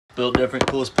Build Different,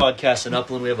 coolest podcast in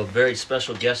Upland. We have a very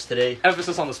special guest today.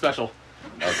 Emphasis on the special.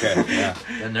 Okay, yeah.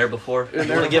 Been there before. You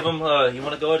want to give him? You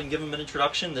want to go ahead and give him an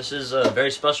introduction? This is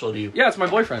very special to you. Yeah, it's my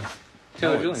boyfriend,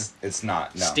 Taylor No, Julian. it's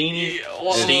not. No.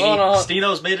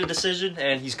 Steeno's made a decision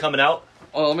and he's coming out.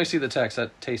 Oh, let me see the text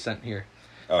that Tay sent here.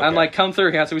 Okay. I'm like, come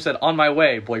through, Hanson. We said, on my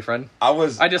way, boyfriend. I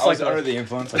was like under the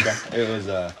influence. Okay. It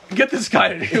was Get this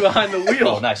guy to be behind the wheel.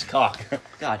 Oh, nice cock.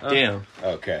 God damn.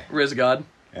 okay. Riz God.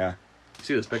 Yeah.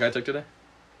 See this pic I took today?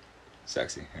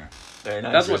 Sexy. Yeah. Very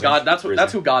nice. That's what God. That's Risen.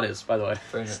 who God is, by the way.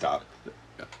 Very nice. Stop.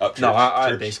 Up No, church, I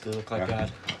church. basically look like Yeah.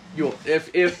 God. You,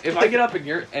 if I get up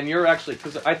and you're actually,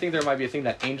 because I think there might be a thing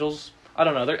that angels. I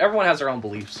don't know. Everyone has their own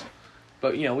beliefs,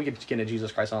 but you know we could get into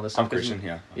Jesus Christ and all this stuff. I'm Christian.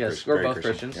 Yeah. I'm Yes, Christian, we're very both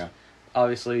Christian, Christians. Yeah.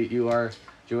 Obviously, you are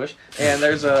Jewish, and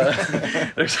there's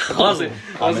honestly,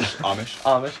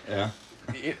 Amish. Yeah.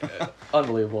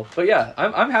 Unbelievable. But yeah,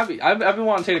 I'm happy. I've been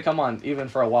wanting Tay to come on even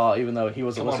for a while, even though he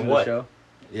wasn't Come on, listening to what? the show.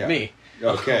 Yeah. Me.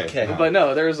 Okay. Okay. No. But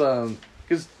no, there's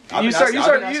because I've you been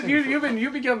start asking-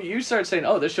 you start saying,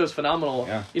 oh, this show's phenomenal.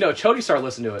 Yeah. You know, Chody started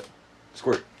listening to it.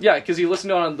 Squirt. Yeah, because he listened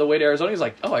to it on the way to Arizona. He's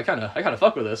like, oh, I kind of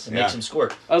fuck with this. It Yeah. makes him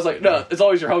squirt. I was like, no, it's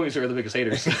always your homies who are the biggest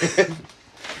haters.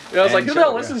 And I was like, And who the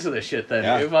hell Chody, listens to this shit then?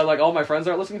 Yeah. If all my friends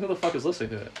aren't listening, who the fuck is listening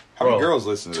to it? How many Bro, girls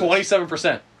listen to this?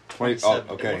 27%. 20. Oh, 27.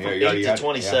 okay. It went Yeah, from you already 8 to had it.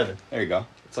 27. Yeah. There you go.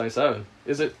 27.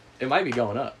 Is it? It might be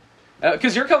going up.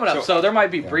 Because you're coming up, So- so there might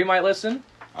be yeah. Bree might listen.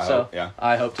 I so hope. Yeah.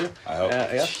 I hope to. I hope.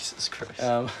 Yeah. Jesus Christ.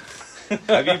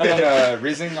 Have you been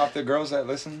rizzing off the girls that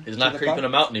listen? He's to not the creeping pod?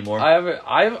 him out anymore.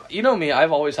 You know me.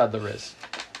 I've always had the Riz.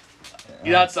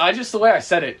 That's just the way I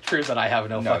said it proves that I have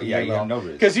no No, fucking yeah, Riz you at have all. no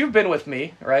Riz. Because you've been with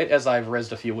me, right? As I've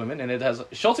rizzed a few women, and it has.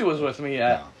 Schulte was with me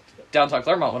at No. downtown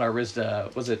Claremont when I rizzed.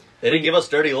 Was it? They didn't give us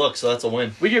dirty looks, so that's a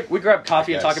win. We grab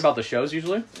coffee and guess. talk about the shows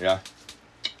usually, Yeah.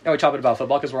 and we talk about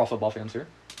football because we're all football fans here.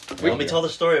 Let me tell the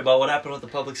story about what happened with the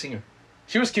public singer.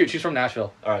 She was cute. She's from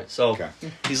Nashville. All right, so Okay.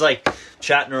 he's like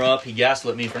chatting her up. He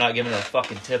gaslit me for not giving her a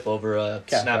fucking tip over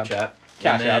Cash App. Snapchat.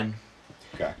 Cash and then,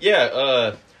 Okay.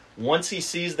 yeah, once he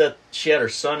sees that she had her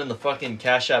son in the fucking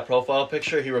Cash App profile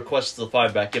picture, he requests the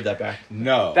 $5 back. Give that back.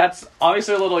 No. That's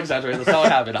obviously a little exaggerated. That's how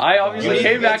it happened. I obviously You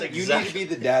came need- back. that's You need to be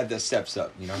the dad that steps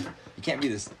up. You know. You can't be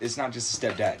this. It's not just a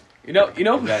stepdad. You know, The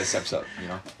dad that steps up. You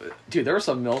know. dude. There were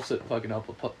some milfs that fucking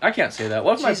up. I can't say that.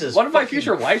 What if Jesus my fucking-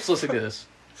 future wife's listening to this?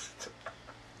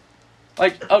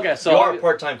 Like, okay, so You are a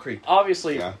part-time creep.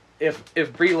 obviously, Yeah.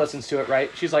 if Bree listens to it, right?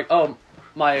 She's like, oh,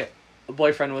 my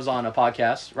boyfriend was on a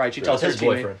podcast, right? She tells That's her his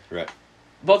teammate. boyfriend. Right.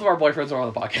 Both of our boyfriends are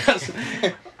on the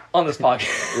podcast. On this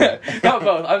podcast. Right. Not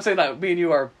both. I'm saying that me and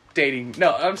you are dating.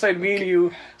 No, I'm saying me and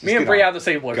you, me and get Bree on. have the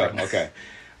same Go. boyfriend. Okay.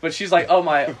 But she's like, oh,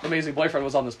 my amazing boyfriend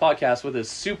was on this podcast with his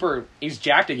super. He's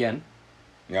jacked again.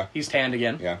 Yeah. He's tanned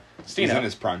again. Yeah. Stino. He's in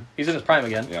his prime. He's in his prime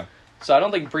again. Yeah. So I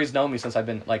don't think Bree's known me since I've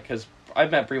been like, because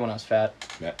I've met Bree when I was fat.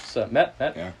 Met. So met.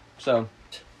 Yeah. So,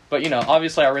 but you know,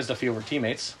 obviously I rizzed a few of her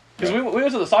teammates because Yeah. we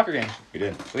went to the soccer game. We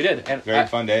did. We did, and Very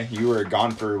fun day. You were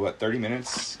gone for what? 30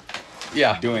 minutes.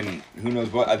 Yeah, Doing who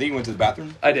knows what. I think you went to the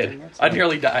bathroom. I 30 did. minutes? I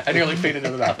nearly died. I nearly fainted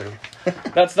in the bathroom.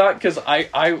 That's not because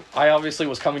I obviously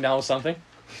was coming down with something.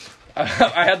 I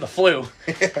had the flu.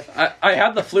 I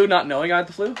had the flu, not knowing I had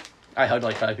the flu. I hugged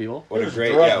like 5 people. What a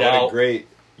great. drugged Yeah. What out. a great.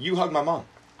 You hugged my mom.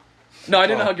 No, I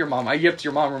didn't Oh. hug your mom. I yipped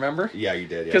your mom. Remember? Yeah, you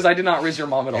did. Yeah. Because I did not riz your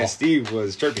mom at all. And Steve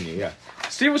was chirping you. Yeah.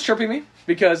 Steve was chirping me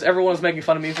because everyone was making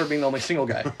fun of me for being the only single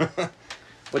guy,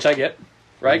 which I get,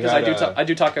 right? You Because got, I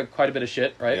do talk quite a bit of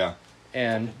shit, right? Yeah.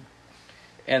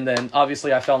 And then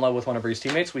obviously I fell in love with one of Bree's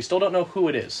teammates. We still don't know who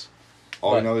it is.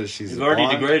 All I But- know is she's. You've already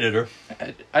blonde. degraded her.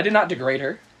 I did not degrade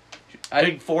her.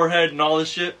 Big forehead and all this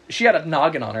shit. She had a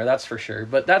noggin on her, that's for sure.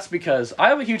 But that's because I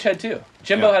have a huge head too.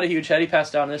 Jimbo Yeah. had a huge head. He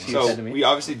passed down this huge So head to me. we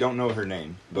obviously don't know her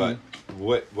name, but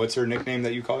Mm-hmm. what's her nickname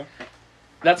that you call her?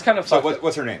 That's kind of So fucked.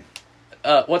 what's her name?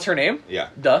 What's her name? Yeah.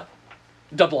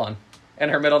 Dublon. And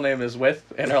her middle name is With,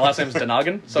 and her last name is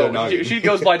Denoggin. So Denoggin. she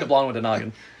goes by Dublon with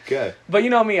Denoggin. Good. But you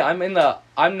know me, I'm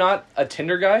not a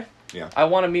Tinder guy. Yeah. I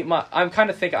want to meet I'm kind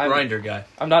of think I'm Grinder guy.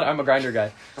 I'm a grinder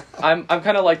guy. I'm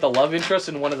kind of like the love interest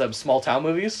in one of them small town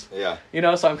movies. Yeah. You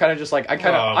know, so I'm kind of just like I'm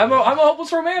Oh, a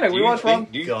hopeless romantic. Do We you watch rom.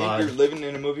 think, do you God. think you're living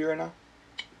in a movie right now?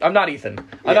 I'm not Ethan.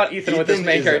 I'm not Ethan with his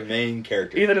main is character. the main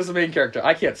character. Ethan is the main character.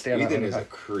 I can't stand Ethan that. is a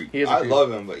creep. He is a I creep.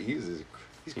 love him, but he's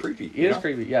creepy. He is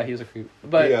creepy. Yeah, he's a creep.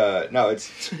 But No,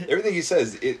 it's everything he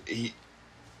says. He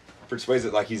persuades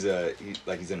it like he's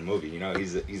in a movie. You know,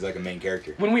 he's like a main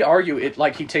character. when we argue, it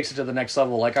like he takes it to the next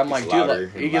level. Like I'm Gets like, dude, louder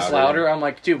like, and he gets louder. louder. I'm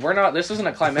like, dude, we're not. This isn't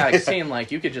a climatic scene.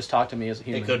 Like you could just talk to me as a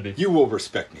human. It could be. You will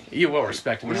respect me. You will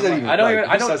respect me. What I'm does that like, even- I don't like, even.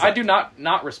 who I don't. says I that? do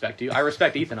not respect you. I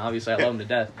respect Ethan. Obviously, I love him to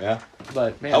death. Yeah.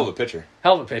 But man, Hell of a picture.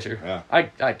 hell of a pitcher. Yeah.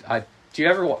 I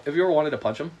have you ever wanted to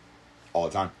punch him? all the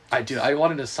time. I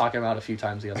wanted to sock him out a few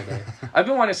times the other day. I've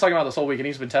been wanting to sock him out this whole week, and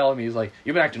he's been telling me, he's like,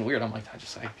 "You've been acting weird." I'm like,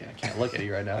 I can't look at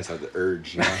you right now. I just have the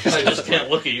urge. You know? I just can't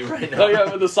look at you right now. Oh yeah,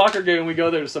 with the soccer game, we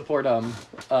go there to support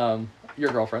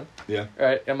your girlfriend. Yeah.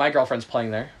 Right, and my girlfriend's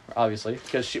playing there, obviously,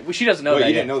 because she doesn't know Well, that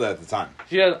you yet. didn't know that at the time.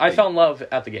 I fell in love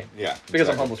at the game. Yeah. Because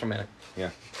I'm exactly. homeless romantic. Yeah.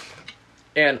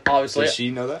 And obviously, Does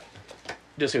she know that?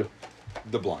 just who?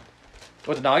 The blonde.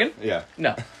 With the noggin? Yeah.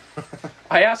 No.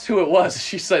 I asked who it was.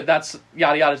 She said, that's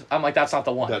yada yada. I'm like, that's not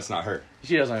the one. That's not her.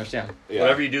 She doesn't understand. Yeah.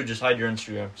 Whatever you do, just hide your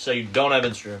Instagram. Say you don't have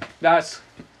Instagram.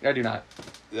 I do not.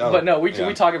 Oh, But no, we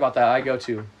yeah. talk about that. I go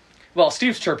to, well,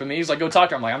 Steve's chirping me. He's like, go talk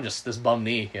to her. I'm like, I'm just this bum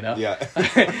knee, you know? Yeah.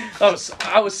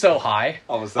 I was so high.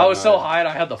 All of a I sudden, was so high and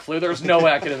I had the flu. There was no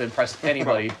way I could have impressed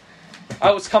anybody.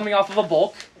 I was coming off of a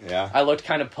bulk. Yeah. I looked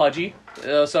kind of pudgy,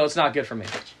 so it's not good for me.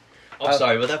 I'm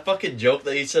sorry, but that fucking joke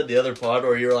that he said the other pod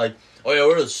where you were like, "Oh yeah,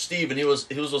 where's Steve?" and he was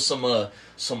with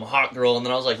some hot girl, and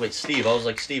then I was like, "Wait, Steve?" I was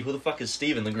like, "Steve, who the fuck is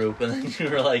Steve in the group?" And then you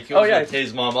were like, "He was with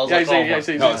Tay's mom." I was like, "Oh,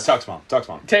 my No, it's Tuck's mom. Tuck's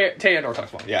mom. Tay and or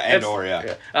Tuck's mom. Yeah, and It's- or,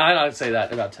 yeah. I know I'd say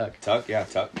that about Tuck. Tuck, yeah,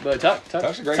 Tuck. But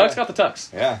Tuck's a great Tuck's guy. got the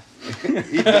tucks. Yeah.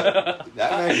 That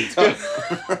man,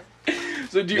 Tuck.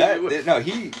 So do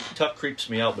you, Tuck creeps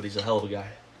me out, but he's a hell of a guy."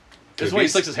 this is when he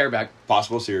slicks his hair back.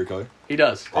 Possible serial killer. He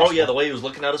does. Oh yeah, the way he was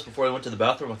looking at us before I went to the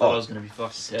bathroom, I thought Oh. I was gonna be fucking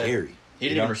dead. Scary. He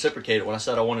didn't even reciprocate it when I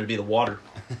said I wanted to be the water.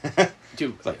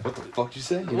 Dude, It's like, what the fuck did you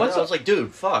say? What's I was like,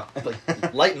 dude, fuck,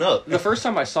 like, lighten up. the first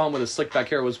time I saw him with his slick back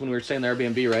hair was when we were staying in the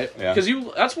Airbnb, right? Yeah. Because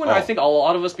that's when I Oh. think a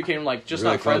lot of us became like just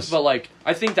Really not friends, close. but like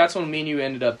I think that's when me and you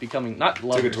ended up becoming not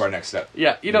lovers. Took it to our next step.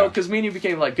 Yeah, you know, Yeah. because me and you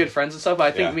became like good friends and stuff. But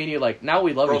I think Yeah. me and you like now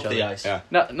we love Broke each other. the ice. Yeah.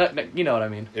 No, you know what I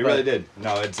mean. It really did.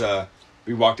 No, it's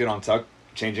we walked in on Tuck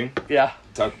changing. Yeah,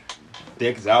 Tuck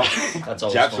dick is out. That's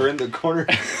always Japs fun. are in the corner.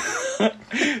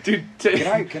 dude.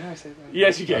 Can I say that?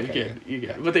 Yes, you can. Okay. You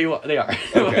can. But they are.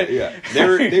 Okay, yeah.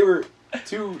 They were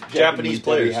two Japanese that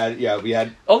players. We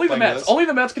had Only the playing Mets. with us. Only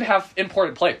the Mets could have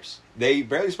imported players. They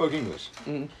barely spoke English.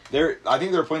 Mhm. I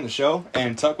think they were playing the show,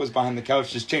 and Tuck was behind the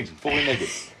couch just changing, fully naked.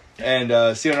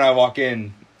 And Steven and I walk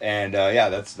in, and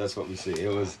that's what we see. It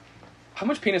was How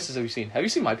much penises have you seen? Have you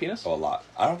seen my penis? a lot.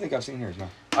 I don't think I've seen yours, no.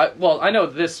 I know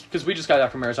this because we just got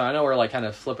back from Arizona. I know we're like kind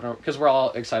of flipping because we're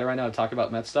all excited right now to talk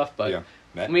about Met stuff. But Yeah.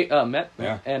 Met? Met,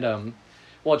 Yeah. and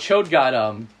Chode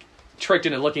got tricked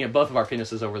into looking at both of our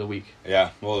penises over the week. Yeah,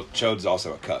 well, Chode's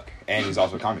also a cuck, and he's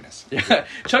also a communist. Yeah,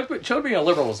 Chode being a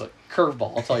liberal was a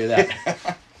curveball. I'll tell you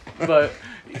that. But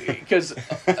because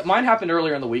mine happened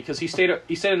earlier in the week because he stayed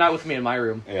a night with me in my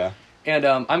room. Yeah, And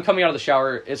I'm coming out of the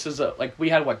shower. It's just like we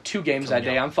had 2 games that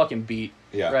day. out. I'm fucking beat.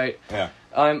 yeah. Right. Yeah,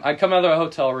 I come out of the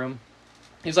hotel room.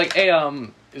 He's like, "Hey,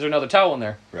 is there another towel in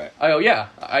there?" right. I go, "Yeah."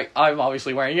 I'm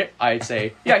obviously wearing it. I'd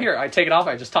say, "Yeah, here." I take it off.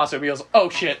 I just toss it. He goes, "Oh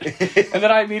shit!" And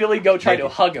then I immediately go try to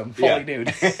hug him, fully Yeah. nude.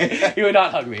 He would not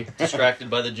hug me. Distracted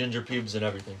by the ginger pubes and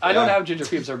everything. I don't Yeah. have ginger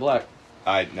pubes. They're black.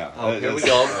 No. Oh, here we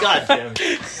go. God damn it.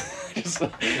 Just-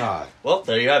 God. Well,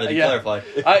 there you have it. You Yeah. clarified.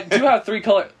 I do have 3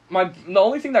 color. The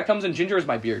only thing that comes in ginger is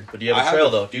my beard. But do you have I a have trail,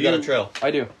 a though? Do you got a few- trail? I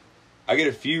do. I get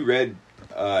a few red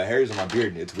hairs on my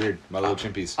beard. It's weird. My little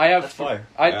chimpies. I have. That's fire.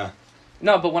 Yeah.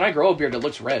 No, but when I grow a beard, it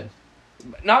looks red.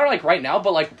 Not like right now,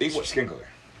 but like These are skin color.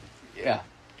 yeah,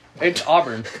 it's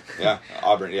auburn. Yeah,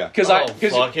 Auburn. Yeah, Because Oh,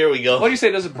 fuck. Here we go. what do you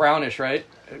say? This is brownish, right?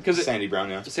 Because sandy brown.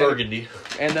 Yeah. Burgundy.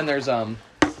 and then there's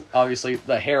obviously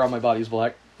the hair on my body is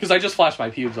black. Because I just flashed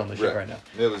my pubes on the shit right now.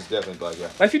 It was definitely black. Yeah.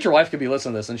 My future wife could be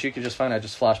listening to this, and she could just find I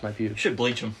just flashed my You pubes. should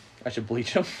bleach them. I should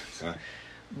bleach them. Yeah.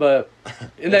 But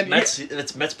and then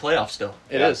It's Mets playoff still.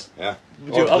 it yeah. is. Yeah.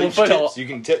 Do Or Upland bleach Foothill. tips. You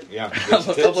can tip. Yeah. bleach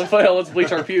tips. Upland Foothill, let's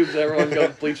bleach our pubes. Everyone go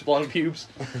bleach blonde pubes.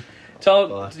 Do you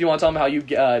want to tell them how you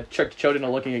tricked Chode into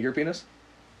looking at your penis?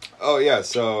 Oh yeah.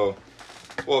 So,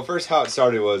 well, first how it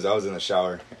started was I was in the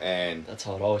shower and That's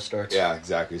how it always starts. yeah,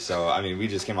 exactly. So I mean, we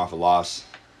just came off a loss.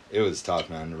 It was tough,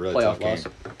 man. A really Playoff tough game.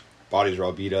 loss. Bodies were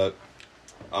all beat up.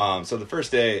 So the first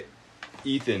day,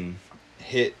 Ethan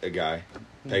hit a guy,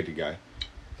 pegged a guy,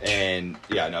 and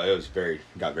yeah, no, it was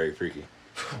got very freaky.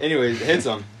 Anyways, hits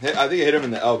him. I think it hit him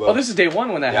in the elbow. Oh, this is day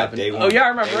 1 when that Yeah, happened. day 1. Oh yeah, I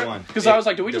remember Day it. 1. Because I was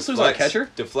like, did we just lose our catcher?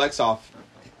 Deflects off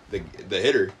the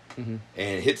hitter Mhm.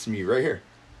 and hits me right here.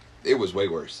 It was way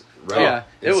worse. Right. Yeah,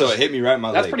 And it so was- it hit me right in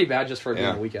my That's leg. pretty bad just for being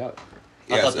Yeah. a week out.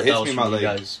 I Yeah, thought so it that hits was me in my from you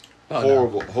leg. guys. Oh,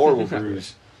 no. Horrible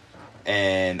bruise.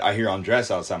 And I hear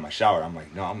Andres outside my shower. I'm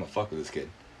like, no, I'm gonna fuck with this kid.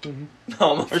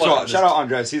 No, I'm First of all, shout out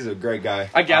Andres. He's a great guy.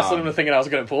 I gaslit him into thinking I was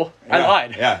good at pool. I yeah,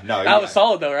 lied. Yeah, no, That was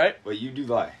solid though, right? But you do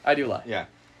lie. I do lie. Yeah.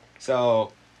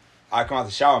 So I come out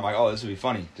the shower. I'm like, oh, this would be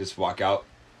funny. Just walk out.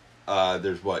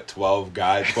 There's 12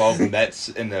 Mets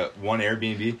in the one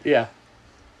Airbnb. Yeah.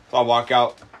 So I walk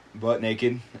out. butt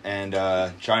naked and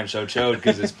try and show Chode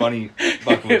because it's funny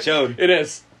fucking with Chode. It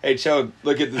is. Hey, Chode,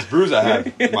 look at this bruise I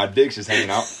have. My dick's just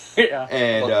hanging out. Yeah.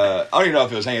 And I don't even know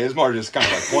if it was hanging. It was more just kind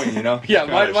of like pointing, you know? Yeah,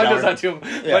 mine does that too.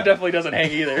 Yeah. Mine definitely doesn't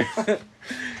hang either.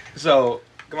 So,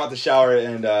 come out the shower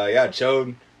and,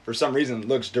 Chode, for some reason,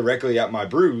 looks directly at my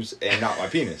bruise and not my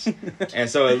penis. And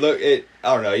so I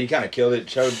don't know, he kind of killed it.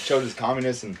 Chode is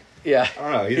communist and, Yeah. I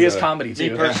don't know. He is comedy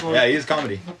too. Me personally. Yeah, he is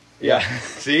comedy. Yeah.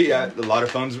 See, a lot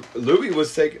of phones. Louis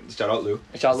was taking, shout out Lou.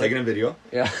 Taking a video.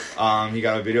 Yeah. He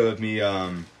got a video of me,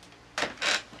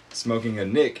 smoking a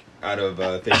nick out of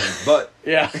Fabian's butt.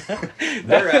 Yeah.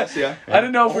 Their ass, yeah. I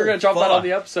didn't know if we were going to drop that on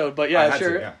the episode, but yeah,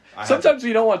 sure. I Sometimes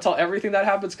we don't want to tell everything that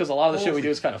happens because a lot of the shit we do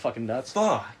is kind of fucking nuts.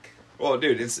 Fuck. Well,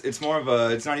 dude, it's more of a.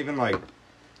 It's not even like.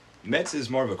 Mets is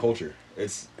more of a culture.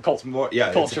 It's more.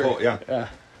 Yeah, culture. It's a cult, yeah. Yeah.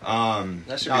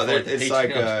 That should be fun at the it's Patreon.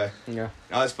 like. Yeah.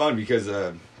 No, it's fun because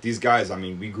these guys. I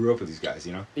mean, we grew up with these guys,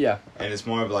 you know. Yeah. And it's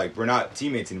more of like we're not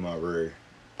teammates anymore. We're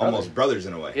almost brothers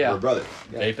in a way. Yeah. We're brothers.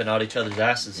 Vaping out each other's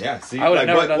asses. Yeah. See, I would've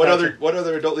like never done what that what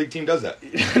other adult league team does that?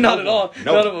 Not at all. Nope.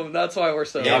 None of them. That's why we're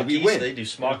so. Yeah, Yeah, we win. They do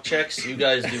smock checks. You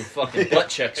guys do fucking butt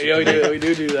checks. Yeah, we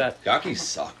do that. Yakis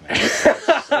suck, man.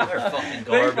 They're fucking They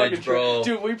garbage, fucking bro.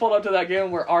 Dude, we pulled up to that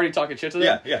game. We're already talking shit to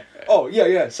them. Yeah. Oh,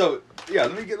 yeah. So, yeah,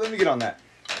 let me get on that.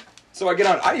 So I get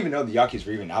on. I didn't even know the Yakis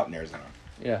were even out in Arizona.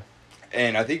 Yeah.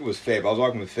 And I think it was Fabe. I was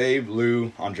walking with Fabe,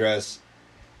 Lou, Andres,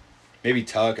 maybe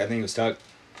Tuck. I think it was Tuck.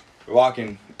 We're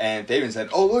walking, and Fabian said,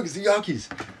 "Oh, look, it's the Yakis."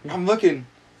 I'm looking,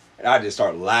 and I just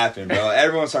start laughing, bro.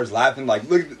 Everyone starts laughing. Look at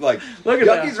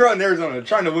Yakis are out in Arizona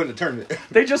trying to win the tournament.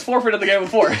 They just forfeited the game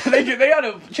before. they had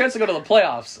a chance to go to the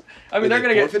playoffs. I mean, they're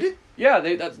gonna forfeited? get.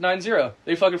 Yeah, that's 9-0.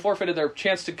 They fucking forfeited their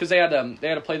chance to because they had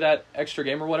to play that extra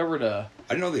game or whatever to.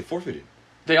 I didn't know they forfeited.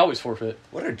 They always forfeit.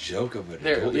 What a joke of it.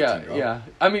 Yeah.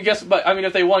 I mean,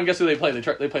 if they won, guess who they play?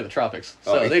 They play the Tropics,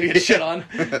 so Oh, they didn't get shit on.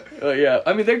 Yeah.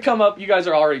 I mean, they come up. You guys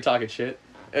are already talking shit.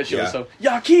 And shit was so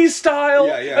Yakis style.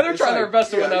 Yeah. And they're It's trying their like- best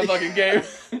to win yeah. that fucking game.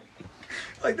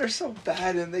 Like they're so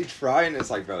bad, and they try, and it's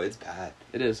like, bro, it's bad.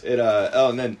 It is.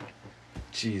 And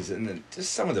then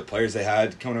just some of the players they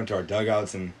had coming into our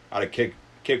dugouts, and I'd have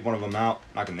kick one of them out.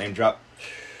 Not gonna name drop.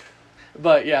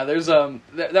 But yeah, there's that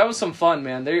was some fun,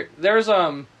 man. They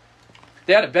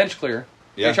had a bench clear.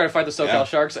 Yeah. They tried to fight the SoCal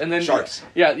Sharks, and then Sharks.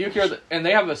 Yeah, you hear and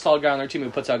they have a solid guy on their team who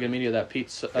puts out good media. That Pete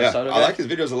Soto I guy. like his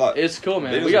videos a lot. It's cool,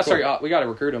 man. Videos We got are cool. we got to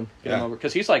recruit him, get him over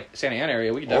because he's like Santa Ana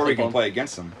area. We can Or definitely we can pull him. play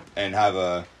against them and have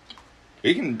a.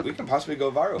 We can possibly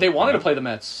go viral. They wanted to play the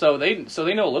Mets, so they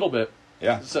know a little bit.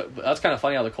 Yeah. So that's kind of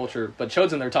funny how the culture. But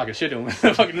Chode's in there talking shit to him.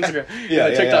 Fucking Instagram. Yeah,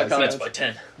 the TikTok yeah. comments. Mets by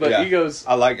 10. But Yeah. he goes.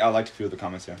 I like to feel the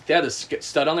comments. Yeah. They had this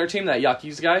stud on their team, that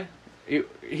Yakis guy. He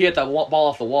hit that ball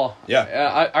off the wall.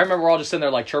 Yeah. I remember we're all just sitting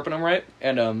there like chirping him, right?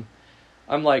 And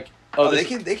I'm like, they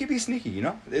can be sneaky, you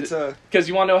know. It's because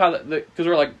you want to know how because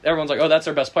we're like everyone's like, oh, that's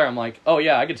their best player. I'm like, oh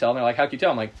yeah, I can tell. And they're like, how can you tell?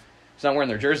 I'm like, he's not wearing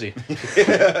their jersey.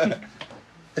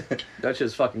 That's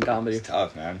just fucking comedy. It's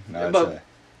tough, man. No, But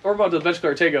or about the bench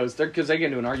clear Tagos, because they get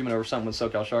into an argument over something with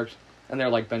SoCal Sharks, and they're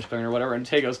like bench clearing or whatever, and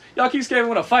Tagos, Yakis can't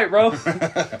win a fight, bro.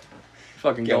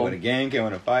 Fucking can't gold. win a game, can't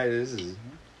win a fight. This is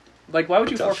Like, why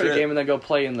would you Tough forfeit a shit. game and then go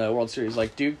play in the World Series?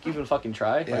 Like, do you even fucking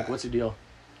try? Yeah. Like, what's your deal?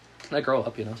 Like, grow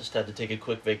up, you know? Just had to take a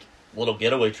quick little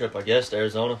getaway trip, I guess, to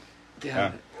Arizona.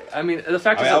 Yeah. I mean, the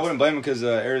fact I is, mean, I that- wouldn't blame him because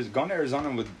going to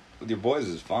Arizona with your boys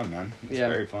is fun, man. It's Yeah.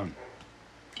 very fun.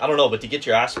 I don't know, but to get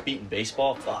your ass beat in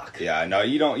baseball, fuck. Yeah, no,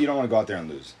 you don't want to go out there and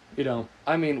lose. you know,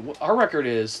 I mean, our record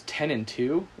is 10-2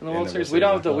 in the World the Series. World We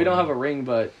don't Series, we don't have a ring,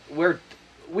 but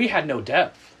we had no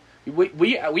depth.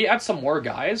 We add some more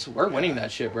guys. We're winning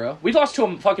that shit, bro. We lost to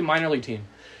a fucking minor league team.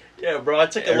 Yeah, bro, I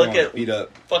took a Everyone look at beat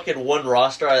up. fucking one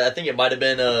roster. I think it might have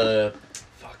been,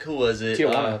 who was it?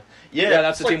 Tijuana. Yeah,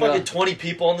 that's the like team fucking that- 20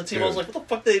 people on the team. I was Dude. like, what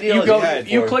the fuck they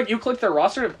do? You click their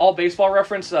roster, all baseball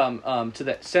reference to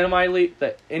the semi league,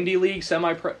 the indie league,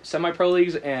 semi pro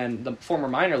leagues, and the former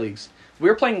minor leagues. We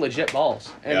were playing legit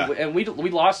balls, and we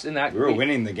lost in that. We were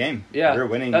winning the game. Yeah, we were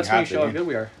winning. That's when you half the show how game. good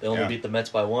we are. They only Yeah. beat the Mets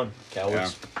by 1.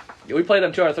 Cowards. Yeah, we played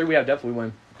them 2 out of 3. We have depth. We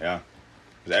win. Yeah,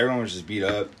 'cause everyone was just beat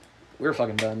up. We were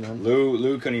fucking done, man.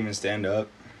 Lou couldn't even stand up.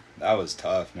 That was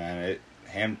tough, man.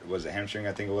 Was it hamstring?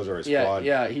 I think it was, or his quad.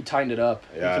 Yeah, he tightened it up.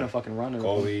 He Yeah. couldn't fucking run.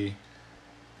 Colby,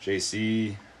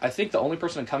 JC. I think the only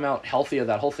person to come out healthy of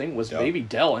that whole thing was Dell. maybe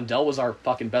Dell, and Dell was our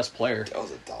fucking best player.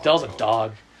 Dell's a dog. Dell's a bro.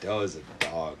 dog. Dell is a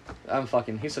dog.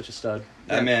 He's such a stud.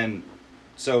 That man.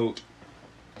 So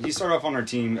he started off on our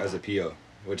team as a PO,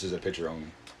 which is a pitcher only.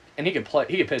 And he could play.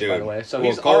 He could pitch, by the way. So well,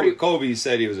 he's already. Colby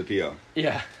said he was a PO.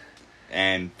 Yeah.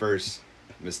 And first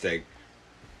mistake.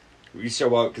 We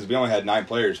show up because we only had 9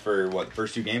 players for the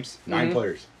first 2 games? 9 Mhm.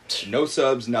 players. No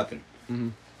subs, nothing.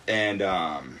 Mhm. And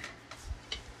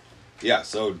yeah,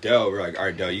 so Dell, we're like, all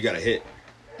right, Dell, you got to hit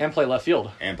and play left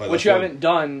field, which you haven't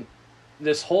done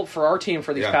this whole for our team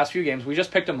for these past few games. We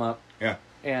just picked him up. Yeah,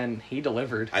 and he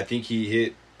delivered. I think he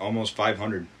hit almost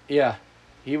 500. Yeah,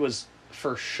 he was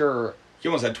for sure. He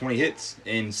almost had 20 hits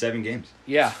in 7 games.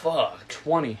 Yeah, fuck,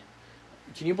 20.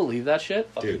 Can you believe that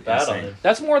shit? Dude, bad on him.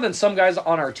 That's more than some guys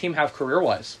on our team have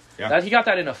career-wise. Yeah. He got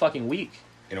that in a fucking week.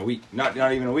 In a week. Not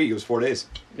even a week. It was 4 days.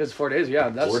 It was 4 days, yeah.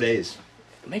 That's 4 days.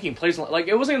 Making plays. Like,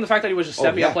 it wasn't even the fact that he was just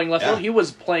stepping up playing left field. He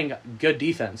was playing good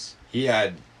defense. He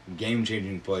had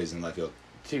game-changing plays in left field.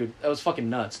 Dude, that was fucking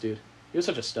nuts, dude. He was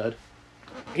such a stud.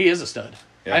 He is a stud.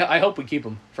 Yeah. I hope we keep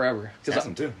him forever. He's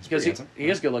handsome, too. Because he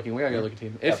is good-looking. We got a good-looking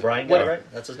team. Brian Delgado,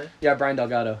 right? That's his name? Yeah, Brian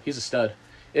Delgado. He's a stud.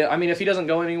 I mean, if he doesn't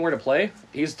go anywhere to play,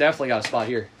 he's definitely got a spot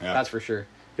here. Yeah. That's for sure.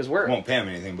 Because we won't pay him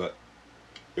anything, but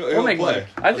we'll make play.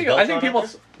 I think people.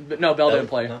 No, Bell didn't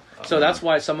play, so that's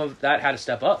why some of that had to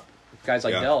step up. Guys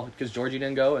like Dell, because Georgie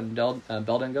didn't go and Bell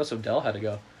didn't go, so Dell had to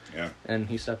go. Yeah, and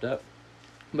he stepped up.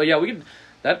 But yeah, we could.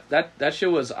 That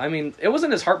shit was. I mean, it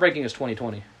wasn't as heartbreaking as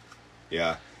 2020.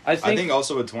 Yeah, I think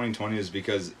also with 2020 is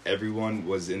because everyone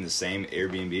was in the same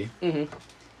Airbnb.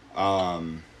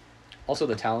 Mm-hmm. Also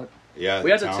the talent. Yeah,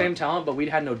 we had the same talent, but we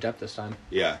had no depth this time.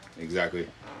 Yeah, exactly.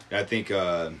 And I think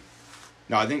I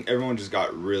think everyone just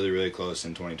got really, really close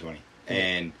in 2020,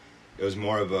 and it was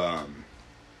more of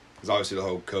because obviously the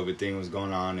whole COVID thing was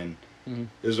going on, and this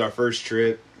was our first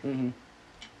trip.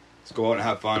 Let's go out and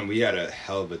have fun. We had a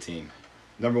hell of a team.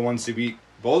 Number 1 seed.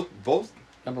 Both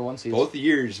number 1 seed. Both the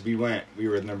years we were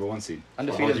the number 1 seed.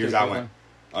 Undefeated. Both years I went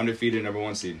undefeated number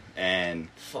 1 seed, and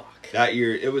that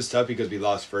year it was tough because we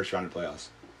lost first round of playoffs.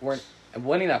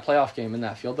 Winning that playoff game in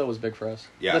that field though was big for us.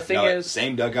 Yeah, the thing is,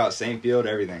 same dugout, same field,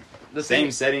 everything. The same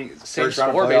setting, same first score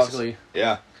round of playoffs. basically.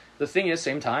 Yeah. The thing is,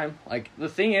 same time. Like the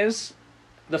thing is,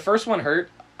 the first one hurt.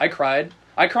 I cried.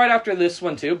 I cried after this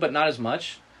one too, but not as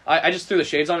much. I just threw the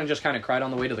shades on and just kind of cried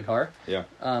on the way to the car. Yeah.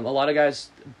 A lot of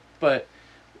guys, but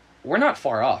we're not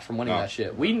far off from winning that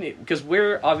shit. Because we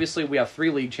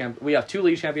have 2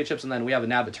 league championships and then we have a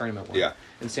NABIT tournament one. Yeah.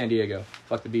 In San Diego.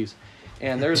 Fuck the Bees.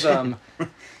 And there's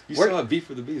You still have beef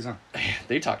with the Bees, huh?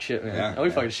 They talk shit, man. Yeah, and we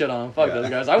fucking shit on them. Fuck those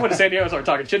guys. I went to San Diego and started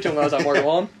talking shit to them when I was at Morgan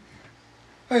Wallen.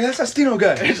 Hey, that's that Steno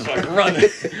guy. Just like run.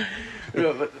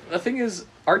 But the thing is,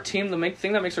 our team. The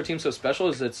thing that makes our team so special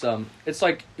is it's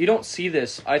like you don't see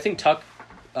this. I think Tuck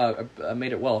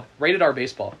made it well. Rated our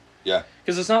baseball. Yeah.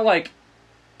 Because it's not like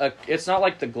the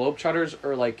Globetrotters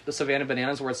or like the Savannah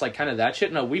Bananas where it's like kind of that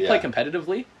shit. No, we play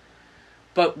competitively.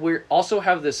 But we also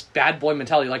have this bad boy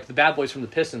mentality, like the bad boys from the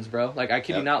Pistons, bro. Like, I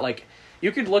kid you not, like, you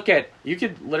could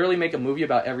literally make a movie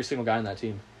about every single guy on that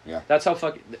team. Yeah. That's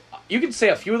how you could say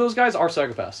a few of those guys are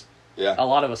psychopaths. Yeah. A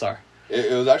lot of us are.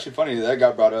 It was actually funny, that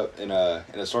got brought up in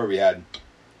a story we had.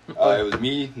 It was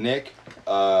me, Nick,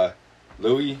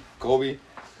 Louie, Colby.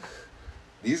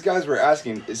 These guys were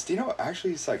asking, is Steno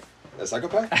actually a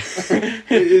psychopath?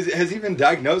 Has he been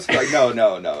diagnosed? Like, no.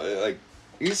 Like,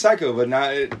 he's psycho, but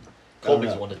not...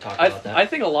 Colby's one to talk about that. I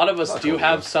think a lot of us do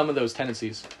have some of those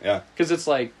tendencies. Yeah. Because it's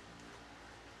like,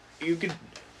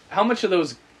 how much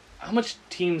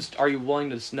teams are you willing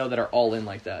to know that are all in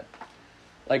like that?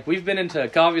 Like, we've been into,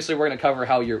 obviously we're going to cover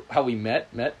how we met.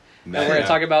 And we're going to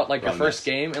talk about, like, our first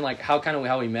game and, like, how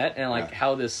we met and, like,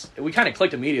 how we kind of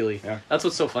clicked immediately. Yeah. That's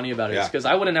what's so funny about it. Because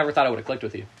I would have never thought I would have clicked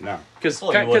with you. No. Because,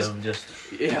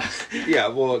 yeah. Yeah,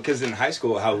 well, because in high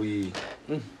school,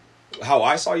 how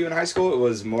I saw you in high school, it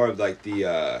was more of like the,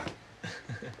 I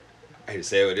hate to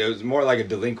say it was more like a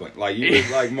delinquent. Like, you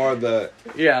was like more of the,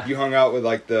 you hung out with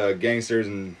like the gangsters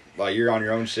and like you're on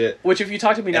your own shit. Which if you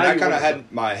talk to me now, and I kind of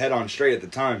had my head on straight at the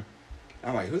time.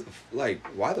 I'm like,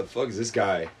 why the fuck is this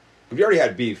guy? We already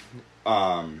had beef.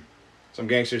 Some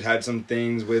gangsters had some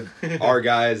things with our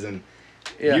guys and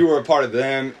you were a part of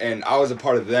them and I was a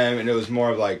part of them and it was more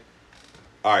of like,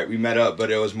 all right, we met up, but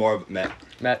it was more of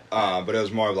but it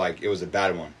was more of like it was a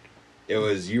bad one. It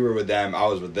was you were with them, I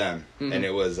was with them, and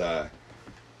it was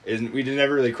we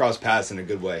never really cross paths in a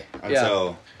good way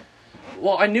until.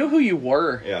 Well, I knew who you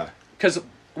were. Yeah. Because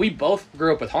we both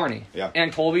grew up with Harney. Yeah.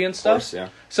 And Colby and stuff. Of course, yeah.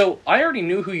 So I already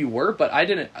knew who you were, but I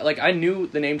didn't I knew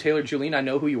the name Taylor Julian. I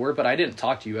know who you were, but I didn't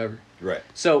talk to you ever. Right.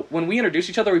 So when we introduced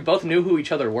each other, we both knew who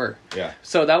each other were. Yeah.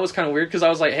 So that was kind of weird because I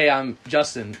was like, "Hey, I'm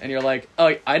Justin," and you're like,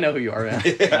 "Oh, I know who you are, man."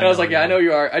 And I was like, "Yeah, I know who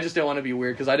you are. I just didn't want to be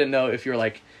weird because I didn't know if you were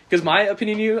like." Because my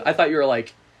opinion of you, I thought you were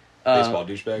like baseball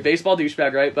douchebag. Baseball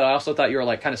douchebag, right? But I also thought you were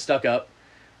like kind of stuck up,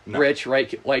 rich,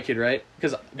 right, white kid, right?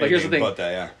 But here's the thing. About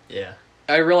that, yeah.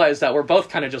 I realized that we're both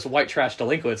kind of just white trash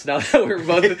delinquents now that we're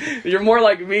both. You're more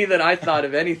like me than I thought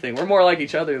of anything. We're more like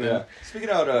each other than. Yeah. Speaking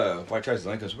of white trash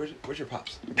delinquents, where's your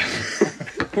pops?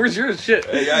 Where's yours? Shit.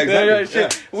 Yeah, exactly. Yeah.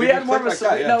 We had more of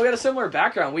a we had a similar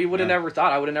background. We would have never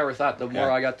thought. I would have never thought. The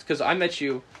more I got, because I met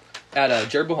you at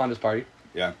Jared Buhanda's party.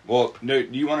 Yeah. Well, no.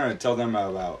 Do you want to tell them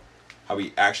about how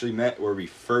we actually met, where we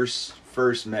first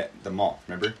met at the mall?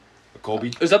 Remember,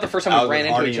 Colby? Was that the first time we ran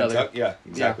into each other? Yeah,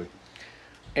 exactly. Yeah.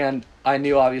 And I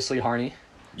knew obviously Harney.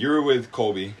 You were with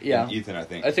Colby yeah. and Ethan, I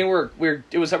think. I think we're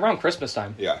it was around Christmas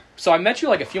time. Yeah. So I met you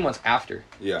like a few months after.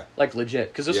 Yeah. Like legit,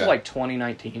 because this was like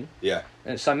 2019. Yeah.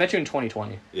 And so I met you in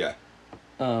 2020. Yeah.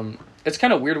 It's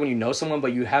kind of weird when you know someone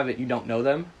but you don't know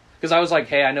them. Because I was like,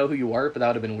 hey, I know who you are, but that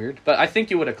would have been weird. But I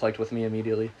think you would have clicked with me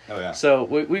immediately. Oh yeah. So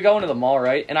we go into the mall,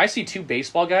 right? And I see two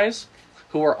baseball guys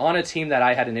who were on a team that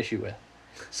I had an issue with.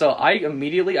 So I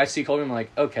see Colby, I'm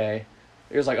like, okay.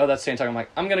 He was like, oh, that's Santa. I'm like,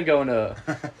 I'm going to go into...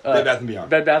 Bed Bath & Beyond.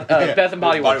 Bath and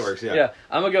Body Works. Yeah.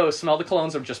 I'm going to go smell the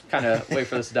colognes and just kind of wait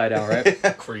for this to die down,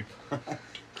 right? Creep.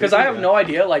 Because I have no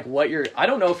idea, like, what you're... I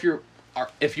don't know if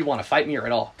you want to fight me or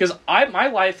at all. Because my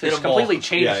life has completely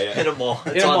changed. Yeah. Hit them all.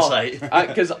 It's on site.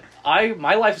 Because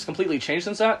my life has completely changed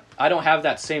since that. I don't have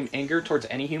that same anger towards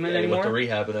any human anymore. With the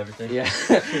rehab and everything. Yeah.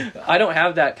 I don't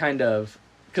have that kind of...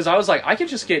 Because I was like, I could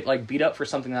just get, like, beat up for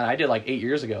something that I did, like, 8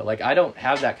 years ago. Like, I don't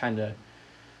have that kind of...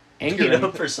 anger. Beat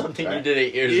up for something you did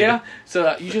 8 years ago. Yeah,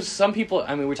 so you just, some people,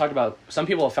 I mean, we talked about, some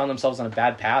people have found themselves on a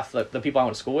bad path, like the people I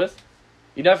went to school with.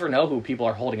 You never know who people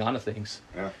are holding on to things.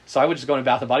 Yeah. So I would just go into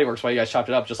Bath & Body Works while you guys chopped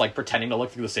it up, just like pretending to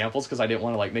look through the samples because I didn't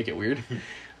want to like make it weird.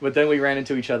 But then we ran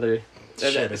into each other.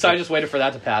 Shit, so I just waited for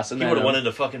that to pass. And you would have went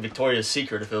into fucking Victoria's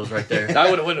Secret if it was right there. I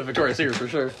would have went into Victoria's Secret for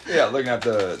sure. Yeah, looking at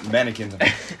the mannequins. I'm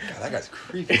like, God, that guy's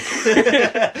creepy.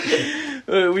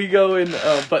 We go in,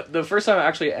 but the first time I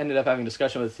actually ended up having a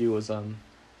discussion with you was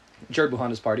Jared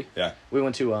Buhanda's party. Yeah. We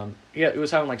went to it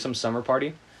was having like some summer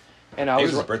party, and it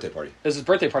was his birthday party. It was his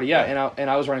birthday party, yeah.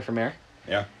 And I was running for mayor.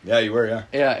 Yeah, you were, yeah.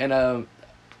 Yeah, and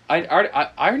I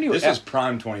already knew this was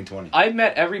prime 2020. I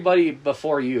met everybody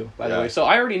before you, by the way. So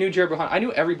I already knew Jared Buhanda. I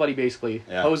knew everybody basically.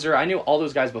 Yeah. Hoser, I knew all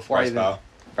those guys before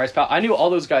Bryce Powell. I knew all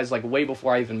those guys like way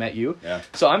before I even met you. Yeah.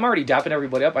 So I'm already dapping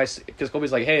everybody up. Because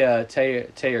Colby's like, hey,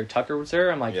 Tay or Tucker was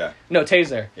there. I'm like, yeah. No, Tay's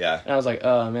there. Yeah. And I was like,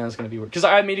 oh man, that's gonna be weird. Because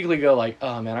I immediately go like,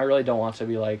 oh man, I really don't want to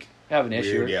be like have an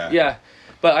issue. Yeah. Yeah.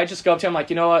 But I just go up to him like,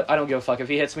 you know what? I don't give a fuck. If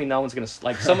he hits me, no one's gonna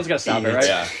like someone's gonna stop it, right?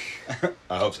 Yeah.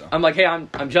 I hope so. I'm like, hey,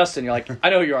 I'm Justin. You're like, I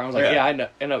know who you are. I was like, yeah, I know.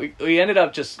 And we ended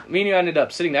up me and you ended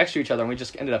up sitting next to each other, and we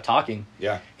just ended up talking.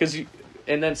 Yeah.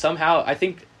 And then somehow, I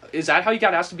think, is that how you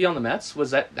got asked to be on the Mets?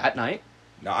 Was that night?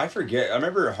 No, I forget. I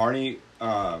remember Harney.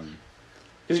 Because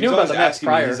you knew about the Mets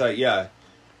prior. He's like, yeah,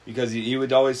 because he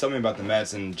would always tell me about the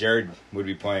Mets, and Jared would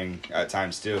be playing at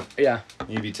times too. Yeah.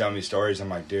 He'd be telling me stories. I'm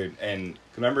like, dude, and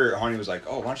remember Harney was like,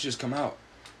 oh, why don't you just come out?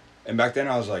 And back then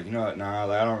I was like, you know what? Nah,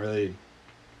 like, I don't really.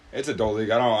 It's adult league.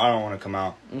 I don't want to come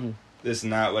out. Mm-hmm. This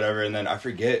and that, whatever. And then I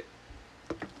forget.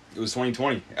 It was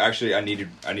 2020. Actually, I needed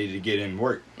to get in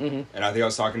work, and I think I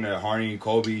was talking to Harney and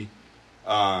Colby,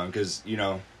 because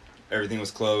everything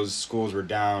was closed, schools were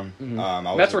down.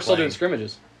 Mm-hmm. Mets were still doing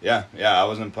scrimmages. Yeah. I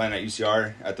wasn't playing at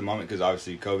UCR at the moment because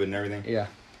obviously COVID and everything. Yeah.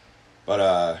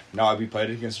 But no, we played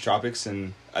against the Tropics,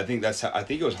 and I think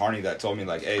it was Harney that told me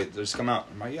like, hey, just come out.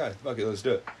 I'm like, yeah, fuck it, let's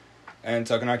do it. And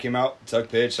Tuck and I came out. Tuck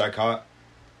pitched, I caught.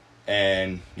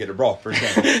 And get a brawl first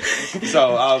game.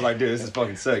 So I was like, dude, this is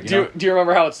fucking sick. Do you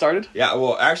remember how it started? Yeah,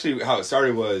 well, actually, how it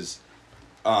started was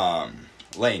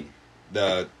Lane,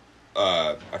 I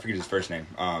forget his first name,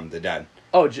 the dad.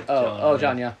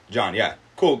 John, yeah. John, yeah.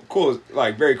 Cool,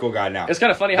 like, very cool guy now. It's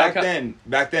kind of funny how...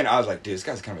 Back then, I was like, dude, this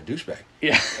guy's kind of a douchebag.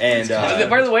 Yeah. And...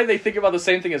 by the way, they think about the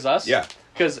same thing as us. Yeah.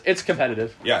 Because it's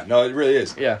competitive. Yeah, no, it really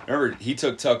is. Yeah. Remember, he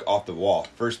took Tuck off the wall,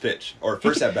 first pitch, or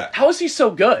first at bat. How is he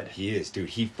so good? He is, dude.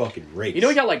 He fucking rakes.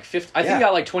 He got like 50. I think he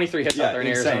got like 23 hits out there in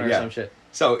Arizona or some shit.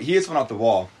 So he hits one off the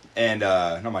wall, and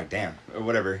I'm like, damn, or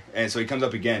whatever. And so he comes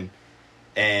up again,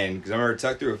 and because I remember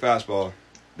Tuck threw a fastball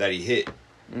that he hit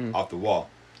off the wall.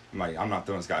 I'm like, I'm not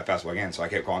throwing this guy a fastball again. So I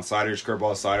kept calling sliders,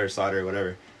 curveball, slider,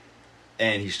 whatever.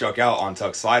 And he struck out on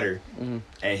Tuck's slider,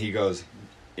 and he goes.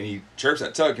 And he chirps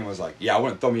at Tuck and was like, yeah, I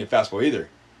wouldn't throw me a fastball either.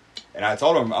 And I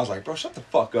told him, I was like, bro, shut the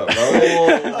fuck up,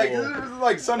 bro. Like, this is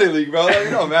like Sunday League, bro. Like,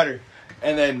 it don't matter.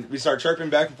 And then we start chirping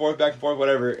back and forth,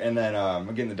 whatever. And then I'm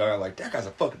getting the dugout like, that guy's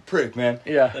a fucking prick, man.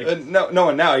 Yeah. No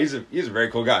one now, he's a very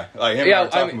cool guy. Like, him and I were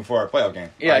talking before our playoff game.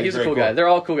 Yeah, he's a cool guy. They're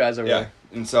all cool guys over there.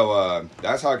 And so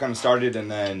that's how it kind of started. And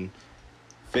then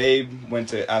Fabe went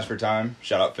to Ask for Time.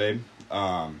 Shout out, Fabe.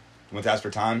 went to ask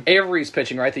for time. Avery's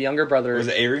pitching, right? The younger brother. Was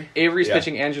it Avery? Avery's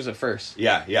pitching. Andrew's at first.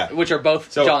 Yeah. Which are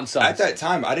both John's sons. At that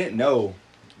time, I didn't know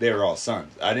they were all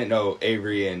sons. I didn't know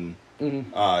Avery and they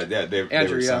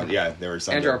were sons. Yeah, they were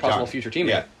sons. Andrew, our possible future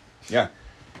teammate. Yeah.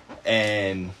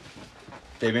 And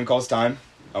Fabian calls time.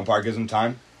 Umpire gives him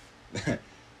time.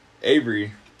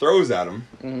 Avery throws at him.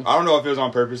 I don't know if it was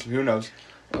on purpose. Who knows?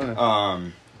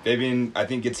 Fabian, I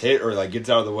think, gets hit or like gets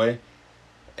out of the way.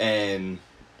 And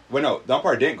no, the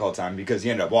umpire didn't call time because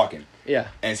he ended up walking. Yeah.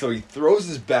 And so he throws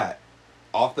his bat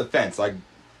off the fence, like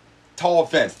tall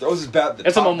fence. Throws his bat.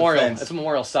 It's a memorial. It's a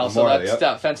memorial south, so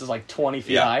that fence is like 20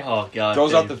 feet high. Oh god.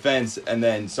 Throws off the fence and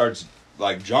then starts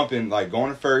like jumping, like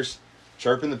going to first,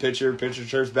 chirping the pitcher. Pitcher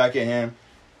chirps back at him.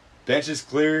 Bench is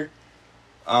clear.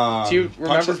 Do you remember?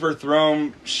 Punches were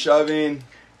thrown, shoving.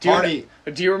 Do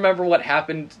you remember what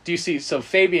happened? Do you see? So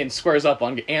Fabian squares up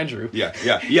on Andrew.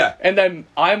 Yeah. And then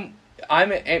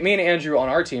me and Andrew on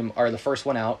our team are the first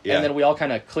one out, and then we all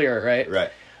kind of clear it, right?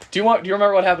 Right. Do you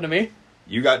remember what happened to me?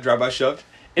 You got drive-by shoved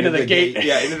into the gate.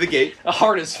 Yeah, into the gate.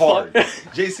 Hard as fuck.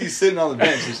 JC's sitting on the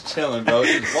bench, just chilling, bro,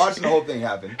 just watching the whole thing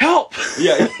happen. Help!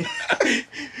 Yeah.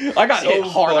 I got hit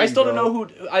hard. Funny, I still don't bro. know who.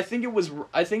 I think it was.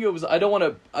 I don't want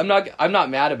to. I'm not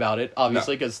mad about it,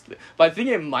 obviously, but I think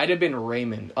it might have been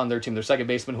Raymond on their team, their second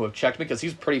baseman, who have checked me because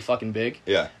he's pretty fucking big.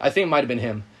 Yeah. I think it might have been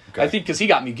him. Okay. I think because he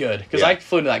got me good because I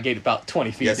flew into that gate about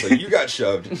 20 feet. Yeah, so you got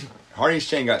shoved. Harney's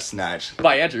chain got snatched.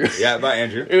 By Andrew. Yeah, by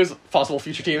Andrew. It was a possible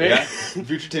future teammate. Yeah,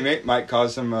 future teammate might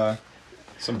cause some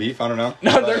beef. I don't know.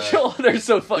 No, but, they're chill. They're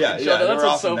so fucking chill. Yeah, That's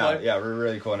what's so now. funny. Yeah, we're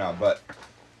really cool now. But,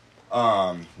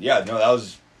 that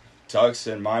was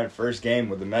Tux and my first game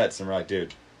with the Mets, and we're like,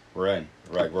 dude, we're in.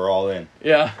 We're all in.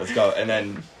 Yeah. Let's go. And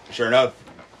then, sure enough,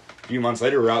 a few months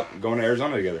later, we're out going to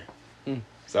Arizona together.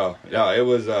 So, it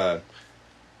was. I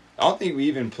don't think we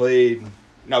even played.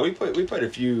 No, we played a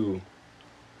few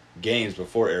games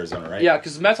before Arizona, right? Yeah,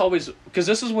 because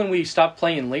this is when we stopped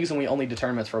playing in leagues and we only did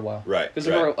tournaments for a while. Right. Because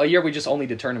for a year we just only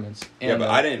did tournaments. And, yeah, but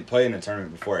I didn't play in a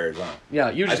tournament before Arizona.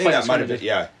 Yeah, you just I think played that might have been,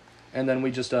 yeah. And then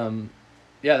we just, that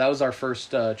was our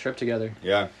first trip together.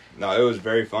 Yeah. No, it was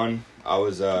very fun. I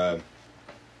was, that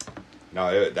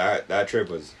trip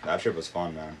was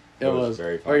fun, man. It was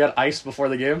very fun. Or you got iced before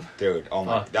the game? Dude, oh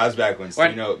my, that was back when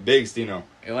big Stino.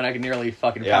 When I could nearly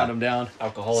fucking pound him down.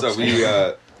 Alcoholic. So we,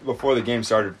 before the game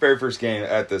started, very first game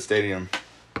at the stadium,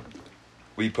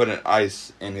 we put an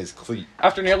ice in his cleat.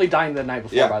 After nearly dying the night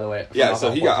before, by the way. Yeah, so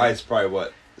he got ice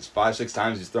probably, 5-6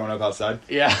 times he's thrown up outside?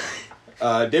 Yeah.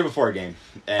 Day before a game.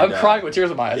 And, I'm crying with tears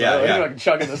in my eyes. Yeah, I'm fucking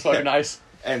chugging this fucking ice.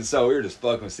 And so we were just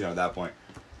fucking with Stino at that point.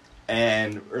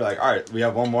 And we're like, all right, we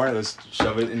have one more. Let's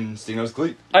shove it in Stino's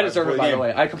cleat. I deserve it, by the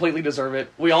way. I completely deserve it.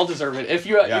 We all deserve it. If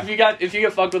you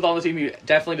get fucked with on the team, you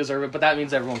definitely deserve it. But that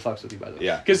means everyone fucks with you, by the way.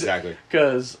 Yeah, exactly.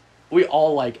 Because we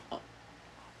all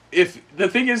if the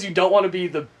thing is, you don't want to be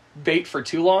the bait for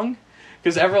too long,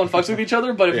 because everyone fucks with each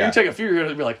other. But if you take a few, you're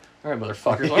gonna be like, all right,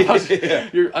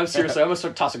 motherfuckers. I'm seriously, I'm gonna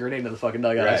start toss a grenade into the fucking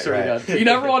dugout. I swear to God. You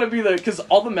never want to be because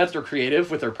all the Mets are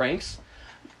creative with their pranks.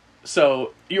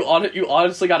 So you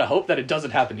honestly gotta hope that it doesn't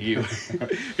happen to you,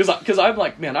 because I'm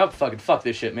like, man, I fucking fuck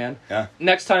this shit, man. Yeah.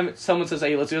 Next time someone says,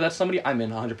 hey, let's do that to somebody, I'm in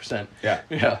 100%. Yeah.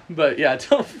 Yeah. But yeah,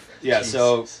 yeah.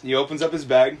 So he opens up his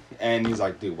bag and he's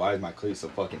like, dude, why is my cleat so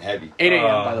fucking heavy? 8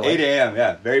 a.m. by the way. 8 a.m.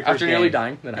 Yeah, very first after nearly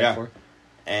dying the night before.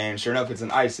 And sure enough, it's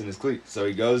an ice in his cleat. So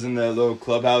he goes in the little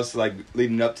clubhouse, like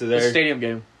leading up to there. The stadium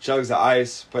game. Chugs the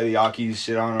ice, play the Yankees,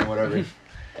 shit on him, whatever.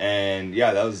 And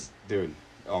yeah, that was, dude.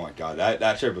 Oh my God,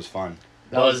 that trip was fun.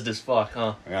 Buzzed as fuck,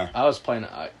 huh? Yeah. I was playing.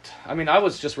 I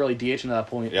was just really DHing at that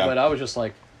point, but I was just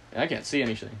like, I can't see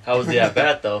anything. How was the at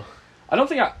bat though? I don't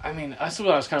think that's when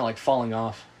I was kind of like falling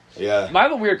off. Yeah. I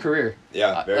have a weird career.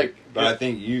 Yeah, but I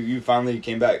think you finally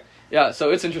came back. Yeah,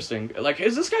 so it's interesting. Like,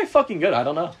 is this guy fucking good? I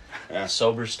don't know. Yeah.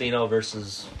 Sober Stino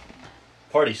versus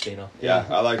Party Stino. Yeah,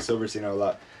 I like Sober Stino a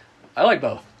lot. I like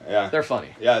both. Yeah. They're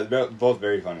funny. Yeah, they're both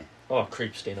very funny. Oh,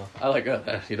 creep Stino. I like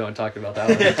you don't talk about that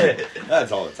one.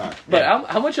 That's all the time. But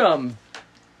how much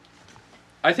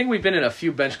I think we've been in a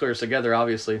few bench clears together,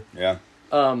 obviously. Yeah.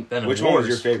 Which one was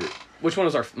your favorite? Which one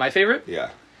was my favorite? Yeah.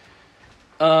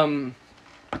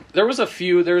 There was a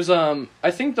few. There's I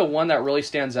think the one that really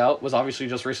stands out was obviously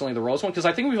just recently the Royals one, because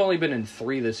I think we've only been in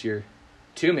 3 this year.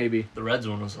 2 maybe. The Reds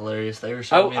one was hilarious. They were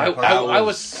showing me I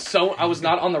was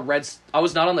not on the Reds. I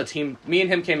was not on the team. Me and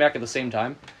him came back at the same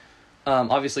time.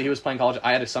 Obviously he was playing college.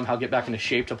 I had to somehow get back into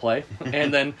shape to play.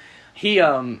 And then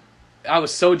I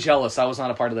was so jealous I was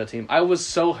not a part of that team. I was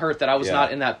so hurt that I was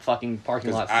not in that fucking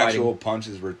parking lot fighting. Actual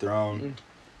punches were thrown.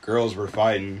 Girls were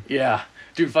fighting. Yeah.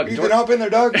 Dude, fucking Ethan, hop in there,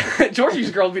 dog.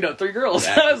 Georgie's girl beat up 3 girls.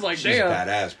 I was like, she's damn.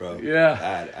 badass, bro. Yeah.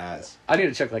 Badass. I need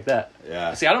to check like that.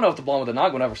 Yeah. See, I don't know if the blonde with the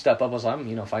nog would ever step up. I was like,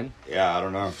 I'm, fine. Yeah, I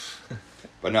don't know.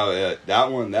 But no,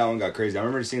 that one got crazy. I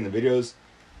remember seeing the videos.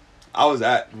 I was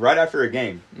right after a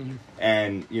game,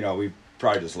 and we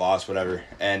probably just lost, whatever.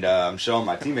 And I'm showing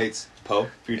my teammates,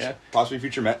 possibly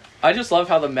future Met. I just love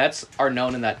how the Mets are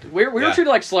known in that. We were treated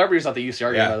like celebrities at the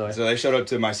UCR game, by the way. So they showed up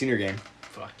to my senior game.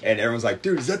 And everyone's like,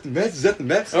 dude, is that the Mets? Is that the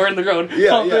Mets? Or in the road,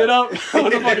 pump it up with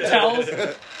the fucking towels.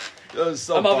 It was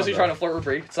so I'm obviously trying to flirt with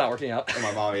Bree. It's not working out. And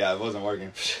my mom, it wasn't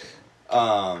working.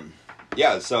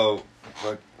 So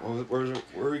where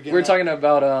were we getting? We were talking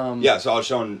about Yeah, so I was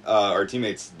showing our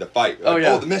teammates the fight.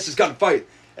 Like, the Mets just got to fight.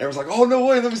 And everyone's like, oh, no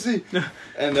way, let me see.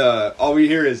 And all we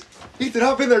hear is, Ethan,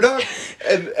 hop in there, dog.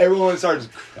 And everyone starts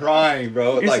crying,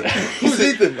 bro. Like, who's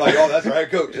Ethan? Like, oh, that's our head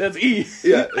coach. That's E.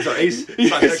 Yeah, it's our ace.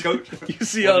 It's our head coach. You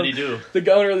see, what did he do?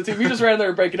 The owner of the team. He just ran there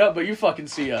to break it up, but you fucking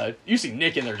see, you see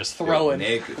Nick in there just throwing. Yeah,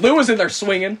 Nick. Lou was in there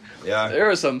swinging. Yeah. There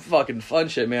was some fucking fun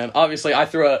shit, man. Obviously,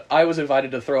 I was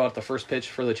invited to throw out the first pitch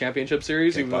for the championship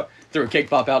series. Threw a cake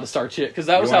pop out to start shit, because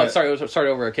that was how it started. It started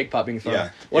over a cake pop being thrown.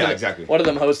 Yeah, exactly. One of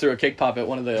them hoes threw a cake pop at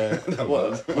one of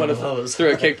the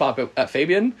threw a cake pop at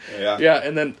Fabian. Yeah,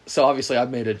 and then so obviously I've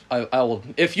made it. I will,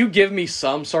 if you give me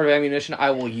some sort of ammunition,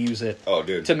 I will use it. Oh,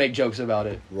 dude. To make jokes about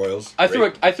it. Royals. I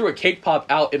threw a cake pop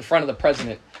out in front of the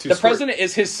president. The president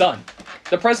is his son.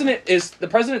 The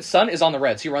president's son is on the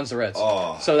Reds. He runs the Reds.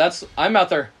 Oh. So I'm out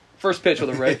there. First pitch with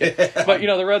a Red. But,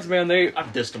 the Reds, man,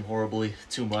 I've dissed him horribly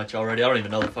too much already. I don't even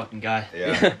know the fucking guy.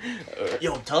 Yeah.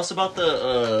 Yo, tell us about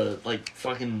the,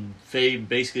 fucking Fabe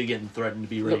basically getting threatened to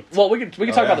be raped. Well, we can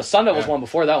talk about the Sun Devils one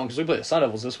before that one, because we played the Sun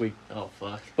Devils this week. Oh,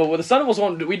 fuck. But with the Sun Devils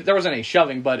one, there wasn't any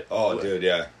shoving, but... Oh, dude,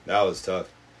 yeah. That was tough.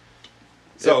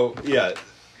 So, yeah.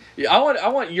 Yeah, I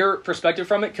want your perspective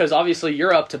from it, because obviously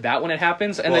you're up to bat when it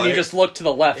happens, and then you just look to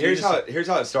the left. Here's how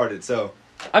it started, so...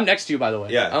 I'm next to you, by the way.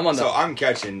 Yeah. I'm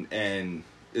catching, and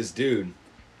this dude,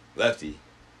 lefty,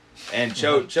 and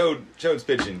Chode's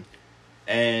pitching,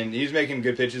 and he's making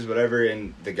good pitches, whatever.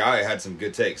 And the guy had some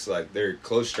good takes, like they're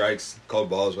close strikes, called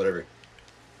balls, whatever.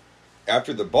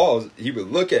 After the balls, he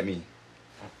would look at me,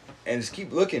 and just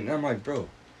keep looking. And I'm like, bro.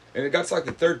 And it got to like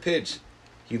the third pitch,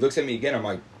 he looks at me again. I'm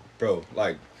like, bro,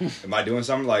 like, am I doing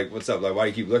something? Like, what's up? Like, why do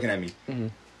you keep looking at me? Mm-hmm.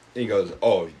 And he goes,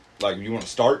 oh, like, you want to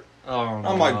start? Oh,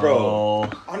 I'm like, bro,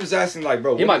 I'm just asking, like,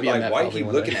 bro, he might be like, why you keep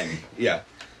looking at me? Yeah.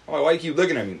 I'm like, why you keep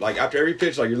looking at me? Like, after every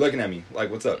pitch, like, you're looking at me.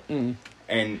 Like, what's up? Mm-hmm.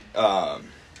 And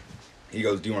he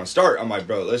goes, do you want to start? I'm like,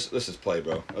 bro, let's just play,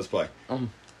 bro. Let's play.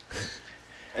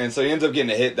 And so he ends up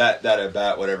getting a hit that at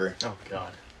bat, whatever. Oh,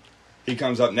 God. He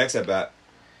comes up next at bat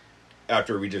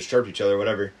after we just chirped each other,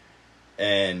 whatever.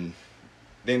 And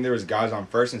then there was guys on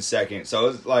first and second. So it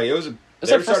was like,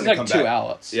 they were starting to come back. 2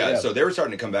 outs. Yeah, so they were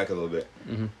starting to come back a little bit.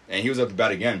 Mm-hmm. And he was up to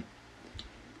bat again.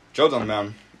 Joe's on the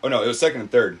mound. Oh, no, it was second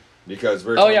and third. Because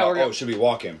we were talking about, should we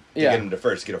walk him to get him to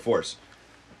first, get a force?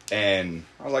 And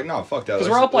I was like, no, fuck that. Because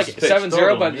we're up like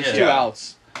 7-0, but it's 2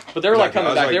 outs. But they were like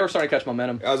coming back. They were starting to catch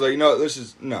momentum. I was like,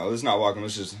 let's not walk him.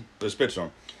 Let's pitch to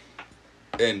him.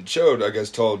 And Chode, I guess,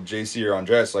 told JC or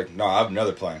Andres, like, no, I have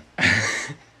another plan.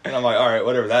 And I'm like, all right,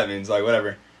 whatever that means, like,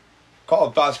 whatever. Call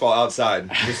a fastball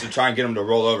outside just to try and get him to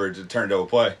roll over to turn into a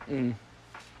play. Mm.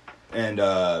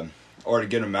 And, or to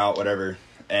get him out, whatever.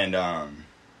 And,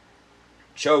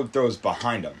 Chode throws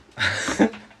behind him.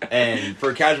 And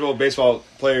for casual baseball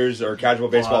players or casual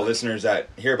baseball listeners that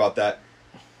hear about that,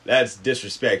 that's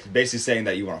disrespect. Basically saying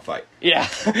that you want to fight. Yeah.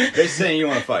 Basically saying you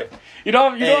want to fight. You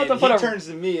don't have to put he turns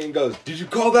to me and goes, did you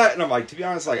call that? And I'm like, to be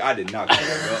honest, like, I did not call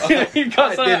that, bro. He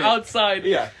got something outside.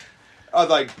 Yeah. I was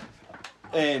like,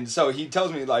 and so he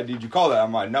tells me, like, did you call that?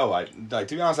 I'm like, no,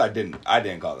 to be honest, I didn't. I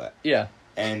didn't call that. Yeah.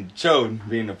 And Chode,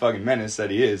 being the fucking menace that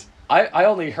he is. I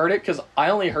only heard it because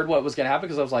I only heard what was going to happen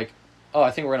because I was like, oh, I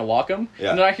think we're going to walk him. Yeah.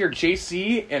 And then I hear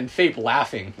JC and Fape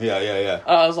laughing. Yeah.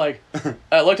 I was like,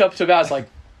 I looked up to Bat, I was like,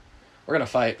 we're going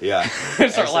to fight. Yeah.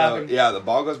 Start laughing. Yeah, the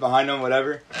ball goes behind him,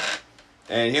 whatever.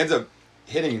 And he ends up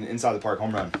hitting inside the park,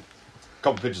 home run. A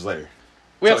couple pitches later.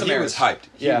 He was hyped.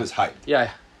 He was hyped.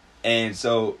 Yeah. And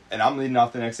I'm leading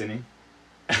off the next inning.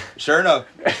 Sure enough,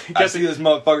 I see this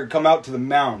motherfucker come out to the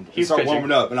mound and start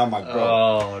warming up. And I'm like,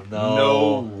 bro,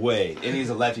 no way. And he's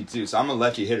a lefty, too. So I'm a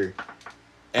lefty hitter.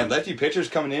 And lefty pitchers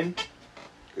coming in.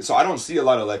 So I don't see a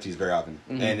lot of lefties very often.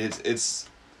 Mm-hmm. And it's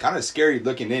kind of scary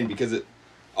looking in because it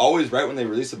always right when they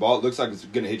release the ball, it looks like it's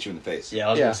going to hit you in the face. Yeah,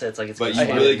 I was going to say it's like it's but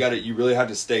you really have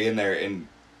to stay in there and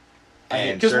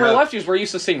because we're lefties, we're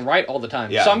used to seeing right all the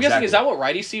time. Yeah, so I'm guessing, is that what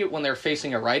righties see when they're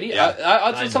facing a righty? Yeah.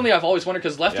 That's something I've always wondered,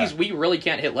 because lefties, we really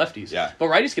can't hit lefties. Yeah. But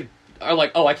righties could are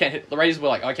like, oh, I can't hit. The righties will be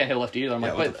like, oh, I can't hit a lefty either. I'm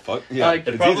like, what the fuck? Yeah, like,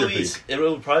 it would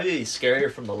probably be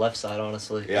scarier from the left side,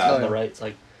 honestly. Yeah, on the right, it's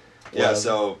like. Yeah,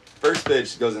 so first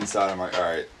pitch goes inside. I'm like, all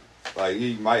right, like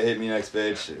he might hit me next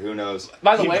pitch. Who knows?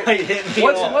 By the way,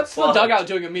 what's the dugout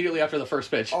doing immediately after the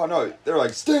first pitch? Oh no, they're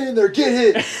like, stay in there,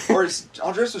 get hit. Or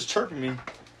Andres was chirping me,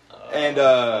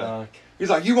 and he's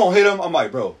like, you won't hit him. I'm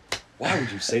like, bro, why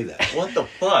would you say that? What the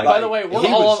fuck? By the way, he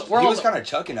was kind of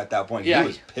chucking at that point. Yeah, he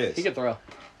was pissed. He could throw.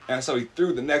 And so he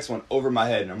threw the next one over my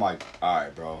head, and I'm like, all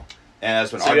right, bro. And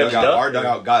that's when our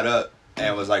dugout got up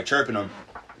and was like chirping him.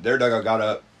 Their dugout got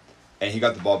up. And he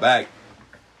got the ball back,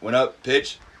 went up,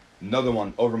 pitch, another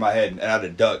one over my head, and I had to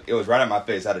duck. It was right at my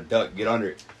face. I had to duck, get under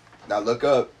it. And I look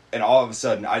up, and all of a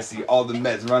sudden, I see all the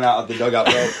Mets run out of the dugout,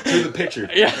 bro, to the pitcher.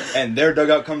 Yeah. And their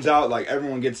dugout comes out, like,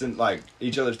 everyone gets in, like,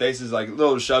 each other's faces, like,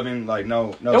 little shoving, like,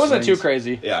 no. It wasn't too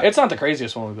crazy. Yeah. It's not the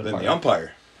craziest one we've been Then part the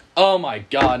umpire. Oh, my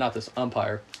God, not this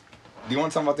umpire. Do you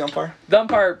want to talk about the umpire? The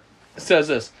umpire says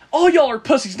this, all y'all are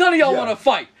pussies. None of y'all want to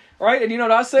fight. Right? And you know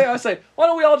what I say? I say, why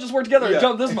don't we all just work together and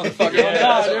jump this motherfucker? Yeah,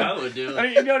 that's what I would do.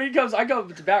 And you know, I go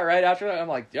to bat right after that. I'm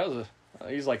like,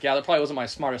 he's like, yeah, that probably wasn't my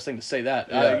smartest thing to say that.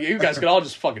 Yeah. You guys could all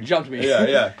just fucking jump me.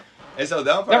 Yeah. And so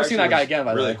the umpire never seen that guy again,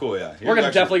 by the way. Really cool, yeah. We're going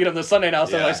to definitely get him this Sunday now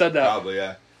since I said that. Probably,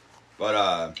 yeah.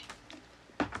 But,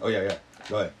 oh, yeah.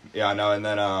 Go ahead. Yeah, I know. And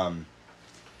then,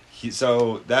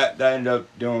 so that ended up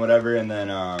doing whatever. And then,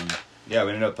 we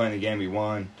ended up playing the game. We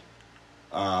won.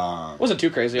 It wasn't too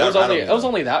crazy. It was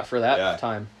only that for that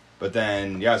time. But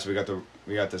then, so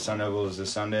we got the Sun Devils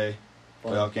this Sunday.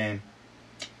 Playoff game.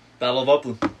 Battle of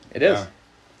Upland. It is.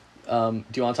 Do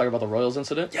you want to talk about the Royals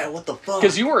incident? Yeah, what the fuck?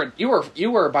 Because you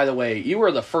were, by the way, you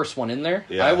were the first one in there.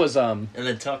 Yeah. I was, and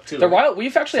then Tuck too.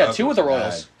 We've actually had two with the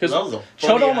Royals. Because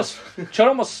Chod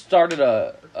almost started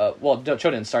Chod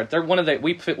didn't start. They're one of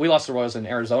we lost the Royals in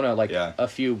Arizona a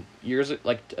few years,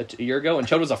 like a year ago, and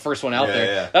Chod was the first one out there.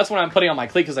 Yeah. That's when I'm putting on my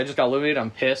cleat because I just got eliminated.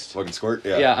 I'm pissed. Fucking squirt.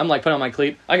 Yeah, I'm like putting on my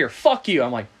cleat. I hear "fuck you."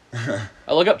 I'm like,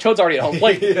 I look up. Chod's already at home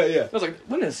plate. Yeah. I was like,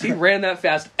 when has he ran that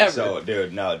fast ever? So,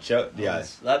 dude, no, Chod. Yeah,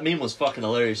 that meme was fucking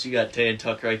hilarious. You got Tay and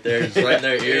Tuck right there, just right in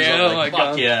their ears. Yeah, I'm like,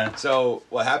 fuck yeah. So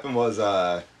what happened was,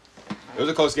 it was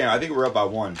a close game. I think we were up by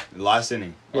 1 the last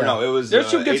inning. Yeah. Or no, it was. There's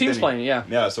two good teams inning. playing. Yeah.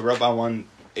 Yeah, so we're up by 1,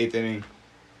 8th inning.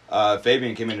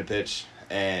 Fabian came in to pitch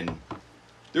and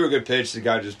threw a good pitch. The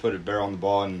guy just put a barrel on the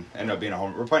ball and ended up being a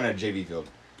home. We're playing at a JV field.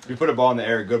 If you put a ball in the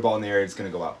air, a good ball in the air, it's gonna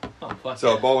go out. Oh fuck.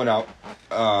 So the ball went out.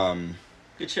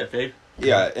 Good shit, Fabe.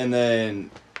 Yeah, and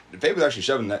then Fabe was actually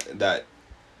shoving that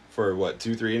for what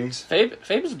 2-3 innings.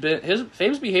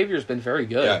 Fabe's behavior has been very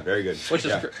good. Yeah, very good. Which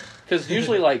is because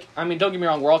usually, like, I mean, don't get me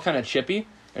wrong, we're all kind of chippy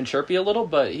and chirpy a little,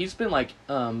 but he's been like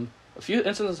a few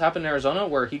incidents happened in Arizona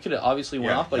where he could have obviously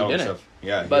went off, but he didn't. He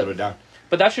held it down.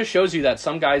 But that just shows you that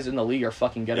some guys in the league are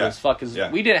fucking ghetto as fuck. Because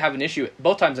we didn't have an issue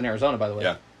both times in Arizona, by the way.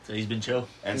 Yeah. So he's been chill.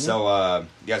 And so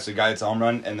the guy hits a home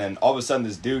run, and then all of a sudden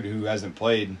this dude who hasn't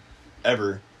played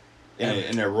ever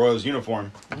in their Royals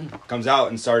uniform comes out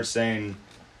and starts saying,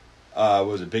 what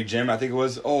was it, Big Jim, I think it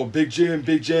was? Oh, Big Jim,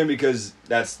 because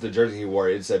that's the jersey he wore.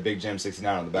 It said Big Jim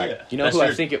 69 on the back. Yeah. You know who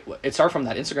I think it started from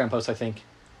that Instagram post, I think.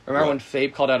 Remember when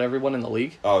Fabe called out everyone in the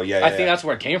league? Oh, yeah. I think that's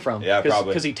where it came from. Yeah, probably.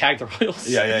 Because he tagged the Royals.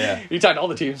 Yeah. He tagged all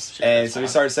the teams. And so he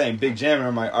started saying Big Jim, and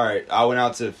I'm like, all right. I went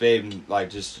out to Fabe and, like,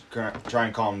 just try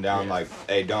and calm him down, like,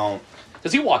 hey, don't.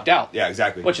 Because he walked out. Yeah,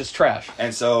 exactly. Which is trash.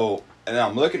 And so, and then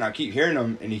I'm looking, I keep hearing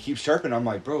him, and he keeps chirping. I'm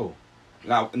like, bro.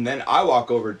 Now, and then I walk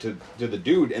over to the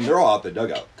dude, and they're all out the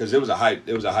dugout. Because it was a hype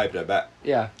at bat.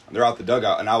 Yeah. They're out the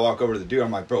dugout, and I walk over to the dude,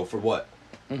 I'm like, bro, for what?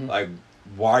 Mm-hmm. Like,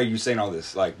 why are you saying all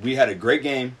this? Like, we had a great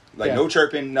game. Like, no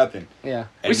chirping, nothing. Yeah.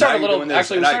 And we started a little...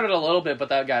 Actually, we started a little bit, but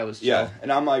that guy was chill. Yeah. And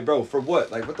I'm like, bro, for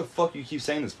what? Like, what the fuck you keep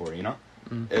saying this for, you know?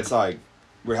 Mm-hmm. It's like,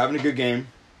 we're having a good game.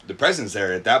 The president's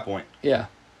there at that point. Yeah.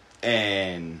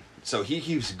 And so he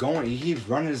keeps going. He keeps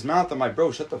running his mouth. I'm like,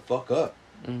 bro, shut the fuck up.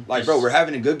 Mm-hmm. Like, bro, we're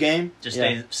having a good game. Just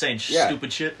saying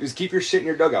stupid shit. Just keep your shit in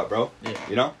your dugout, bro. Yeah.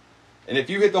 You know? And if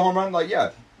you hit the home run, like,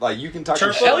 like, you can talk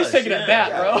your shit. At least take it at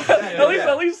bat, bro. Exactly.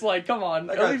 At least, like, come on.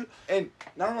 Like, and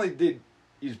not only did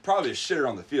he's probably a shitter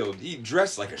on the field, he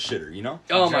dressed like a shitter, you know?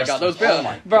 Oh my god, those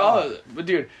bro, but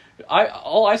dude,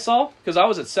 all I saw, because I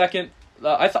was at second,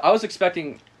 I was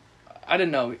expecting, I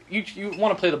didn't know, you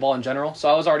want to play the ball in general, so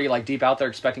I was already like deep out there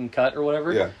expecting cut or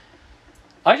whatever. Yeah.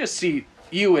 I just see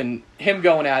you and him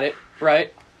going at it,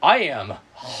 right? I am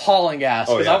hauling ass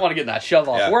because I want to get that shove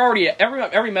off. Yeah. We're already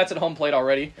every Mets at home plate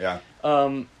already. Yeah.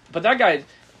 But that guy,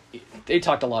 they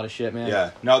talked a lot of shit, man.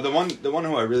 Yeah. No, the one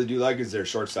who I really do like is their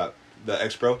shortstop, the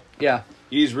ex-pro. Yeah.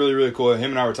 He's really, really cool. Him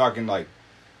and I were talking, like,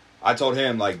 I told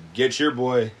him, like, get your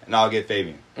boy and I'll get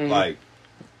Fabian. Mm-hmm. Like,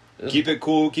 Keep it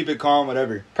cool, keep it calm,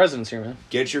 whatever. President's here, man.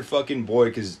 Get your fucking boy,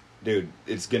 because, dude,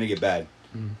 it's going to get bad.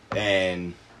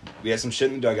 And we had some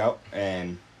shit in the dugout,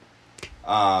 and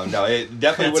no, it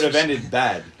definitely would have ended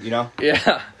bad, you know?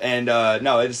 Yeah. And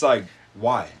no, it's like,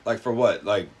 why? Like, for what?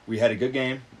 Like, we had a good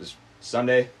game. It was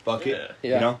Sunday, fuck it,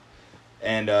 you know?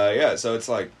 And yeah, so it's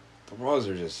like, the Royals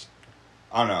are just,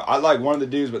 I don't know. I like one of the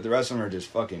dudes, but the rest of them are just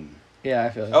fucking... Yeah, I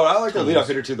feel like... Oh, I like the leadoff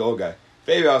hitter too, the old guy.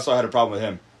 Fabi also had a problem with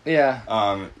him.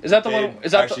 Yeah. Is that the one?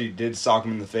 Is that actually did sock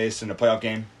him in the face in a playoff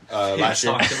game last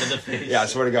year? Socked him in the face. Yeah, I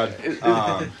swear to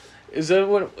God. Is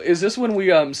this when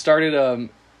we started?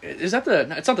 Is that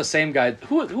the? It's not the same guy.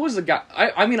 Who was the guy?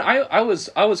 I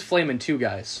was flaming two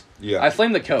guys. Yeah. I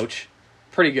flamed the coach,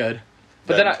 pretty good.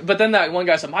 But then that one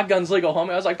guy said my gun's legal,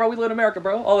 homie. I was like, bro, we live in America,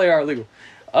 bro. All they are illegal.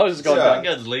 I was just going. My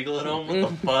gun's legal at home. What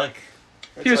the fuck?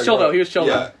 He was chill though. He was chill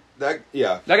though. That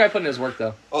guy put in his work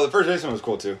though. Oh, the first baseman was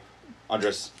cool too.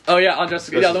 Andres. Oh yeah,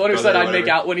 Andres. Yeah, the one who said I'd make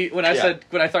out when I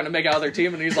threatened to make out with their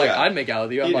team, and he's like, I'd make out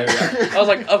with you. I'm like, I was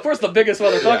like, of course, the biggest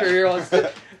motherfucker here wants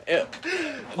to.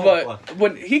 But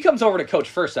when he comes over to coach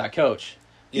first, that coach,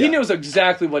 he knows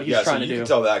exactly what he's trying to do. You can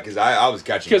tell that because I was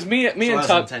catching. Because me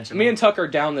and Tuck are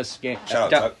down this game.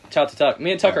 Shout out to Tuck.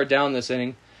 Me and Tuck are down this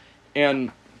inning,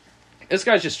 and this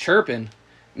guy's just chirping.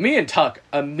 Me and Tuck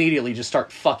immediately just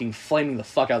start fucking flaming the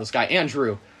fuck out of this guy and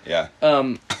Drew. Yeah.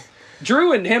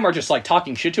 Drew and him are just like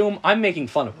talking shit to him. I'm making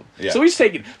fun of him. Yeah. So he's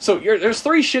taking. So there's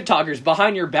 3 shit talkers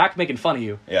behind your back making fun of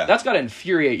you. Yeah. That's got to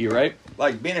infuriate you, right?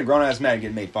 Like being a grown ass man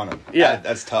getting made fun of. Yeah.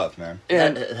 That's tough, man.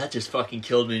 And that just fucking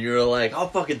killed me. You were like, I'll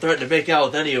fucking threaten to make out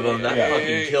with any of them. That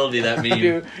fucking killed me. That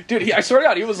meme. Dude, I swear to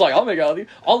God, he was like, I'll make out with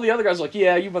you. All the other guys were like,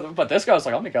 yeah, you. But this guy was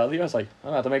like, I'll make out with you. I was like, I'm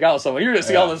gonna have to make out with someone. You're gonna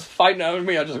see all this fighting out of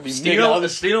me. I'll just be Steno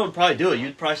would probably do it.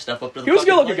 You'd probably step up to the. He was a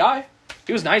good looking guy.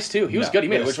 He was nice too. He was good. He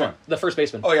made which one? The first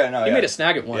baseman. Oh yeah, no. He made a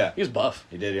snag at one. Yeah. He was buff.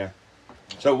 He did, yeah.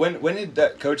 So when did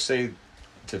that coach say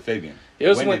to Fabian? It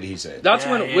was when did he say it? That's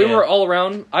when we were all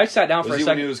around. I sat down for a second.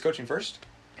 When he was coaching first?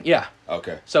 Yeah.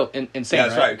 Okay. So insane. Yeah,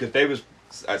 that's right. Because Fabi was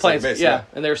at playing base. Yeah,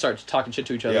 and they were starting talking shit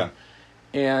to each other.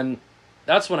 Yeah. And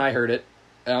that's when I heard it,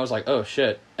 and I was like, oh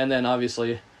shit. And then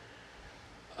obviously.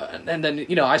 And then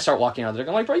I start walking out there.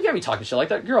 I'm like, bro, you can't be talking shit like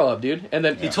that. Grow up, dude. And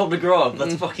then he told me to grow up.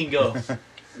 Let's fucking go.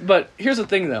 But here's the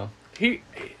thing, though. He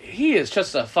is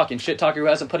just a fucking shit talker who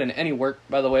hasn't put in any work.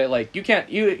 By the way, like you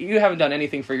haven't done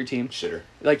anything for your team. Shitter.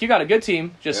 Like you got a good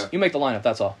team, just you make the lineup.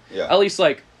 That's all. Yeah. At least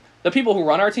like the people who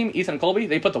run our team, Ethan and Colby,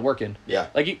 they put the work in. Yeah.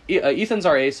 Like Ethan's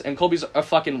our ace, and Colby's a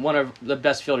fucking one of the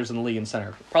best fielders in the league in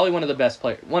center. Probably one of the best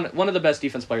one of the best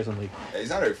defense players in the league. He's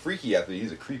not a freaky athlete.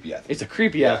 He's a creepy athlete. He's a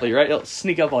creepy athlete, right? He'll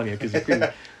sneak up on you because you're creepy.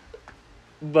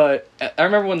 But I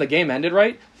remember when the game ended,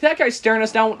 right? That guy's staring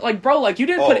us down, like, bro, like you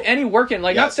didn't put any work in,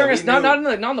 like not staring us, not in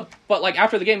the, but like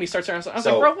after the game he starts staring us. I was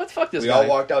like, bro, what the fuck this guy? We all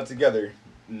walked out together,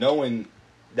 knowing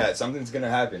that something's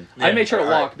gonna happen. Yeah. I made sure to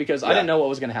walk because I didn't know what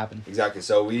was gonna happen. Exactly.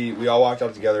 So we all walked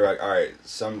out together, like, all right,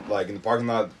 in the parking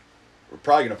lot, we're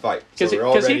probably gonna fight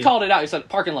because he called it out. He said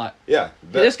parking lot. Yeah.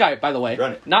 This guy, by the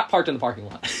way, not parked in the parking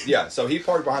lot. Yeah. So he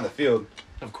parked behind the field.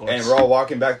 Of course. And we're all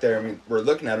walking back there. I mean, we're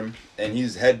looking at him, and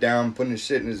he's head down, putting his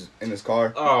shit in his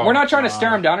car. Oh, we're not trying to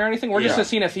stare him down or anything. We're just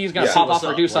seeing if he's gonna pop off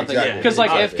or do something.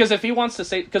 Because if he wants to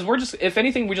say, because we're just, if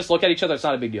anything, we just look at each other. It's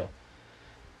not a big deal.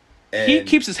 And he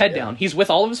keeps his head down. He's with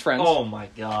all of his friends. Oh my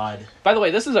god! By the way,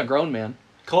 this is a grown man.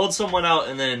 Called someone out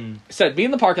and then said, "Be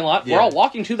in the parking lot." Yeah. We're all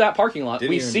walking to that parking lot.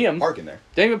 Didn't we see him parking there.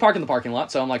 Didn't even park in the parking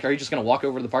lot. So I'm like, "Are you just gonna walk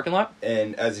over to the parking lot?"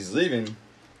 And as he's leaving,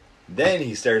 then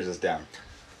he stares us down.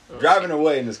 Driving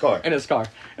away in his car. And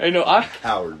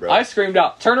Howard, bro. I screamed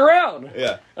out, "Turn around!"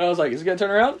 Yeah. And I was like, "Is he gonna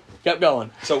turn around?" Kept going.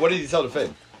 So what did he tell the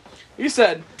Fed? He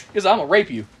said, "I'm gonna rape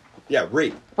you." Yeah,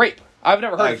 rape. Rape. I've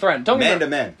never heard of threat. Man to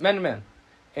man. Man to man.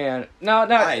 And now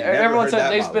everyone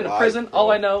said he's been to prison. Bro.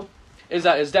 All I know is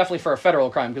that it's definitely for a federal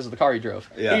crime because of the car he drove.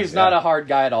 Yeah, he's not a hard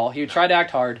guy at all. He tried to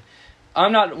act hard.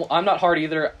 I'm not hard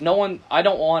either. I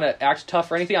don't want to act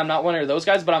tough or anything. I'm not one of those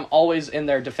guys, but I'm always in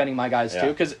there defending my guys too.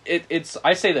 Because it's.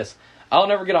 I say this. I'll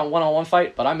never get on one-on-one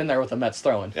fight, but I'm in there with the Mets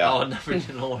throwing. Yeah. I'll never get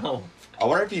on one-on-one. I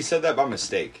wonder if he said that by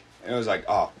mistake. And it was like,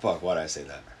 oh fuck, why'd I say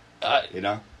that? You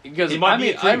know? Because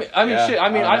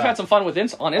I've had some fun on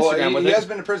Instagram with him. He has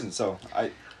been to prison, so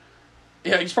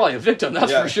Yeah, he's probably a victim,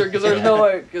 that's for sure. Because there's no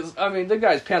way. Because the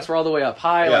guy's pants were all the way up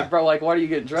high. Yeah. Like, bro, like, what are you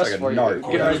getting dressed for? He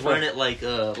was wearing it like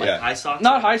high socks.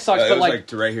 Not high socks, but like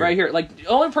to right here. Right here, like the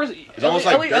only person. It's almost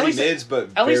like dirty mids, but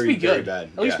at least be good. Very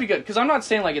bad. At least be good. Because I'm not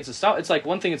saying like it's a style. It's like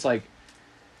one thing. It's like,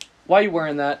 why are you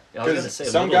wearing that?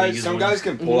 Because some guys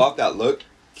can pull off that look.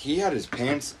 He had his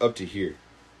pants up to here,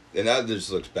 and that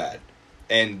just looks bad.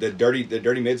 And the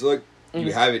dirty mids look,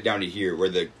 you have it down to here where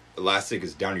the elastic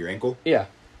is down to your ankle. Yeah.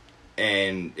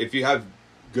 and if you have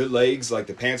good legs, like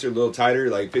the pants are a little tighter,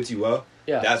 like fits you well.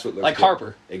 Yeah, that's what looks like good.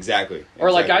 Harper. Exactly.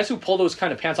 Or like guys who pull those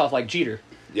kind of pants off, like Jeter.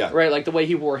 Yeah. Right, like the way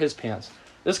he wore his pants.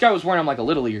 This guy was wearing them like a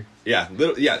little leaguer. Yeah,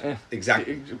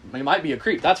 exactly. He might be a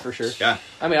creep, that's for sure. Yeah.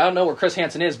 I mean, I don't know where Chris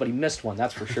Hansen is, but he missed one,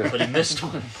 that's for sure. But he missed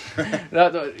one.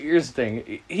 Here's the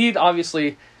thing. He'd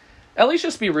obviously... At least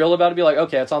just be real about it. Be like,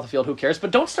 okay, it's off the field. Who cares?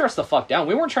 But don't stare us the fuck down.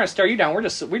 We weren't trying to stare you down. We're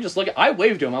just looking. I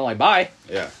waved to him. I'm like, bye.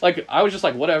 Yeah. Like I was just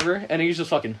like, whatever. And he's just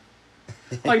fucking,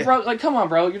 like, bro, like, come on,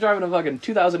 bro. You're driving a fucking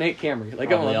 2008 Camry. Like,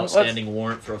 Probably outstanding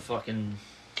warrant for a fucking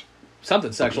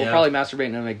something sexual. Yeah. Probably masturbating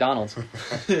in a McDonald's.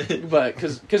 But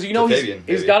because you know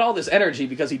he's got all this energy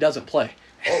because he doesn't play.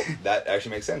 Oh, that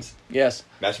actually makes sense. Yes.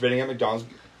 Masturbating at McDonald's.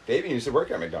 Fabian used to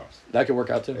work at McDonald's. That could work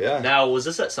out too. Yeah. Now, was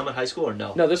this at Summit High School or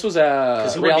no? No, this was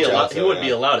at. Because he wouldn't be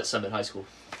allowed at Summit High School.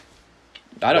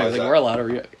 I don't even think we're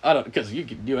allowed. I don't, because you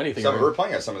can do anything. We're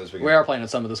playing at Summit this weekend. We are playing at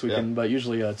Summit this weekend, but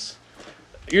usually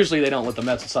they don't let the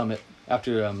Mets at Summit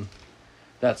after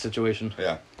that situation.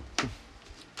 Yeah.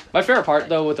 My favorite part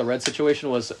though with the Reds situation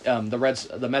was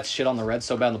the Mets shit on the Reds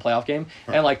so bad in the playoff game,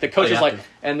 and like the coach is like,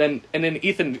 and then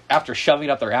Ethan, after shoving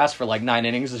up their ass for like 9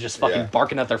 innings, is just fucking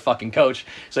barking at their fucking coach.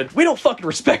 Said, "We don't fucking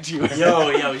respect you."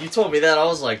 Yo, you told me that. I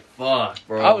was like, "Fuck,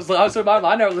 bro." I was in my mind.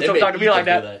 I never let someone talk to me like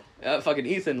that. Fucking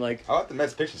Ethan, like. How about the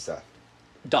Mets pitching staff?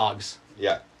 Dogs.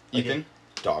 Yeah. Ethan,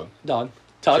 dog.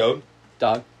 Tuck. Joe,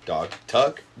 dog.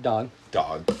 Tuck, dog.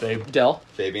 Fabe. Dell.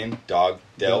 Fabian, dog.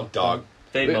 Dell, dog.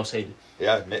 Fabe most hated.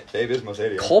 Yeah, Fabe is most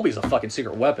hated. Yeah. Colby's a fucking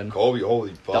secret weapon. Colby,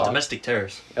 holy fuck. Domestic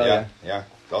terrorist. Yeah.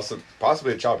 Also,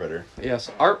 possibly a child predator.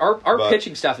 Yes. Our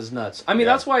pitching staff is nuts. I mean,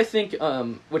 that's why I think,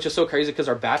 which is so crazy, because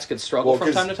our bats could struggle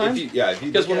from time to time.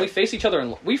 Because when we face each other,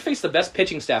 and we face the best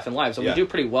pitching staff in lives, and we do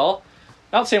pretty well.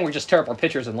 Not saying we're just terrible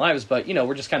pitchers in lives, but,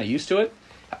 we're just kind of used to it.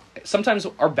 Sometimes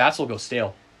our bats will go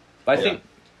stale. But I think...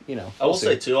 I will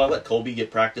say too, I let Colby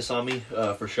get practice on me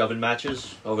for shoving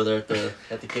matches over there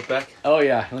at the kickback. Oh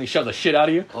yeah, when he shoved the shit out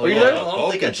of you. Oh, yeah. I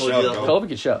don't think I told you that. Colby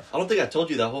can shove. I don't think I told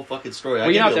you that whole fucking story. Were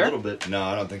you not there? A little bit. No,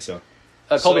 I don't think so.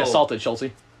 Colby assaulted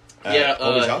Chelsea.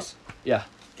 Colby's house? Yeah.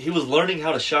 He was learning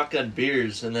how to shotgun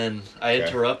beers, and then I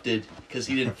interrupted because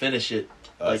he didn't finish it.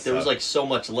 Like there was like so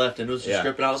much left, and it was just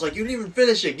scripted. I was like, "You didn't even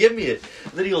finish it. Give me it."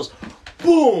 And then he goes,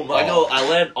 boom! I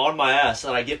land on my ass,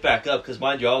 and I get back up, because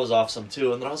mind you, I was off some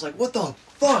too, and then I was like, what the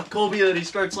fuck, Colby? And he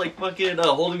starts like fucking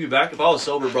holding me back. If I was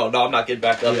sober, bro, no, I'm not getting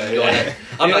back up and going.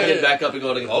 I'm not getting back up and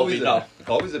going to Colby. No.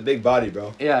 Colby's a big body,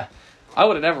 bro. Yeah. I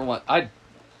would have never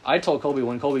I told Colby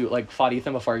when Colby fought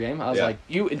Ethan before a game, I was like,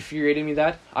 you infuriated me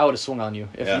that. I would have swung on you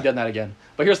if you done that again.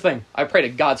 But here's the thing. I pray to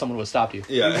God someone would have stopped you.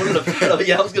 Yeah.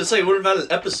 I was going to say, we would have had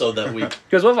an episode that week.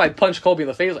 Because what if I punched Colby in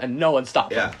the face and no one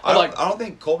stopped him? I don't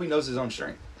think Colby knows his own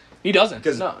strength. He doesn't.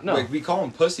 Because no. we call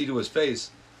him pussy to his face,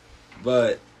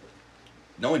 but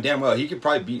knowing damn well he could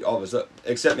probably beat all of us up,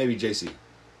 except maybe JC.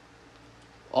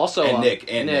 Also, and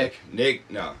Nick,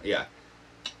 no, yeah.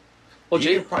 Well,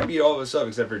 he could probably beat all of us up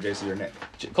except for JC or Nick.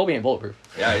 Colby ain't bulletproof.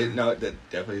 Yeah, no, that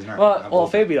definitely is not. Well,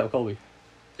 Faye beat up Colby.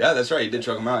 Yeah, that's right. He did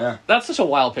choke him out, yeah. That's such a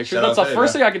wild picture. That's the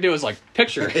first thing I could do is,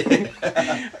 picture.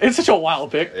 It's such a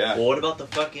wild pic. Yeah. Well, what about the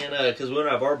fucking, because we're going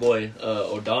to have our boy,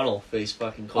 O'Donnell, face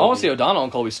fucking Colby. I want to see O'Donnell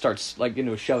and Colby starts,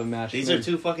 into a shoving match. These are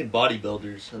two fucking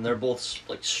bodybuilders, and they're both,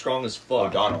 strong as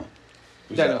fuck. O'Donnell.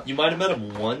 You might have met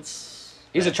him once.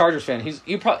 He's a Chargers fan. He's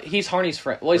Harney's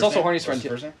friend. Well, he's also Harney's friend.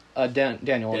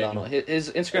 Daniel O'Donnell. His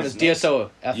Instagram is DSO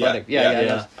Athletic.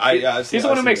 Yeah. He's the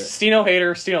one who makes Stino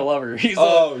hater, Stino lover.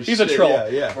 He's a troll.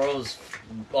 Yeah. Bro's,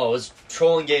 his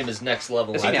trolling game is next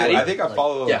level. I think I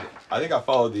follow. I think I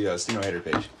follow the Stino hater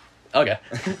page. Okay.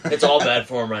 It's all bad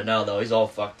for him right now, though. He's all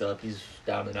fucked up. He's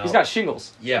down and out. He's got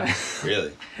shingles. Yeah.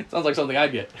 Really? Sounds like something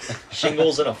I'd get.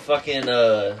 Shingles and a fucking,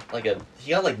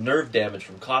 he got, nerve damage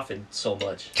from coughing so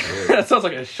much. That sounds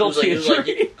like a Schultz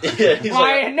injury. He's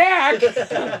my neck!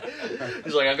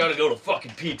 He's like, I gotta go to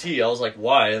fucking PT. I was like,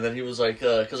 why? And then he was like,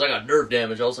 because I got nerve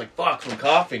damage. I was like, fuck, from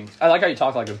coughing. I like how you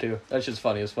talk like him, too. That shit's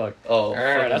funny as fuck. Oh,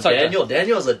 that's Daniel.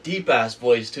 Daniel has a deep-ass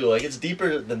voice, too. It's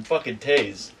deeper than fucking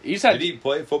Taze. Did he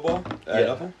play football at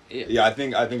Upland? Yeah, I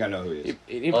think I know who he is.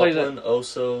 He plays at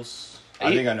Osos.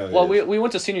 I think I know who he is. We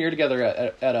went to senior year together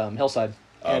at Hillside.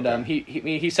 And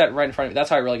he sat right in front of me. That's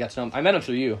how I really got to know him. I met him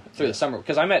through the summer.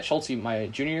 Because I met Schultz my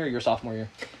junior year, your sophomore year.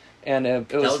 And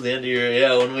that was the end of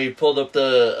your when we pulled up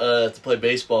to play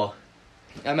baseball.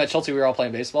 I met Schultz. We were all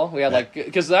playing baseball. We had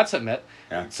because that's it met.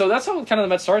 Yeah. So that's how kind of the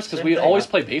Mets starts because we'd always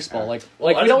play baseball. Like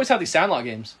we'd always have these Sandlot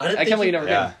games. I can't believe you never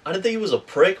came. I didn't think he was a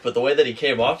prick, but the way that he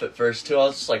came off at first too, I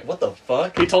was just like, what the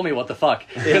fuck? He told me what the fuck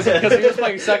because he was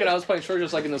playing second, I was playing short,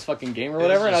 just like in this fucking game or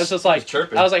whatever, and I was just like,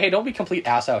 I was like, hey, don't be complete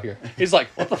ass out here. He's like,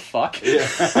 what the fuck? Yeah.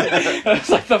 It's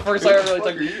like the first time I really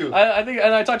took. I think,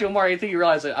 and I talked to him more. I think he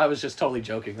realized that I was just totally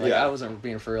joking. Like I wasn't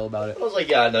being for real about it. I was like,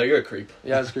 yeah, no, you're a creep.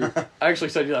 Yeah, I was a creep. I actually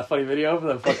sent you that funny video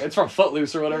of it's from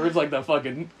Footloose or whatever. It's like the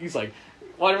fucking. He's like,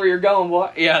 whatever you're going,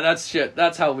 what? Yeah, that's shit.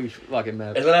 That's how we fucking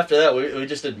met. And then after that, we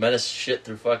just did menace shit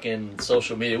through fucking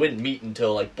social media. We didn't meet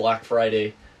until like Black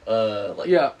Friday.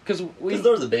 Because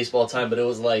there was a baseball time, but it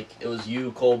was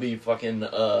you, Colby, fucking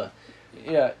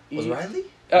yeah. Was Riley?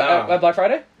 At Black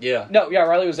Friday? Yeah. No, yeah,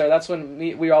 Riley was there. That's when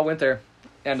we all went there,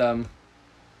 and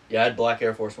yeah, I had black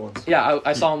Air Force Ones. Yeah,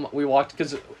 I saw him. We walked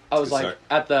because I was like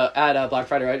at Black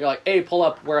Friday, right? You're like, hey, pull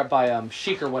up. We're up by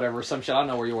Chic or whatever, some shit. I don't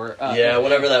know where you were. Yeah,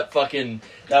 whatever that fucking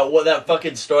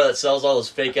store that sells all those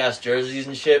fake ass jerseys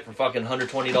and shit for fucking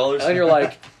 $120. And you're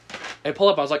like, hey, pull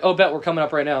up. I was like, oh, bet we're coming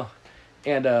up right now.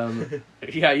 And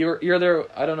yeah, you're there.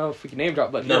 I don't know if we can name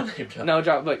drop, but no name drop. No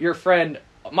drop. But your friend.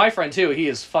 My friend, too, he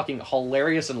is fucking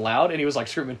hilarious and loud, and he was, like,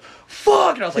 screaming,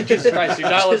 fuck! And I was like, Jesus Christ, dude,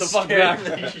 now let the fuck back.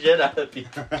 The shit out of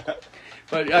people.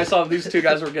 But I saw these two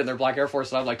guys were getting their black Air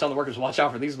Force, and I'm like, telling the workers, watch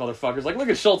out for these motherfuckers. Like, look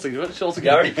at Schulte. Schulte I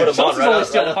already put them on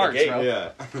right out hearts, the gate. bro.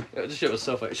 Yeah. This shit was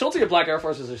so funny. Schulte and black Air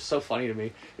Forces are so funny to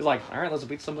me. He's like, all right, let's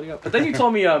beat somebody up. But then you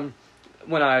told me,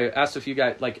 when I asked if you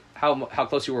guys, like, how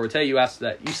close you were with Tay, you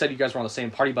said you guys were on the same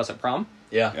party bus at prom.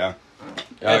 Yeah. Yeah.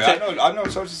 I've known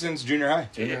Sochi since junior high.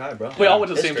 Junior high, bro. We all went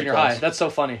to the same junior high. That's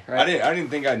so funny, right? I didn't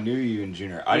think I knew you in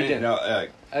junior. I didn't know. I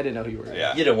didn't know who you were.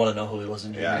 Yeah. You didn't want to know who he was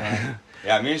in junior high.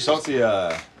 Yeah, me and Sochi.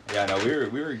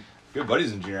 We were good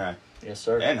buddies in junior high. Yes,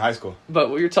 sir. And high school. But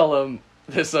you're telling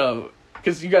this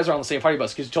because you guys are on the same party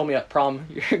bus, because you told me at prom,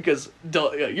 because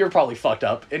you're probably fucked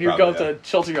up, and you're going to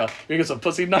Schulte, you're going to get some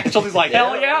pussy tonight. Schulte's like,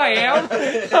 hell yeah, I am.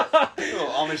 Little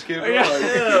Amish kid, bro.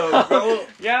 Yeah. Bro.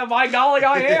 Yeah, by golly,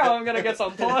 I am. I'm going to get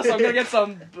some puss, I'm going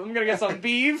to get some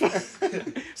beef,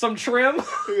 some trim.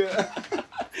 Yeah.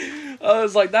 I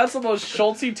was like, that's the most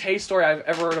Schulte taste story I've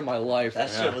ever heard in my life. That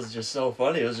shit was just so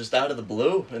funny. It was just out of the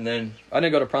blue, and then... I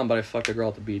didn't go to prom, but I fucked a girl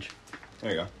at the beach.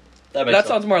 There you go. That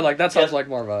sounds more like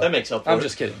more of a... That makes up for I'm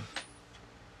just kidding.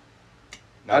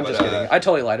 I'm just kidding. I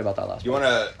totally lied about that last You want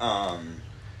to...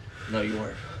 No, you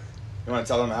weren't. You want to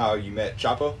tell them how you met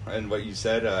Chapo and what you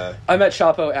said? I met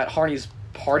Chapo at Harney's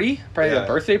party, probably a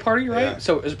birthday party, right? Yeah.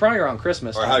 So it was probably around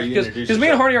Christmas. Or how you introduced Because me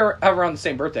and Harney have around the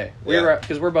same birthday.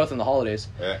 Because we're both in the holidays.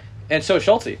 Yeah. And so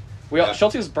Schulte.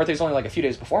 Schulte's birthday is only like a few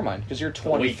days before mine, because you're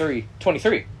 23.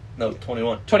 23. No,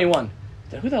 21. 21.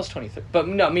 Who the hell's 23? But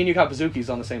no, me and you got bazookies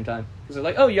on the same time. Because they're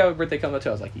like, oh, you have a birthday coming up too.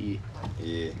 I was like,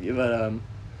 yeah. But,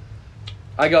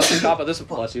 I go to Chapo. This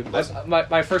bless you.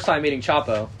 My first time meeting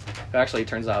Chapo, actually, it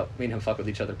turns out me and him fuck with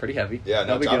each other pretty heavy. Yeah,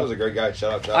 no, Chapo's a great guy.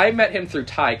 Shout out Chapo. I met him through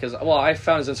Ty, because, I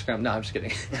found his Instagram. No, I'm just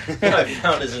kidding. I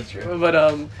found his Instagram.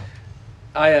 But,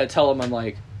 I tell him, I'm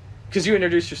like, because you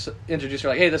introduced her,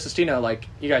 like, hey, this is Tino, like,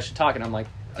 you guys should talk. And I'm like,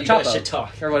 you guys should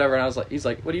talk. Or whatever. And I was like, he's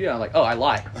like, what do you do? I'm like, oh, I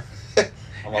lie.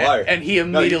 I'm a liar. And he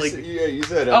immediately... you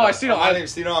said... I Stino. My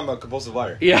name's Stino, I'm a compulsive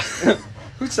liar. Yeah.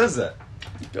 Who says that?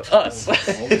 Us.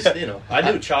 Only Stino. I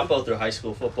knew Chapo through high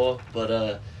school football,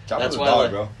 but that's why... Dog,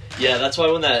 bro. Yeah, that's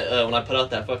why when I put out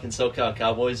that fucking SoCal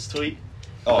Cowboys tweet...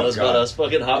 Oh, it was about us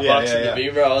fucking hotboxing the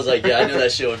Beamer. I was like, I knew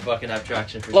that shit would fucking have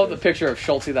traction. Love the picture of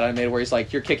Schulte that I made where he's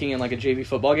like, you're kicking in like a JV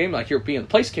football game, like you're being the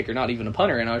place kicker, not even a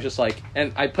punter. And I was just like,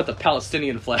 and I put the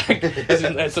Palestinian flag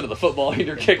instead of the football, and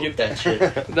you're kicking. That shit.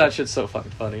 That shit's so fucking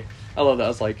funny. I love that. I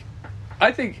was like,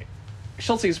 I think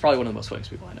Schulte is probably one of the most funniest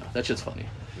people I know. That shit's funny.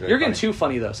 You're getting too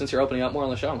funny though, since you're opening up more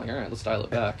on the show. I'm like, all right, let's dial it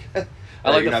back. I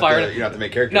like the fire. You don't have to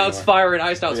make characters. Now it's fire and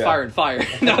ice. Now it's fire and fire.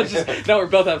 Now we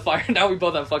both have fire. Now we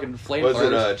both have fucking flame. Was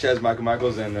it Chaz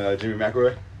Michaels and Jimmy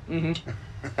McElroy? Mm-hmm.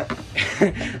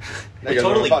 They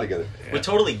together. We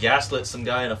totally gaslit some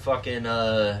guy in a fucking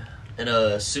in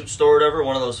a suit store or whatever.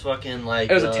 One of those fucking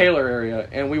like. It was a tailor area,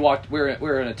 and we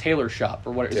were in a tailor shop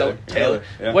or what? Tailor.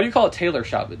 Yeah. What do you call a tailor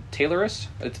shop? A tailorist?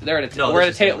 We're at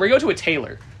a tailor. We go to a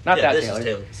tailor. Not that this tailor. Is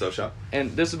tailor. So shop.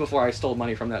 And this is before I stole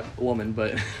money from that woman,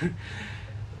 but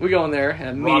we go in there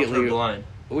and immediately. Blind.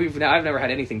 I've never had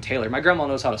anything tailored. My grandma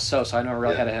knows how to sew, so I never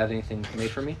really had anything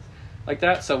made for me like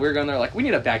that. So we were going there like, we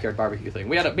need a backyard barbecue thing.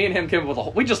 Me and him came up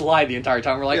with we just lied the entire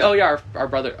time. We're like, oh yeah,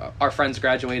 our friend's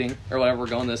graduating or whatever. We're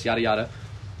going this yada yada.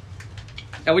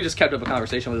 And we just kept up a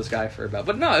conversation with this guy for about.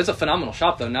 But no, it's a phenomenal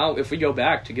shop though. Now if we go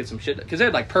back to get some shit, because they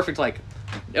had like perfect like,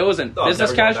 it wasn't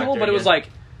business casual, but it was like.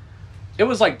 it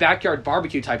was like backyard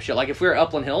barbecue type shit. Like if we were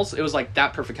Upland Hills, it was like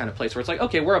that perfect kind of place where it's like,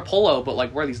 okay, we're a polo, but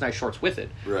like wear these nice shorts with it.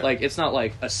 Right. Like it's not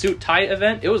like a suit tie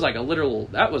event. It was like a literal.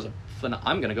 That was a fun.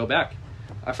 I'm gonna go back.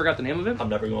 I forgot the name of it. I'm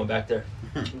never going back there.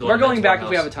 We're going back if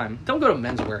we have a time. Don't go to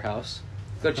Men's Warehouse.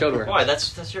 Go to Chode Warehouse. Why?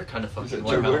 That's your kind of fucking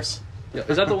warehouse. Yeah.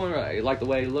 Is that the one where I like the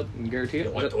way you look and guarantee it?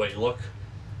 You don't like the way you look.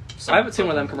 I haven't seen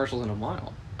one of them commercials in a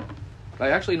while.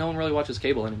 Like, actually, no one really watches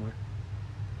cable anymore.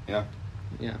 Yeah.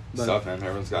 Yeah. Stuff, man.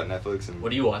 Everyone's got Netflix and. What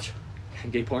do you watch?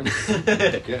 Gay porn.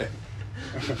 Okay.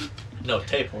 No,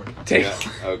 tape porn. Tape.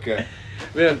 Yeah. Okay.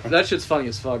 Man, that shit's funny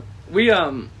as fuck. We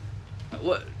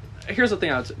what? Here's the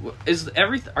thing.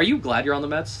 Are you glad you're on the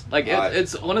Mets? Like,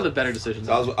 it's one of the better decisions.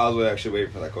 I was actually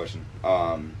waiting for that question.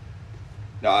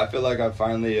 No, I feel like I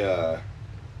finally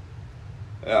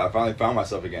found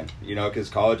myself again. You know, because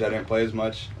college I didn't play as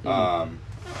much.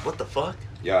 What the fuck?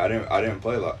 Yeah, I didn't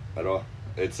play a lot at all.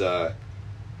 It's I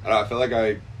feel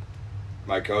like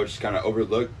my coach kind of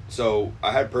overlooked. So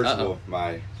I had Percival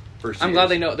my first. I'm glad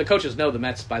they know the coaches know the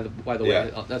Mets by the way.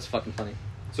 Yeah. That's fucking funny.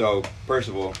 So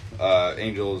Percival,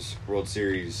 Angels World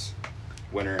Series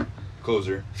winner,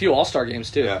 closer. A few All-Star games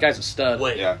too. Yeah. The guy's a stud.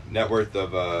 Wait. Yeah, net worth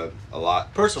of a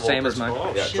lot. Percival. Same as mine.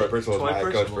 Oh, Yeah, shit. Troy Percival was my head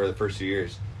coach Percival. for the first 2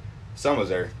 years. Son was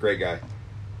there, great guy,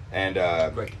 and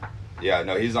Great. yeah,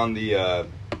 no, he's on the AA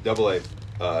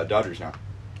Dodgers now.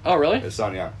 Oh, really? His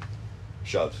son, yeah,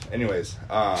 shoves. Anyways,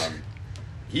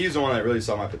 he's the one that really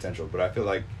saw my potential, but I feel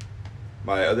like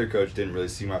my other coach didn't really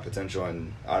see my potential,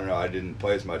 and I don't know, I didn't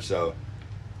play as much, so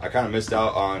I kind of missed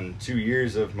out on 2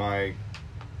 years of my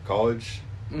college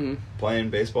playing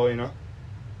baseball, you know,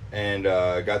 and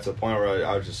got to a point where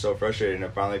I was just so frustrated, and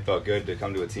it finally felt good to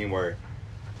come to a team where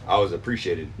I was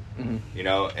appreciated, you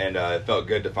know, and it felt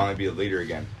good to finally be a leader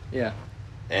again. Yeah.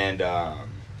 And now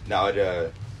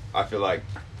I feel like,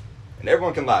 and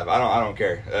everyone can laugh. I don't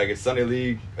care. Like it's Sunday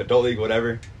league, adult league,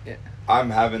 whatever. Yeah.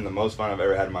 I'm having the most fun I've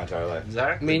ever had in my entire life.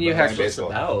 Exactly. Me and you have baseball.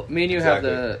 about. Me and you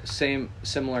Exactly. have the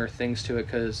similar things to it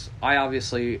because I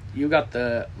obviously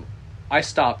I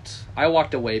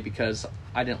walked away because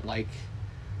I didn't like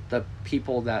the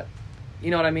people that,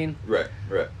 you know what I mean? Right.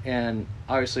 And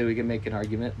obviously we can make an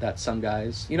argument that some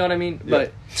guys, you know what I mean? Yeah.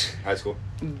 High school.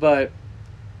 But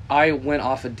I went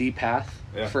off a deep path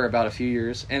Yeah. for about a few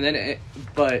years. And then,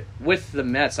 but with the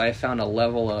Mets, I found a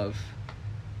level of,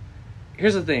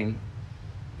 here's the thing.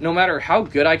 No matter how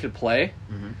good I could play,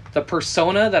 the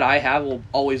persona that I have will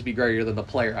always be greater than the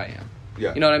player I am.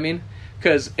 Yeah. You know what I mean?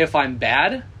 Because if I'm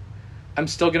bad, I'm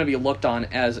still going to be looked on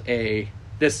as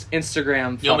this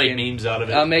Instagram You'll make memes out of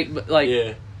it. I'll make,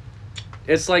 yeah.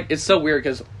 It's like, it's so weird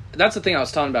because that's the thing I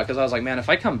was talking about because I was like, man, if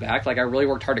I come back, like I really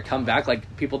worked hard to come back,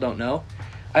 like people don't know.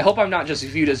 I hope I'm not just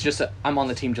viewed as just I'm on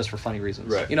the team just for funny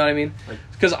reasons. Right. You know what I mean?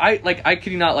 Because I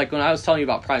kid you not, like when I was telling you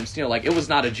about Prime Steel, like it was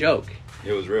not a joke.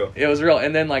 It was real. It was real,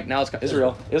 and then like now it's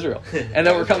real, and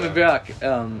then we're coming back.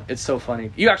 It's so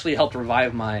funny. You actually helped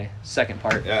revive my second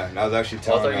part. Yeah, and I was actually I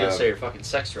telling. thought you were gonna say your fucking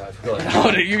sex drive. Go ahead. Oh,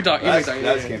 you talk. That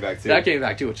came back too. That came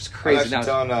back too, which is I crazy. was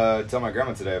actually Now telling my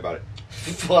grandma today about it.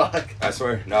 Fuck. I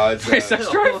swear. No, it's Wait, sex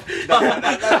drive? No.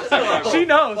 She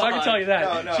knows. I can tell you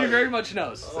that. No. She very much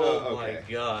knows. Oh my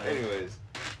god. Anyways,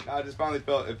 I just finally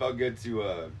felt good to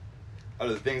out of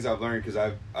the things I've learned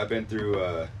because I've been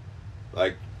through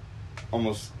like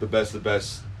almost the best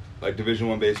like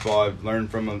Division I baseball. I've learned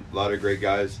from a lot of great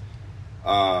guys,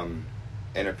 and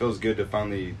it feels good to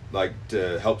finally like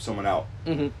to help someone out.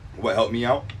 What helped me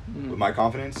out with my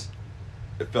confidence,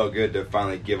 it felt good to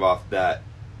finally give off that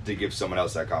to give someone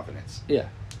else that confidence. Yeah.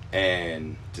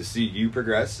 And to see you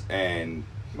progress, and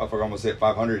motherfucker almost hit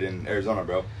 500 in Arizona,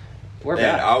 bro. We're And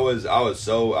back. I was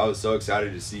so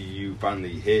excited to see you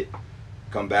finally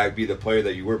come back, be the player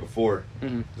that you were before.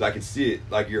 Because I could see it,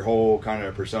 like your whole kind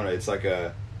of persona. It's like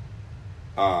your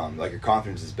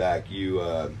confidence is back. You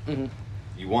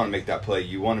you want to make that play.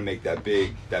 You want to make that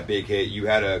big hit. You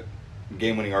had a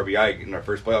game-winning RBI in our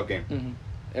first playoff game.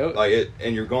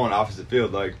 And you're going opposite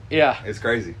field. Like, yeah, it's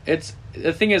crazy. It's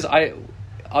the thing is,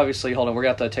 obviously hold on. We're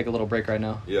gonna have to take a little break right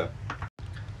now. Yeah.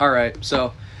 All right.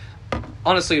 So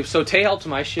honestly, Tay helped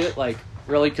my shit like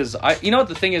really because you know what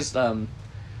the thing is.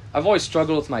 I've always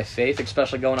struggled with my faith,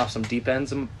 especially going off some deep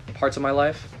ends in parts of my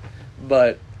life.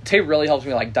 But Tay really helped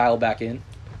me like dial back in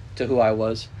to who I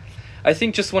was. I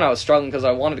think just when I was struggling because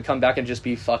I wanted to come back and just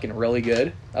be fucking really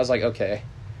good, I was like, okay.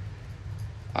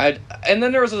 And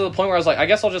then there was a point where I was like, I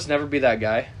guess I'll just never be that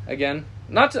guy again.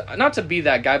 Not to be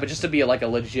that guy, but just to be like a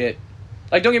legit.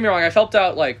 Like, don't get me wrong, I felt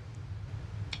out like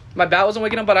my bat wasn't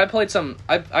waking up, but I played some.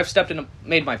 I've stepped in, and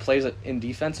made my plays in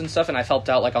defense and stuff, and I helped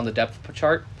out like on the depth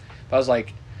chart. But I was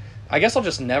like, I guess I'll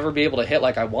just never be able to hit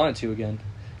like I wanted to again.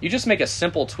 you just make a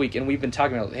simple tweak, and we've been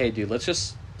talking about, hey, dude, let's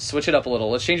just switch it up a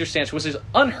little. Let's change your stance, which is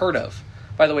unheard of.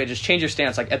 By the way, just change your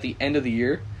stance, like, at the end of the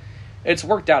year. It's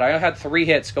worked out. I had 3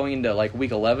 hits going into, like,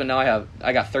 week 11. Now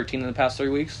I got 13 in the past 3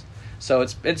 weeks. So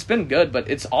it's been good, but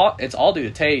it's all due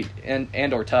to Tate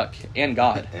and or Tuck and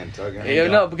God. And Tuck and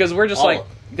God. No, because we're just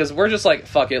like,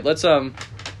 fuck it. Let's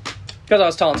because I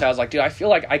was telling Ty, I was like, dude, I feel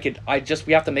like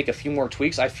we have to make a few more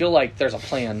tweaks. I feel like there's a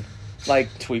plan,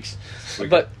 like tweaks.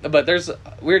 But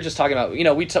we were just talking about, you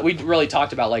know, we really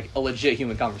talked about, like, a legit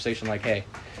human conversation, like, hey,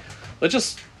 let's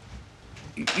just,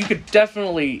 you could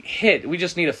definitely hit. We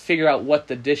just need to figure out what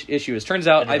the issue is. Turns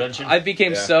out I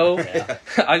became so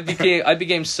I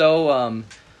became so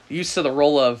used to the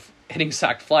role of hitting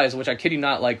sacked flies, which I kid you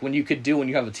not, like, when you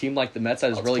have a team like the Mets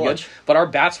that is really good. But our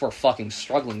bats were fucking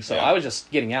struggling, so I was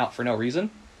just getting out for no reason.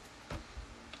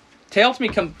 Tay helped me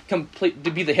complete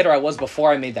to be the hitter I was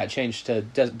before I made that change to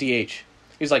DH.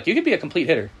 He's like, you could be a complete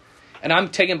hitter. And I'm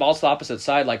taking balls to the opposite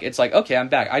side, like, it's like, okay, I'm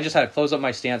back. I just had to close up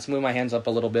my stance, move my hands up a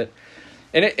little bit.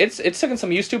 And it's taken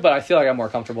some used to, but I feel like I'm more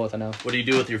comfortable with it now. What do you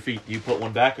do with your feet? Do you put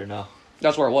one back or no?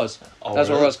 That's where it was. Oh, That's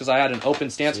where it was, because I had an open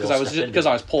stance because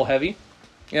I was pull heavy,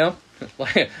 you know,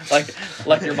 like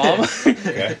your mom.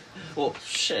 Okay. Well,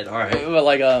 shit. All right. But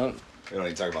like we don't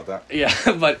need to talk about that. Yeah,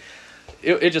 but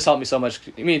it just helped me so much.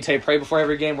 Me and Tay pray before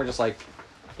every game. We're just like,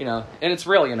 you know, and it's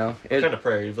real, you know. What kind of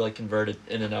prayer? You've like converted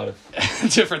in and out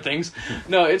of different things.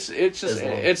 No, it's just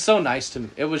it's so nice to me.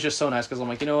 It was just so nice because I'm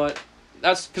like, you know what?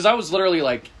 That's because I was literally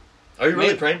like. Are you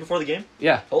really praying before the game?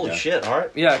 Yeah. Holy shit! All right.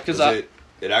 Yeah, because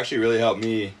it actually really helped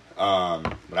me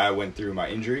when I went through my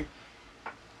injury,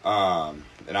 and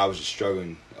I was just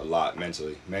struggling a lot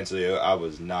mentally. Mentally, I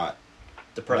was not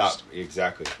depressed.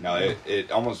 Exactly. No, it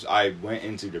almost, I went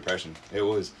into depression. It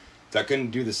was, I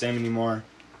couldn't do the same anymore.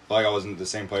 Like I wasn't the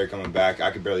same player coming back. I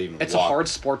could barely even walk. It's a hard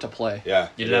sport to play. Yeah.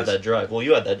 You didn't have that drive. Well,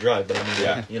 you had that drive, but I mean,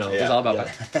 yeah. You know, it's all about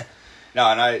that. No,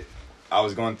 and I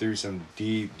was going through some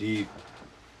deep,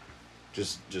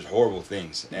 just horrible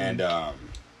things, and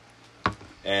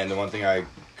the one thing I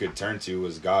could turn to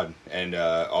was God, and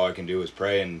all I can do was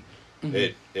pray, and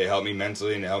it helped me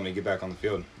mentally, and it helped me get back on the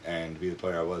field and be the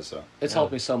player I was. So it's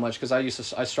helped me so much because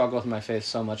I struggled with my faith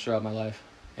so much throughout my life,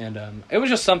 and it was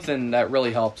just something that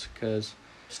really helped because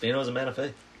Stino was a man of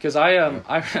faith. Because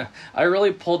I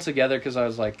really pulled together because I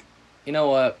was like, you know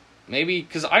what, maybe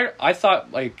because I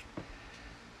thought like,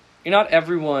 you're not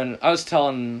everyone. I was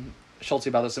telling Schulte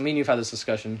about this. I mean, you've had this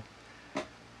discussion.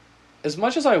 As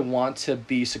much as I want to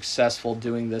be successful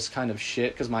doing this kind of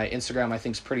shit, because my Instagram I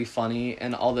think is pretty funny,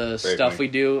 and all the stuff we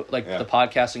do, like the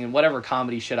podcasting and whatever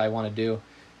comedy shit I want to do,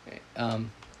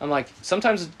 I'm like,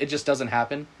 sometimes it just doesn't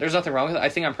happen. There's nothing wrong with it. I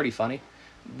think I'm pretty funny,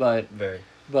 but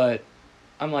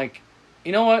I'm like,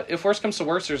 you know what? If worst comes to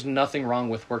worst, there's nothing wrong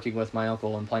with working with my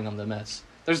uncle and playing on the Mets.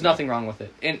 There's nothing wrong with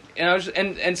it, and I was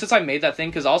and since I made that thing,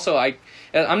 because also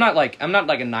I'm not like a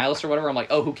nihilist or whatever. I'm like,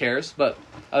 oh, who cares? But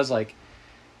I was like,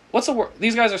 what's the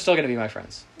these guys are still going to be my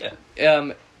friends.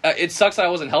 Yeah. It sucks that I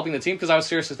wasn't helping the team because I was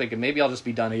seriously thinking maybe I'll just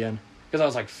be done again because I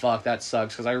was like, fuck, that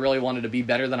sucks because I really wanted to be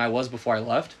better than I was before I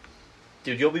left.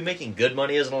 Dude, you'll be making good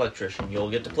money as an electrician. You'll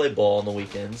get to play ball on the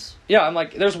weekends. Yeah, I'm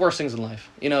like, there's worse things in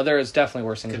life. You know, there is definitely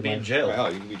worse things in life. Could be in jail. Wow,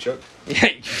 you can be choked. Yeah,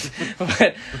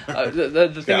 but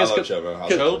the thing is... I love Chobo.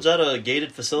 Chode's at a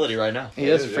gated facility right now. He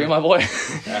is, free my boy.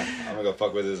 Yeah, I'm gonna go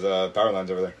fuck with his power lines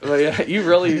over there. But yeah, you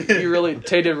really,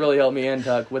 Tay did really help me and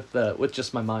Tuck with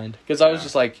just my mind. Because I was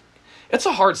just like, it's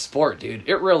a hard sport, dude.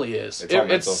 It really is.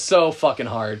 It's so fucking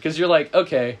hard. Because you're like,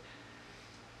 okay...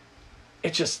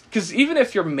 It just... Because even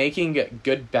if you're making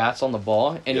good bats on the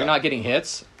ball and you're not getting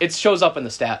hits, it shows up in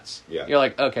the stats. Yeah. You're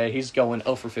like, okay, he's going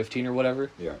 0 for 15 or whatever.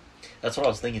 Yeah. That's what I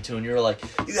was thinking, too. And you were like,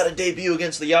 you got to debut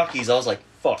against the Yankees. I was like,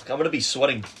 fuck, I'm going to be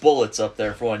sweating bullets up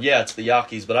there for one. Yeah, it's the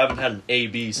Yankees, but I haven't had an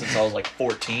AB since I was like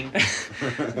 14.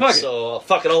 So,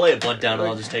 fuck it, I'll lay a bunt down and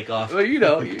I'll just take off. Well, you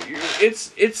know,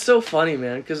 it's so funny,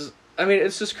 man, because... I mean,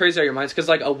 it's just crazy how your mind's... Because,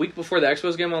 like, a week before the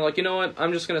Expos game, I'm like, you know what?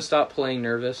 I'm just going to stop playing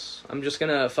nervous. I'm just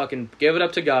going to fucking give it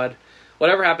up to God.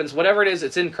 Whatever happens, whatever it is,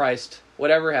 it's in Christ.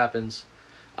 Whatever happens.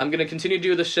 I'm going to continue to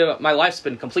do the shit. My life's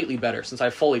been completely better since I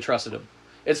fully trusted him.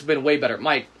 It's been way better.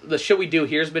 The shit we do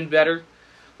here has been better.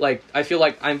 Like, I feel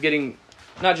like I'm getting...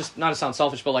 Not to sound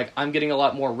selfish, but, like, I'm getting a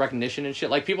lot more recognition and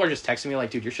shit. Like, people are just texting me, like,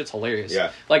 dude, your shit's hilarious.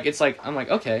 Yeah. Like, it's like... I'm like,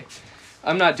 okay.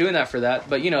 I'm not doing that for that.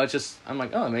 But, you know, it's just... I'm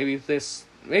like, oh, maybe this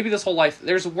whole life,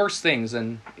 there's worse things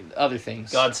than other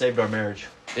things. God saved our marriage.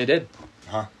 It did.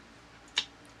 Huh?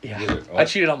 Yeah. I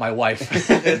cheated on my wife.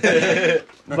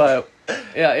 But,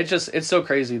 yeah, it's so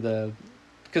crazy,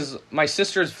 because my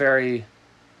sister's very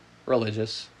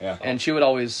religious. Yeah. And she would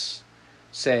always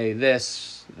say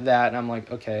this, that, and I'm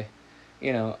like, okay.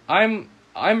 you know, I'm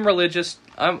religious.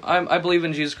 I believe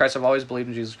in Jesus Christ. I've always believed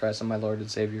in Jesus Christ. I'm my Lord and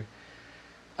Savior.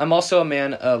 I'm also a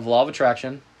man of law of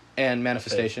attraction and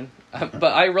manifestation.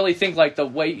 But I really think like the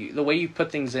way you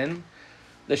put things in,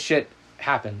 the shit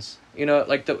happens. You know,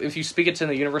 like if you speak it to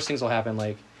the universe, things will happen.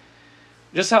 Like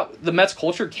just how the Mets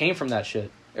culture came from that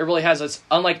shit. It really has. It's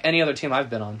unlike any other team I've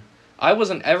been on. I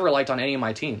wasn't ever liked on any of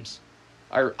my teams.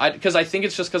 Because I think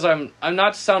it's just because I'm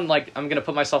not to sound like I'm gonna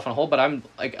put myself on hold, but I'm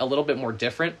like a little bit more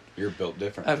different. You're built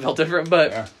different. I'm built different,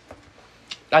 but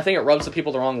I think it rubs the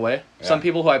people the wrong way. Yeah. Some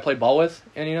people who I played ball with,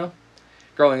 and you know,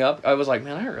 growing up, I was like,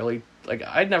 man,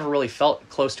 I'd never really felt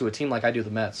close to a team like I do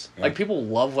the Mets. Yeah. Like people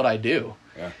love what I do.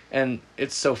 Yeah. And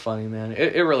it's so funny, man.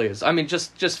 It really is. I mean,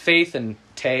 just Faith and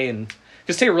Tay, and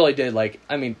because Tay really did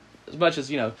as much as,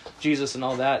 you know, Jesus and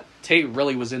all that, Tay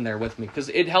really was in there with me because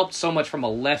it helped so much from a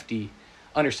lefty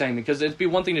understanding me. Because it'd be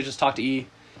one thing to just talk to E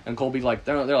and Colby, like,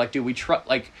 they're like, dude, we trust,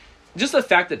 like, just the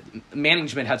fact that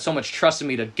management had so much trust in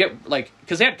me to get, like,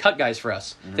 because they had cut guys for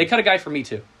us. Mm-hmm. They cut a guy for me,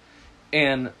 too.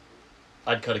 And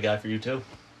I'd cut a guy for you, too.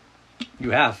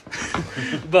 You have.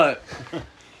 But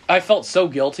I felt so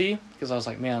guilty because I was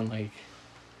like, man, like,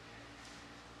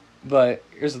 but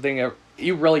here's the thing.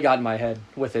 You really got in my head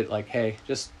with it, like, hey,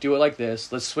 just do it like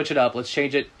this. Let's switch it up. Let's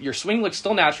change it. Your swing looks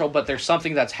still natural, but there's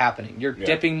something that's happening. You're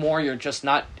dipping more. You're just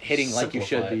not hitting like you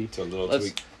should be. To a little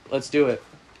tweak. Let's do it.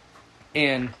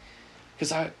 And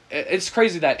because it's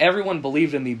crazy that everyone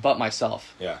believed in me but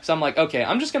myself. Yeah. So I'm like, okay,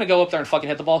 I'm just going to go up there and fucking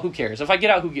hit the ball. Who cares? If I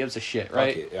get out, who gives a shit,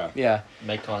 right? Fuck it, yeah.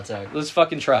 Make contact. Let's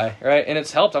fucking try, right? And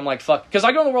it's helped. I'm like, fuck. Because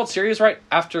I go in the World Series right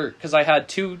after, because I had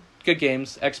 2 good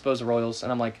games, Expos, Royals,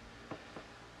 and I'm like,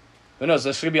 who knows?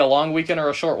 This could be a long weekend or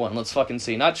a short one. Let's fucking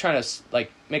see. Not trying to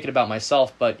like make it about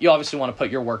myself, but you obviously want to put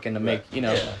your work in to make, you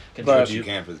know. Yeah. But you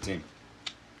can for the team.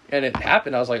 And it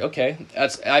happened. I was like, okay,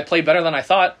 I played better than I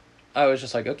thought. I was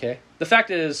just like, okay. The fact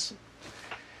is,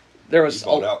 there was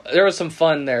some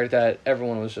fun there that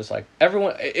everyone was just like,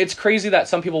 it's crazy that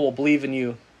some people will believe in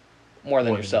you more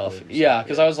than yourself. Yeah,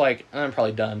 because I was like, I'm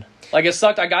probably done. Like, it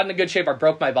sucked. I got into good shape. I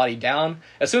broke my body down.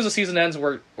 As soon as the season ends,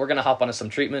 we're going to hop onto some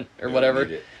treatment or whatever.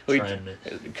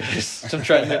 Some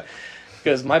treatment.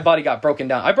 Because my body got broken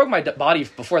down. I broke my body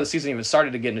before the season even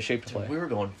started to get into shape to play. We were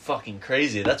going fucking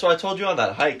crazy. That's why I told you on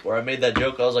that hike where I made that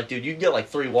joke. I was like, dude, you'd get like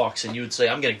 3 walks and you would say,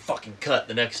 I'm getting fucking cut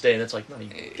the next day. And it's like, no, you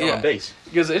get on base.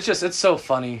 Because it's so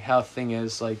funny how the thing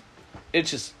is. Like,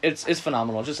 it's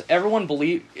phenomenal. Just everyone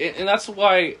believe. And that's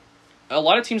why a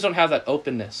lot of teams don't have that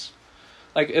openness.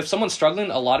 Like, if someone's struggling,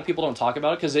 a lot of people don't talk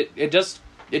about it because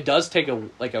it does take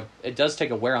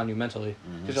a wear on you mentally.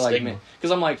 Because you're like,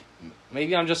 because I'm like,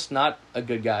 maybe I'm just not a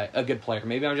good guy, a good player.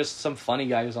 Maybe I'm just some funny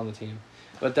guy who's on the team.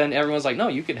 But then everyone's like, no,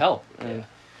 you could help. And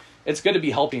it's good to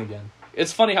be helping again.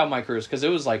 It's funny how my career is because it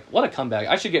was like, what a comeback!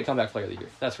 I should get comeback player of the year.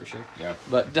 That's for sure. Yeah.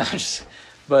 But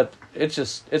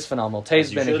it's phenomenal.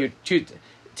 Tay's been a huge.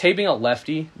 Tay being a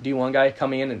lefty D1 guy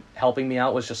coming in and helping me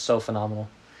out was just so phenomenal.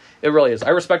 It really is. I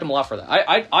respect him a lot for that.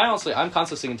 I honestly, I'm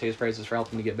constantly singing Tay's praises for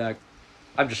helping me get back.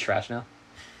 I'm just trash now.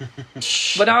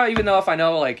 But now, even though if I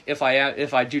know, like, if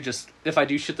I do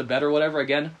shit the bed or whatever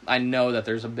again, I know that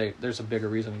there's a bigger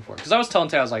reasoning for it. Because I was telling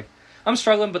Tay, I was like, I'm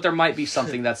struggling, but there might be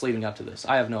something that's leading up to this.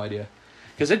 I have no idea.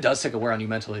 Because it does take a wear on you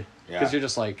mentally. Because you're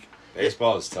just like...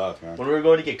 Baseball is tough, man. When we were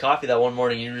going to get coffee that one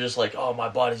morning, you were just like, oh, my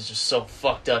body's just so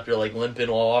fucked up. You're like limping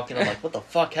while walking. I'm like, what the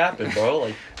fuck happened, bro?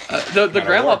 Like, the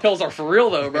grandma pills are for real,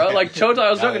 though, bro. Like, Chota,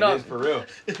 I was joking off. It is for real.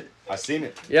 I seen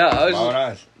it. Yeah, I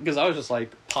was because I was just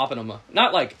like popping them up.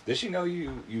 Not like. Did she know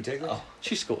you take that? Oh,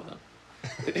 she's cool with them.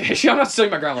 I'm not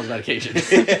stealing my grandma's medication.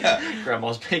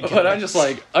 Grandma's bacon. But I'm just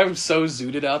like, I'm so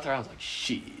zooted out there. I was like,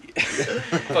 shit.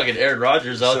 Fucking Aaron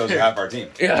Rodgers out there. Half our team.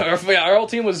 Yeah, our whole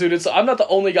team was zooted. So I'm not the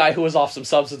only guy who was off some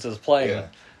substances playing.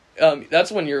 Yeah.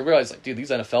 That's when you realize, like, dude,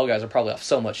 these NFL guys are probably off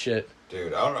so much shit.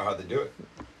 Dude, I don't know how they do it.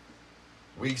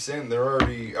 Weeks in, they're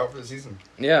already out for the season.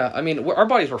 Yeah, I mean, our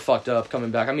bodies were fucked up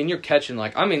coming back. I mean, you're catching,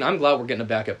 like... I mean, I'm glad we're getting a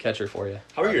backup catcher for you.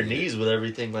 How are your knees with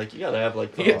everything? Like, you gotta have,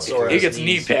 like... He gets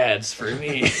knee pads for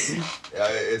me. Yeah,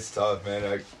 it's tough, man.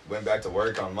 I went back to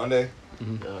work on Monday.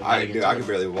 Mm-hmm. I could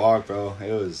barely walk, bro.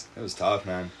 It was tough,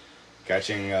 man.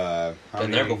 Catching...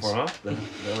 Been there before, huh?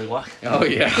 Barely walk? Oh,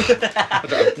 yeah.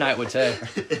 Night would say.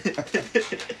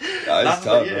 It's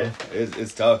tough, bro.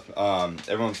 It's tough.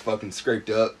 Everyone's fucking scraped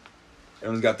up.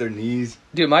 Everyone's got their knees.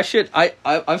 Dude, my shit,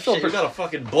 I'm feeling... You got a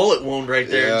fucking bullet wound right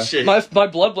there and shit. My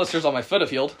blood blisters on my foot have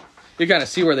healed. You kind of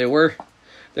see where they were.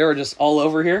 They were just all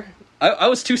over here. I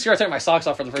was too scared to take my socks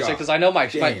off for the first day because I know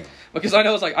because I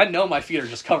know it's like I know my feet are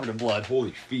just covered in blood. Holy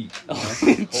feet!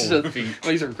 Holy feet!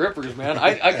 These are grippers, man.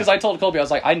 Because I told Colby, I was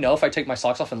like, I know if I take my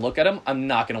socks off and look at them, I'm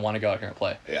not gonna want to go out here and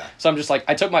play. Yeah. So I'm just like,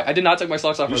 I did not take my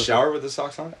socks off. You shower with the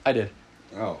socks on? I did.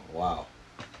 Oh wow.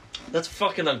 That's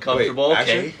fucking uncomfortable. Wait,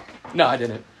 okay. actually? No, I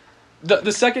didn't.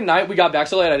 The second night we got back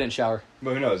so late, I didn't shower.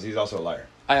 But who knows? He's also a liar.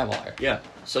 I am a liar. Yeah.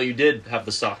 So you did have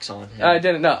the socks on. Yeah. I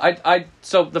didn't. No.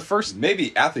 So the first.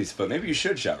 Maybe athlete's foot. Maybe you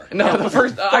should shower. No, the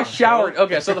first I showered.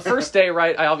 Okay, so the first day,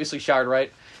 right? I obviously showered,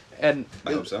 right? And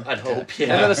I hope so. I'd hope.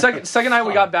 Yeah. And then the second night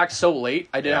we got back so late,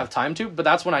 I didn't have time to. But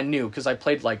that's when I knew because I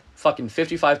played like fucking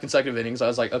 55 consecutive innings. I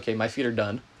was like, okay, my feet are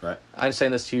done. Right. I'm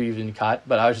saying this to you even caught,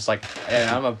 but I was just like, hey,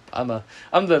 I'm the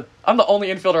only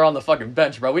infielder on the fucking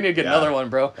bench, bro. We need to get another one,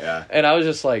 bro. Yeah. And I was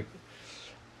just like,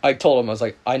 I told him, I was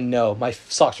like, I know my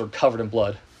socks were covered in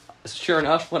blood. Sure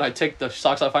enough, when I take the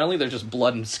socks off finally, there's just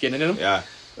blood and skin in them. Yeah.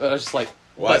 And I was just like,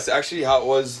 well, that's actually how it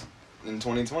was in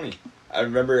 2020. I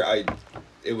remember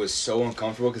it was so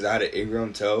uncomfortable because I had an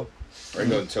ingrown toe, or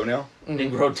ingrown toenail.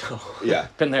 Ingrown toe. Yeah.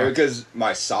 Been there. Because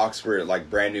my socks were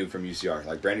like brand new from UCR,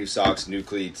 like brand new socks, new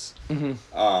cleats.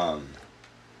 Mm-hmm.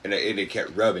 And it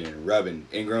kept rubbing and rubbing.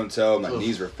 Ingrown toe, my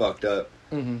knees were fucked up.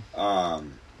 Mm-hmm.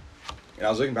 And I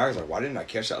was looking back, I was like, why didn't I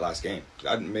catch that last game?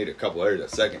 I made a couple errors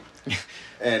at second.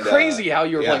 And crazy how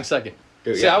you were playing second.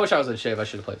 Dude, See, I wish I was in shape. I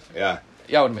should have played. Yeah.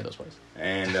 Yeah, I would have made those plays.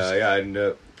 And I ended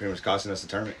up pretty much costing us the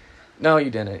tournament. No, you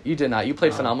didn't. You did not. You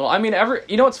played phenomenal. I mean,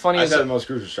 you know what's funny I is had the most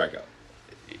crucial strikeout.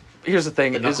 Here's the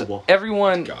thing: is knuckleball.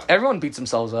 everyone beats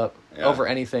themselves up over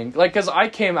anything. Like, because I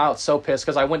came out so pissed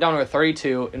because I went down to a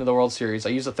 32 into the World Series. I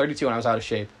used a 32 and I was out of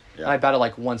shape, and I batted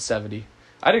like 170.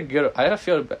 I had a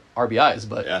few RBIs,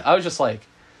 but I was just like,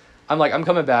 I'm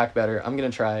coming back better. I'm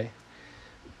gonna try.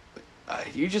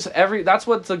 That's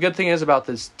what the good thing is about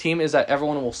this team is that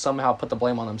everyone will somehow put the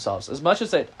blame on themselves. As much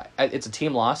as it's a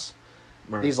team loss,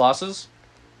 right. These losses,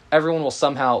 everyone will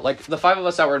somehow, like the five of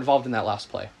us that were involved in that last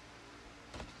play.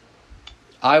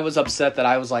 I was upset that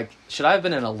I was like, should I have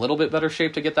been in a little bit better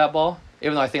shape to get that ball?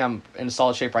 Even though I think I'm in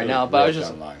solid shape right now, but I was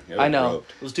just, I know.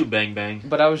 Roped. It was too bang.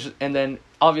 But I was, and then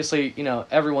obviously,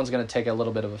 everyone's going to take a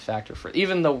little bit of a factor for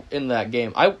even though in that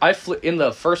game. I flew in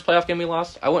the first playoff game we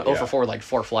lost. I went 0 for 4 with like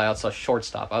 4 flyouts, a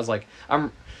shortstop. I was like,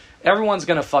 everyone's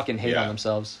going to fucking hate on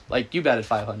themselves. Like, you batted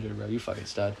 500, bro. You fucking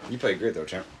stud. You played great though,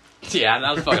 champ. Yeah, that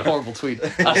was a fucking horrible tweet.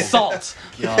 Assault.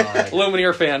 God.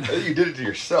 Lumineer fan. You did it to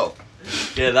yourself.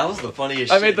 Yeah, that was the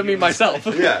funniest I shit. made the meme myself.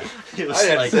 Yeah. It was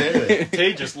like,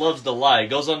 Tay just loves to lie.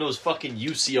 Goes onto his fucking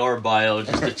UCR bio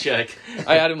just to check.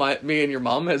 I added me and your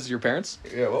mom as your parents.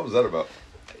 Yeah, what was that about?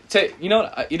 Tay, you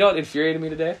know what infuriated me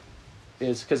today?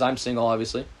 Is because I'm single,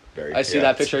 obviously. I see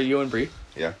that picture of you and Bree.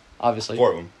 Yeah. Obviously.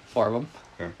 4 of them. 4 of them.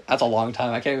 Yeah. That's a long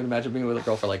time. I can't even imagine being with a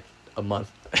girl for like a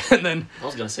month. And then... I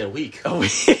was going to say a week. A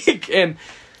week. And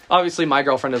obviously my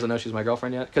girlfriend doesn't know she's my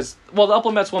girlfriend yet. Because, the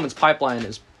Upland Mets women's pipeline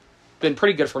has been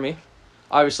pretty good for me.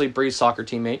 Obviously, Bree's soccer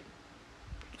teammate.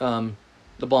 The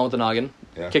blonde with the noggin.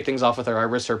 Yeah. Kicked things off with her. I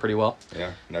risked her pretty well.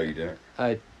 Yeah. No, you didn't.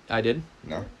 I did.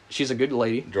 No. She's a good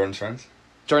lady. Jordan's friends?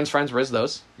 Jordan's friends risked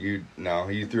those. You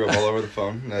threw up all over the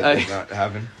phone. That did not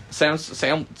happen.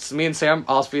 Me and Sam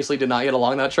obviously did not get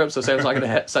along that trip, so Sam's not going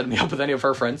to set me up with any of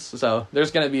her friends. So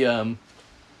there's going to be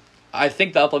I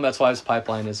think the Upland Mets Wives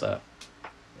pipeline is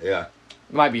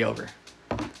might be over.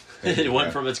 It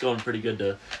went from it's going pretty good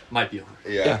to might be over.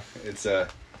 Yeah. It's I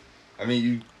mean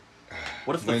you.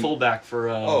 What if the fullback for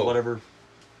whatever?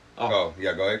 Oh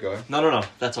yeah, go ahead. No.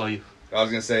 That's all you. I was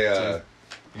gonna say.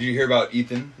 Did you hear about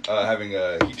Ethan having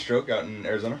a heat stroke out in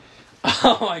Arizona?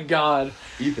 Oh my God,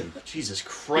 Ethan! Jesus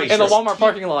Christ! In the Walmart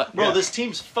parking lot, bro. This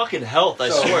team's fucking health. I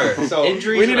swear. So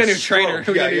injuries. We need a new trainer.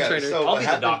 So I'll be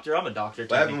the doctor. I'm a doctor.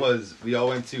 What happened was we all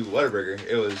went to Whataburger.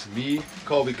 It was me,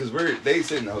 Colby, because they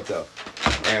sit in the hotel,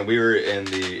 and we were in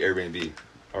the Airbnb,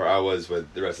 or I was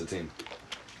with the rest of the team,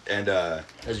 and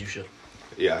as you should.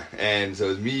 Yeah, and so it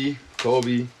was me,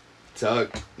 Colby,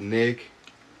 Tuck, Nick.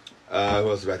 Who else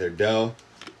was back there? Dell.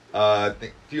 I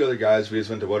think a few other guys. We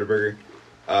just went to Whataburger.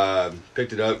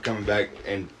 Picked it up, coming back,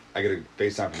 and I get a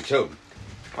FaceTime from Choate.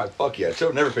 Like, fuck yeah.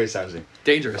 Choate never FaceTimes me.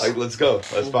 Dangerous. Like, let's go.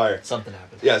 Let's fire. Something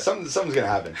happened. Yeah, something's going to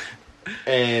happen.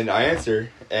 And I answer,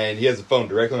 and he has the phone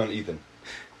directly on Ethan.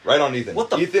 Right on Ethan. What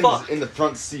the Ethan's fuck? in the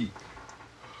front seat.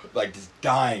 Like, just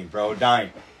dying, bro.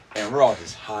 Dying. And we're all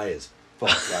just high as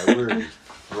fuck. Like, we're just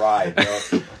fried, bro.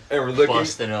 And we're looking.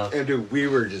 Busting up. And, dude, we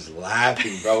were just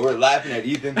laughing, bro. We're laughing at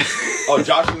Ethan. Oh,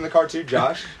 Josh was in the car, too.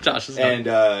 Josh is and,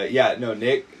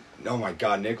 Nick. Oh, my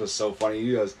God. Nick was so funny.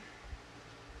 He goes,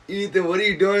 Ethan, what are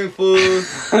you doing, fool?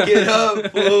 Get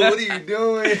up, fool. What are you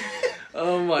doing?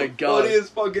 Oh my god.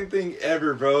 Funniest fucking thing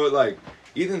ever, bro. Like,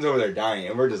 Ethan's over there dying,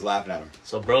 and we're just laughing at him.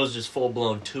 So bro's just full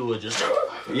blown Tua, just.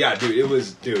 Yeah,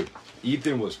 dude.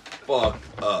 Ethan was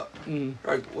fucked up.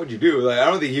 Like, what'd you do? Like, I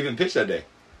don't think he even pitched that day.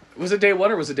 Was it day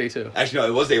 1 or was it day 2? Actually, no,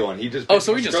 it was day 1. He just.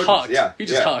 So he just hucked. Yeah, he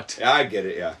just hucked. Yeah, I get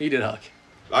it. Yeah, he did huck.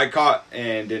 I caught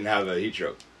and didn't have a heat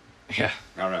stroke. Yeah,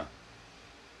 I don't know.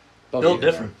 Built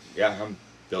different. Yeah, I'm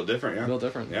built different. Yeah, built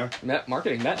different. Yeah,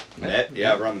 Marketing. Met.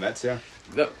 Yeah, we're on the Mets. Yeah.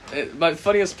 My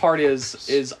funniest part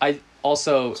is I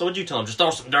also. So what'd you tell him? Just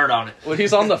throw some dirt on it. When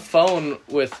he's on the phone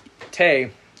with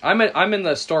Tay, I'm in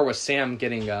the store with Sam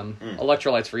getting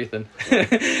electrolytes for Ethan.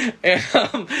 And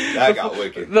that got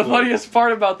wicked. The funniest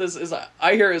part about this is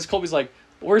I hear is Colby's like,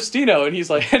 "Where's Stino?" And he's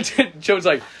like, Joe's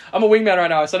like, "I'm a wingman right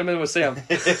now. I sent him in with Sam."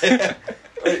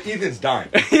 Ethan's dying.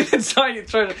 Ethan's dying.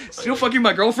 He's trying to still fucking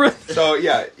my girlfriend. So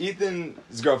yeah,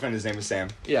 Ethan's girlfriend, his name is Sam.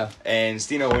 Yeah. And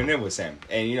Stino went in with Sam,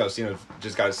 and Stino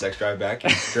just got a sex drive back.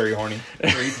 He's very horny.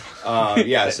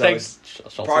 Yeah. So thanks,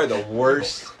 it's probably the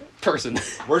worst person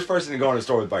to go in a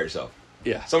store with by yourself.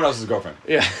 Yeah. Someone else's girlfriend.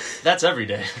 Yeah. That's every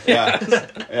day. Yeah.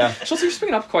 Yeah. Schultz, you're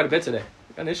speaking up quite a bit today.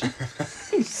 Got an issue?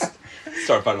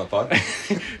 Start fighting on the pod.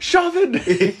 Shove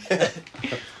it.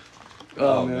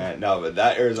 Oh man, no, but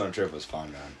that Arizona trip was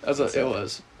fun, man. It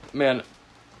was, man.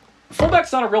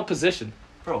 Fullback's not a real position,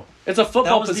 bro. It's a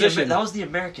football position. That was the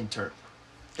American term.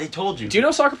 They told you. Do you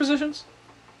know soccer positions?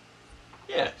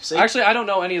 Yeah. See? Actually, I don't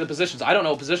know any of the positions. I don't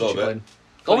know what position she played.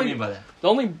 What do you mean by that? The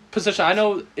only position I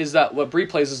know is that what Bree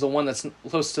plays is the one that's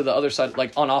close to the other side,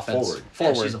 like on offense. Forward.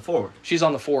 Yeah, she's a forward. She's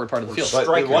on the forward part of the field. But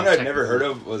the one I'd never heard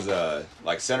of was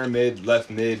like center mid, left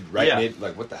mid, right mid.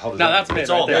 Like what the hell is that? No, that's mid. It's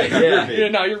all right mid. Yeah,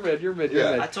 no, you're mid. You're mid.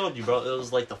 I told you, bro. It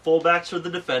was like the fullbacks were the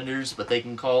defenders, but they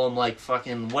can call them like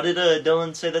fucking. What did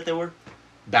Dylan say that they were?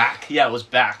 Back. Yeah, it was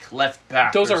back. Left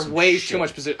back. Those are way too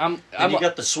much position. And you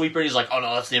got the sweeper. He's like, oh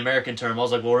no, that's the American term. I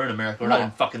was like, well, we're in America. We're not in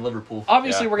fucking Liverpool.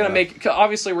 Obviously, we're gonna make. Because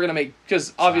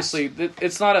obviously,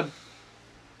 it's not a.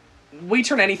 We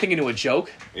turn anything into a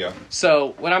joke. Yeah.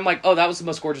 So when I'm like, oh, that was the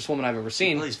most gorgeous woman I've ever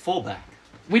seen. He plays fullback.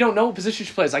 We don't know what position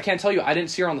she plays. I can't tell you. I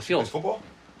didn't see her on the field. Plays football?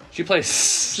 She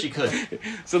plays. She could.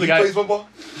 So the guy plays football.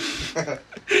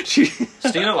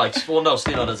 Stino likes. Well, no,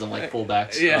 Stino doesn't like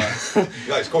fullbacks. Yeah.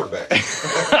 He likes quarterback.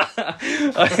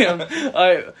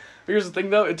 Here's the thing,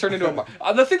 though. It turned into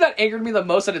a. The thing that angered me the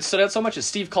most, that it stood out so much, is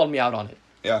Steve called me out on it.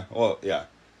 Yeah. Well, yeah.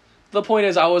 The point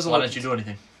is, I wasn't. Why didn't you do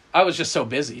anything? I was just so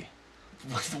busy.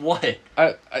 With what?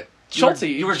 Schulte.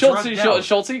 You were drugged out.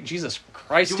 Schulte. Jesus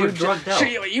Christ, you dude. Were drugged out.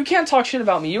 You can't talk shit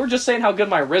about me. You were just saying how good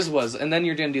my Riz was, and then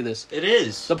you're gonna do this. It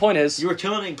is. The point is, you were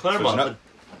killing it in Claremont. But...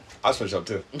 I switch up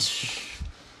too.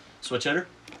 Switch hitter?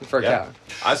 For a coward.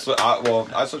 I switch up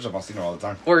on Stino all the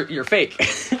time. Or you're fake.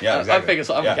 Yeah, exactly. I'm fake.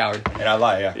 I'm a coward. And I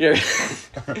lie. Yeah.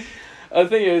 The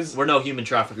thing is, we're no human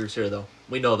traffickers here, though.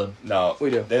 We know them. No,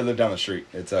 we do. They live down the street.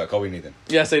 It's Colby and Ethan.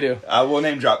 Yes, they do. I will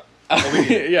name drop.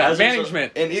 Yeah,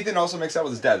 management. And Ethan also makes out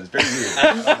with his dad. It's very weird.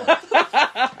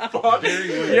 Very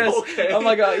weird. Yes. Okay. Oh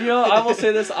my god. I will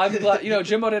say this. I'm glad.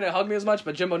 Jimbo didn't hug me as much,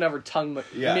 but Jimbo never tongued me.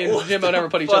 Yeah. Me and Jimbo never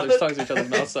put each other's tongues in each other's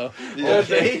mouths. So.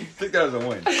 Okay. I think that was a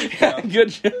win. Yeah,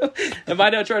 good job. If I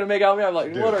don't try to make out with me, I'm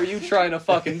like, dude, what are you trying to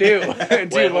fucking do?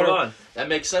 Dude, wait, hold on. That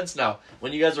makes sense now.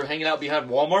 When you guys were hanging out behind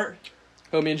Walmart.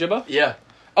 Who, me and Jimbo? Yeah.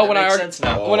 Oh, when I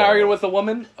argued with a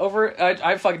woman over,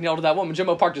 I fucking yelled at that woman.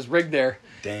 Jimbo parked his rig there.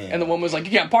 Damn. And the woman was like, "You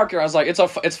can't park here." I was like, "It's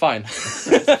fine." That's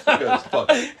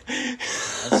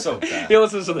so bad. He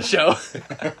listens to the show.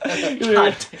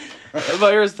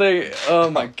 But here's the thing.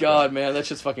 Oh my god, man, that's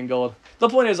just fucking gold. The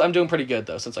point is, I'm doing pretty good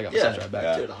though since I got my son drive back.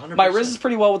 Yeah. Dude, 100%. My Riz is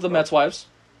pretty well with the Mets wives,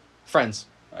 friends.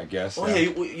 I guess. Oh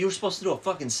yeah, you were supposed to do a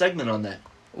fucking segment on that.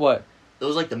 What? It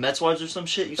was like the Mets wives or some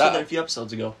shit. You said that a few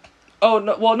episodes ago. Oh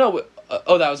no! Well, no.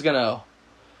 That was gonna.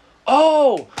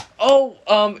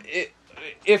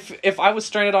 If I was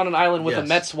stranded on an island with a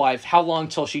Mets wife, how long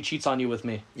till she cheats on you with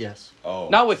me? Yes. Oh.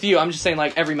 Not with you. I'm just saying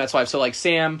like every Mets wife. So like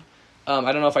Sam,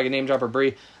 I don't know if I can name drop her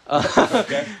Bree.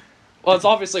 Okay. Well, it's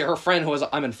obviously her friend who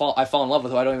I fall in love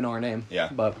with, who I don't even know her name. Yeah.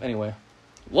 But anyway,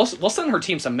 we'll send her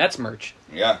team some Mets merch.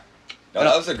 Yeah. No,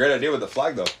 that was a great idea with the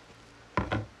flag though.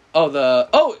 The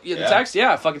text,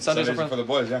 fucking Sundays for the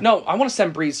boys, yeah. No, I want to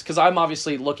send Breeze because I'm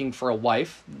obviously looking for a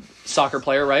wife, soccer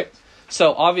player, right?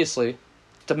 So obviously,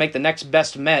 to make the next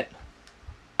best Met,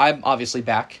 I'm obviously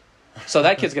back. So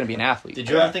that kid's gonna be an athlete. Did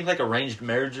you ever think like arranged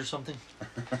marriage or something?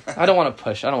 I don't want to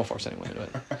push. I don't want to force anyone into it.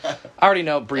 I already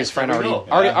know Bree's friend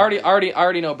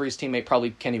already know Bree's teammate probably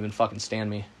can't even fucking stand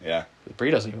me. Yeah.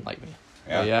 Bree doesn't even like me.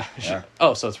 Yeah. Yeah.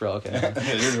 Oh, so it's real. Okay.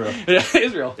 Israel. Yeah,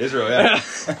 Israel. Israel. Yeah.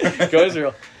 Go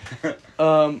Israel.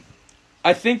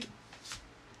 I think.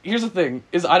 Here's the thing: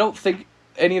 is I don't think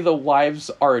any of the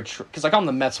wives are because I call them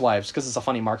the Mets wives because it's a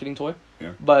funny marketing toy.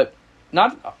 Yeah. But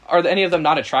any of them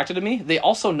not attracted to me? They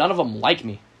also none of them like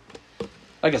me,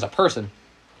 like as a person.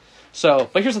 So,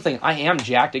 but here's the thing: I am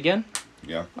jacked again.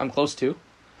 Yeah. I'm close to.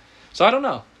 So I don't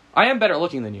know. I am better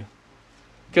looking than you.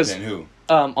 Than who?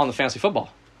 On the fantasy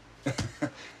football.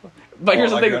 But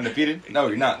here's the thing: you're undefeated? No,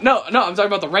 you're not. No. I'm talking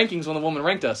about the rankings when the woman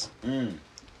ranked us.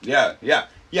 Yeah.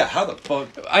 How the fuck?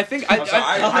 I think I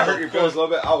hurt your feelings a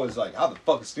little bit. I was like, how the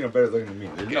fuck is Stino better looking than me?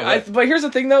 There's no way. But here's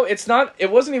the thing, though: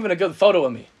 it wasn't even a good photo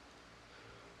of me.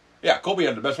 Yeah, Colby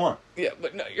had the best one. Yeah,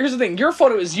 but no, here's the thing: your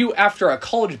photo is you after a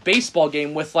college baseball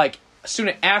game with like a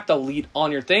student athlete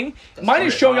on your thing. Mine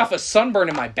is showing off a sunburn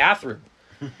in my bathroom,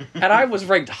 and I was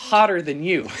ranked hotter than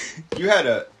you. You had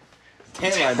a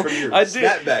tan line from your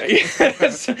snapback.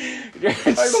 Yes.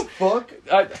 What the fuck?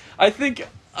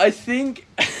 I think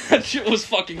that shit was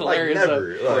fucking hilarious. Like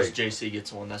never. Of course, JC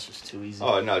gets one. That's just too easy.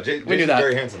 Oh no, we knew that.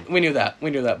 Very handsome. We knew that.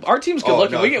 Our team's good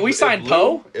looking. No, we signed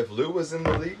Poe. If Lou was in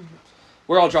the league,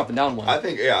 we're all dropping down one. I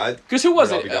think because who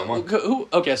was it? Who?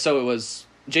 Okay, so it was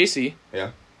JC.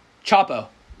 Yeah. Chapo.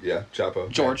 Yeah, Chapo.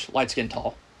 George, light skin,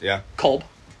 tall. Yeah. Kolb.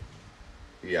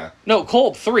 Yeah. No,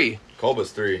 Kolb 3. Kolb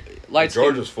was 3. Light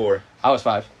George skin. was 4. I was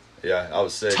 5. Yeah, I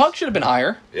was 6. Tuck should have been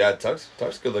higher. Yeah, Tuck's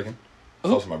good looking.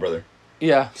 Close to my brother.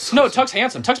 Yeah. No, Tuck's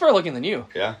handsome. Tuck's better looking than you.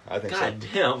 Yeah, I think God so.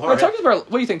 damn. Bro, Tuck is better.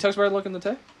 What do you think? Tuck's better looking than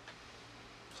Tay?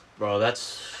 Bro,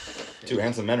 that's... Two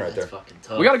handsome men right there. Fucking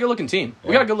tough. We got a good looking team.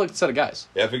 We got a good looking set of guys.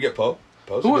 Yeah, if we get Poe's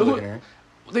a good looking hair.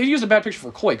 They used a bad picture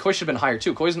for Coy. Coy should have been higher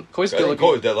too. Coy's good looking.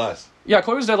 Coy was dead last. Yeah,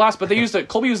 Coy was dead last, but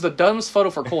Colby used the dumbest photo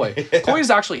for Coy. Yeah. Coy's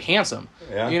actually handsome.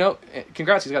 Yeah. You know,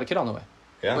 congrats, he's got a kid on the way.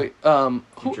 Yeah. Wait,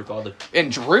 Future father.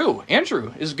 And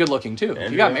Andrew is good looking too. Andrew,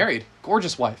 He got married.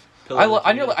 Gorgeous wife.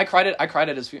 I cried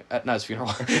at his not his funeral.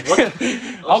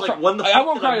 I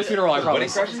won't cry at his funeral. I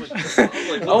promise. What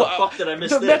the fuck did I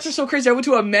miss the this? Mets are so crazy. I went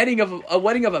to a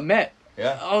wedding of a Met.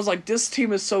 Yeah. I was like, this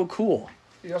team is so cool.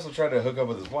 He also tried to hook up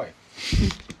with his wife.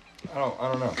 I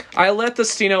don't know. I let the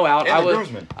Stino out. And the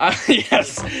groomsman.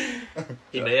 Yes.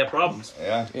 He may have problems.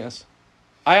 Yeah. Yes.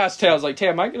 I asked Tay, I was like, Tay,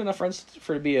 am I good enough friends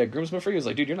to be a groomsman for you? He was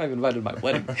like, dude, you're not even invited to my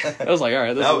wedding. I was like, all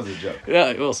right. That was a joke.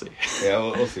 Yeah, we'll see. Yeah,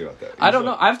 we'll see about that. I don't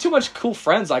know. I have too much cool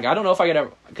friends. Like, I don't know if I could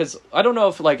ever... Because I don't know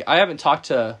if, like, I haven't talked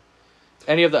to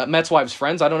any of the Mets wives'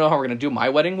 friends. I don't know how we're going to do my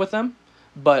wedding with them.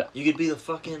 But... You could be the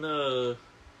fucking,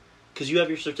 because you have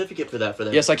your certificate for that for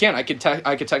them. Yes, I can. I could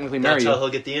technically marry you. That's how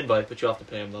he'll get the invite, but you have to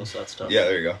pay him, though, so that's tough. Yeah,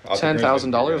 there you go.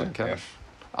 $10,000 in cash.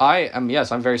 Yeah.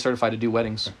 I'm very certified to do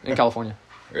weddings in California.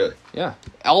 Really? Yeah.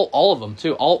 All of them,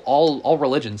 too. All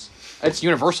religions. It's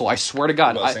universal. I swear to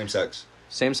God. What about same sex?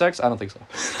 Same sex? I don't think so.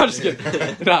 I'm just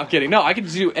kidding. No, I'm kidding. No, I can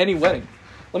do any wedding.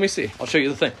 Let me see. I'll show you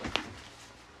the thing.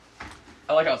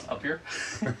 I like how it's up here.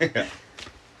 Yeah.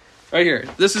 Right here.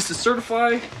 This is to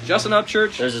certify Justin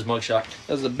Upchurch There's his mugshot.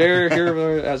 as the bearer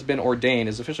here has been ordained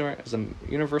as official as a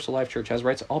Universal Life Church, has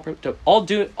rights to all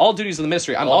duties of the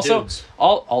ministry. I'm also dudes.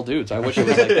 all dudes. I wish it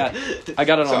was like that. I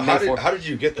got it on May 4th. How did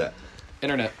you get that?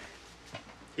 Internet.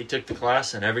 He took the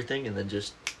class and everything, and then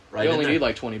just right You in only there. need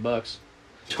like $20.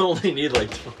 You only need like...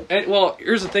 And, well,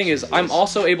 here's the thing is, I'm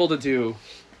also able to do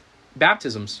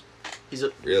baptisms. He's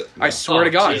a... Really? I swear to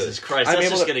God. Jesus Christ, I'm that's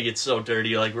able just to- going to get so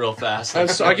dirty, like, real fast.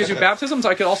 So I could do baptisms.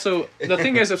 I could also. The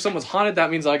thing is, if someone's haunted,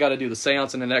 that means I got to do the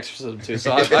seance and an exorcism too.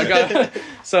 So I got.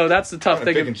 So that's the tough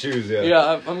thing. Pick and choose, yeah. Yeah,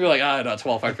 I'm gonna be like, I'm not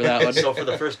qualified for that one. So for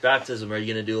the first baptism, are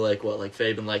you going to do, like, what, like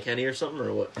Fabe and, like, Henny or something,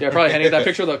 or what? Yeah, probably Henny. That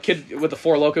picture of the kid with the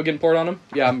Four Loko getting poured on him.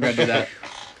 Yeah, I'm gonna do that.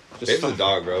 Fabe's a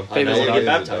dog, bro. I know, Fabe's a you dog. get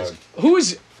baptized.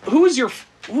 Who's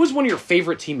one of your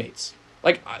favorite teammates?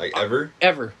 Like ever?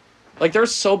 Ever. Like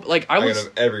there's so like I I was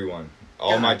got everyone.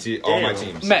 All my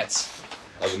teams. Mets.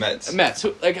 Of the Mets. Mets.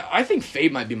 Like I think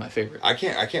Fabe might be my favorite. I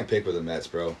can't pick with the Mets,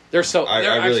 bro. They're so.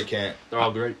 I really can't. They're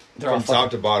all great. They're all From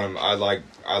top to bottom, I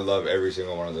love every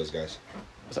single one of those guys.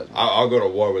 fucking. I'll go to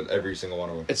war with every single one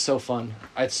of them. It's so fun.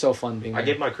 It's so fun being. I there.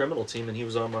 gave my criminal team, and he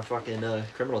was on my fucking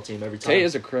criminal team every time. Tay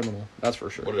is a criminal. That's for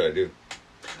sure. What did I do?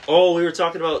 Oh, we were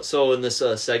talking about, so in this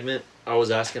segment, I was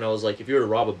like, if you were to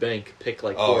rob a bank, pick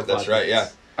like 4 or 5 that's right, yeah.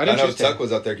 banks. I know choose Tuck Tay.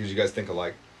 was up there because you guys think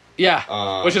alike.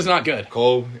 Yeah, which is not good.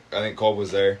 Cole, I think Cole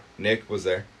was there. Nick was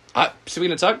there.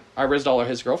 Speaking of Tuck, I rizzed all of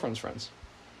his girlfriend's friends.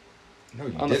 No,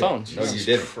 you On the didn't. phone. No, you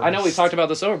didn't. I know we talked about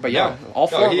this over, but yeah, all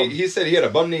four of them. He said he had a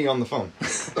bum knee on the phone. What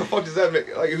the fuck does that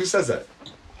make? Like, who says that?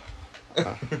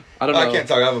 I don't know. I can't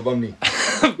talk. I have a bum knee.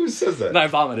 Who says that? And I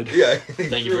vomited. Yeah.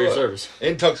 Thank you for your service.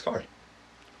 In Tuck's car.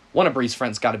 One of Bree's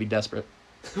friends got to be desperate.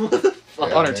 Yeah,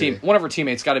 On her maybe. team, one of her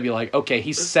teammates got to be like, okay,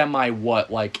 he's semi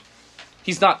what? Like,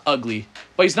 he's not ugly,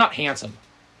 but he's not handsome.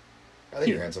 I think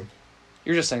you're handsome.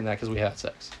 You're just saying that because we had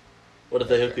sex. What if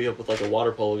they hook you up with like a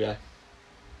water polo guy?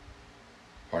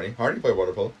 Hardy played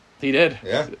water polo. He did.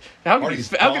 Yeah. How can he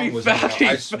fit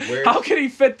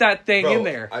that thing in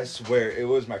there? I swear, it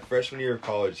was my freshman year of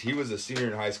college. He was a senior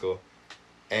in high school,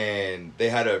 and they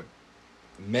had a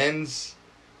men's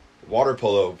water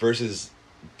polo versus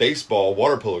baseball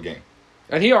water polo game.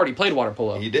 And he already played water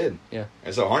polo. He did. Yeah.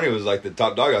 And so Harney was like the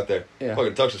top dog out there. Yeah.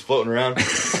 Fucking Tuck's just floating around.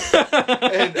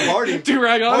 And Hardy...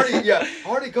 Do-rag on?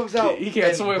 Hardy comes out. He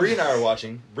can't swim. Bree and I were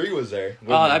watching. Bree was there.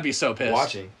 Oh, I'd be so pissed.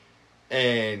 Watching.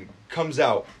 And comes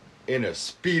out in a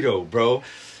Speedo, bro.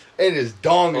 And his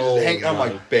dong is just hanging. I'm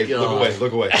like, babe,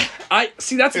 look away. I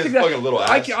see. That's the his thing. Fucking little ass.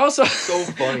 I can also so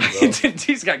funny, bro.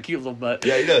 He's got a cute little butt.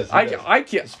 Yeah, he does. I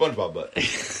can't. SpongeBob butt.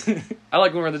 I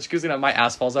like when we're in the jacuzzi and my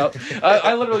ass falls out.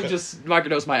 I literally just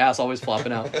microdose my ass always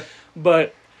flopping out.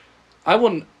 But I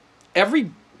wouldn't.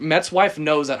 Every Mets wife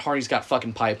knows that Harney's got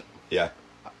fucking pipe. Yeah.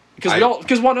 Because want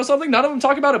to know something? None of them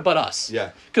talk about it but us.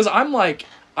 Yeah. Because I'm like,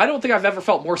 I don't think I've ever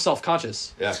felt more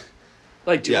self-conscious. Yeah.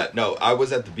 Like, dude. Yeah, no, I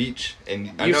was at the beach, and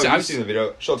I know you've seen the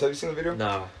video. Schultz, have you seen the video?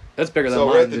 No. That's bigger than mine,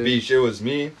 mine, we're at the dude. beach. It was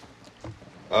me,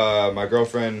 my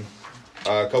girlfriend,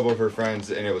 a couple of her friends,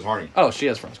 and it was Harney. Oh, she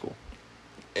has friends, cool.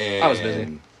 And I was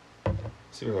busy.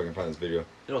 See if I can find this video. You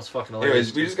know what's fucking hilarious?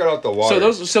 Anyways, we just got out the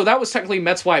water. So that was technically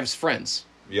Mets wives' friends.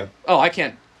 Yeah. Oh, I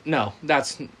can't. No,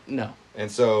 no. And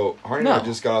so Harney and I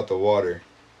just got out the water.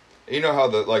 You know how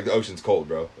the ocean's cold,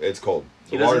 bro. It's cold.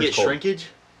 He doesn't get shrinkage?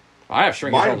 I have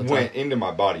shrinkage all the Mine time. went into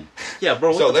my body. Yeah,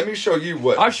 bro. So let me show you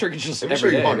what. I've shrinkage just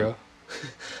every day, bro.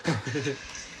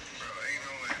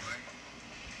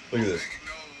 Look at this.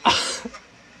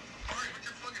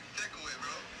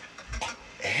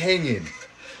 Hanging.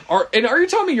 Are you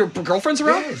telling me your girlfriend's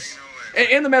around? Yes.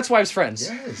 And the Mets wives' friends.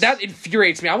 Yes. That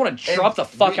infuriates me. I want to drop the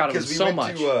fuck out of them so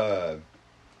much. Because we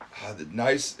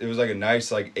went to it was like a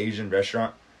nice Asian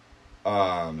restaurant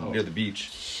near the beach.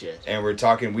 Shit. And we're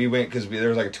talking, we went, because there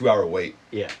was like a 2-hour wait.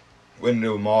 Yeah. Went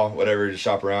into a mall, whatever, to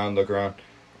shop around, look around.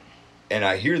 And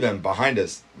I hear them behind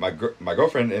us, my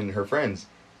girlfriend and her friends,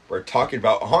 were talking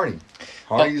about Harney.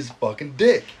 Harney's fucking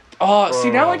dick. Oh, see,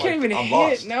 now I can't even I'm hit.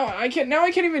 lost. Now I can't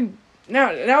even.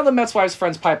 Now the Mets wives'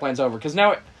 friends pipeline's over because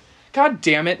now, God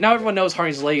damn it! Now everyone knows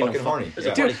Harney's laying. Fucking Harney.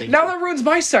 Yeah. Dude, now that ruins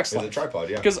my sex It's life. a tripod,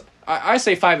 yeah. Because I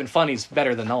say 5 and funny's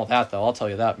better than all that, though. I'll tell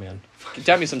you that, man.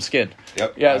 Dab me some skid.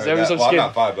 Yep. Yeah, dab me some I'm skid.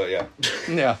 not 5, but yeah.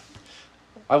 Yeah.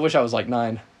 I wish I was like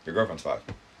 9 Your girlfriend's 5.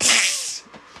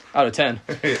 out of 10.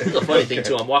 Here's the funny thing,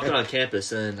 too. I'm walking on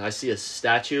campus, and I see a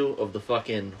statue of the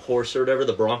fucking horse or whatever,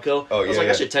 the Bronco. Oh, I was yeah, like,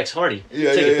 yeah. I should text Harney.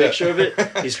 Yeah, Take yeah, a picture yeah. of it.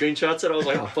 He screenshots it. I was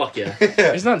like, oh, fuck yeah.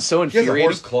 Isn't that so He has a infuriating?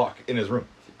 horse clock in his room.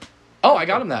 Oh, I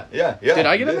got him that. Yeah. Did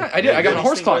I get him that? I did. I got him a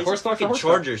horse clock. He's Horse clock for fucking horse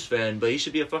clock. Chargers fan, but he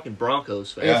should be a fucking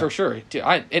Broncos fan. Yeah, for sure. Dude,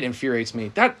 it infuriates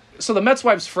me. So the Mets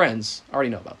wives' friends already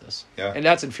know about this. Yeah. And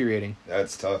that's infuriating.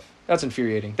 That's tough. That's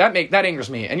infuriating. That angers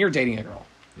me. And you're dating a girl.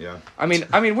 Yeah. I mean,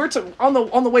 we're on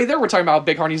the way there. We're talking about how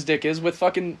big Harney's dick is with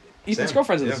fucking Ethan's Same.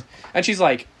 girlfriend's, Yeah. and she's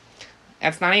like,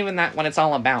 "That's not even that what it's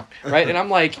all about, right?" And I'm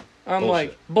like,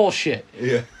 bullshit.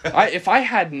 Yeah. If I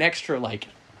had an extra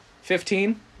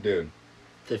 15, Dude.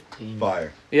 15.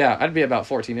 Fire. yeah, I'd be about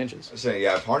 14 inches. I'm saying,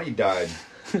 yeah, if Harney died,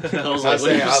 I was I'm like, not what are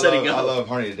saying you setting I up? love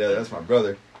Harney to death. That's my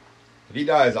brother. If he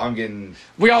dies, I'm getting...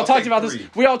 We all I'll talked take about 3.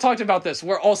 this. We all talked about this.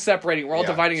 We're all separating. We're all Yeah.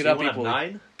 dividing it So you up want a equally.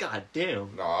 9? God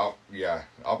damn. No, I'll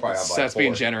probably have That's 4.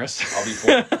 being generous. I'll be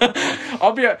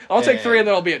 4. I'll take 3 And- and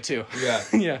then I'll be at 2. Yeah.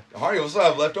 Yeah. Harney will still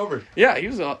have left over. Yeah, he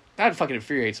was that fucking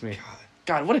infuriates me.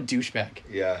 God, what a douchebag.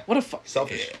 Yeah. What a fuck.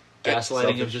 Selfish. Gaslighting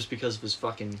him Selfish. just because of his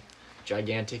fucking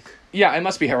gigantic. Yeah, it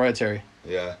must be hereditary.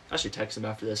 Yeah. I should text him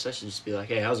after this. I should just be like,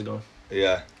 hey, how's it going?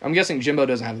 Yeah. I'm guessing Jimbo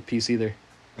doesn't have a piece either.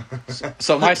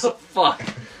 So my What the fuck?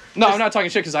 no, I'm not talking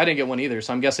shit because I didn't get one either.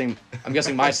 So I'm guessing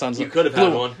my son's. You could have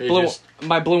had one. It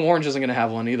My blue orange isn't gonna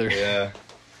have one either. Yeah.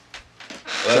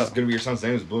 Well, that's gonna be your son's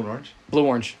name is Blue and Orange? Blue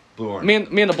orange. Blue Orange. Me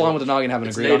and the blonde with the noggin haven't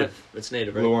It's agreed on it. native. It's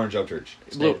native, right? Blue Orange Upchurch.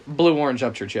 It's native. Blue orange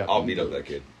up church. Yeah. I'll beat up that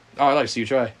kid. Oh, I'd like to see you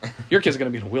try. Your kid's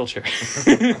gonna be in a wheelchair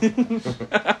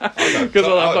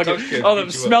because all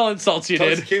them smelling salts you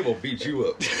Tuck's did. kid will beat you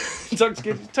up. Tuck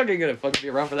ain't gonna fucking be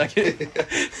around for that kid.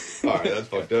 Alright, that's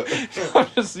fucked up. I'm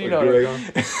just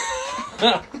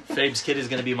Fabe's kid is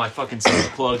going to be my fucking Santa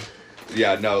plug.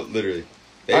 Yeah, no, literally.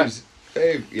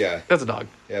 Fabe, yeah. That's a dog.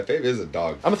 Yeah, Fabe is a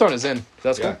dog. I'm throwing his in.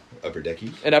 That's Yeah, cool. upper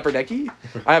decky. An upper decky.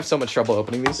 I have so much trouble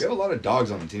opening these. We have a lot of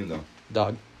dogs on the team, though.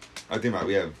 Dog. I think about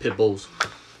we have Pit bulls.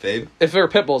 Fabe. If there are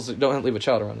pit bulls, don't leave a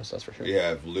child around us. That's for sure. We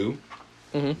have Lou,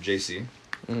 Mhm. JC,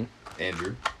 Mhm.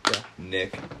 Andrew, Yeah.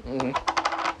 Nick, Mhm.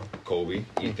 Colby,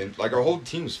 Ethan. Like, our whole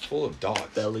team's full of dogs.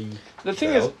 Belly. The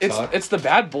thing is, it's the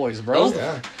bad boys, bro.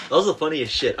 That was the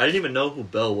funniest shit. I didn't even know who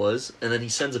Bell was, and then he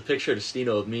sends a picture to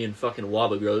Stino of me and fucking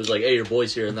Wabagro. He's like, "Hey, your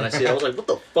boy's here," and then I see it. I was like, "What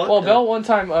the fuck?" Well, Bell one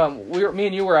time, me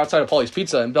and you were outside of Paulie's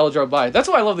Pizza, and Bell drove by. That's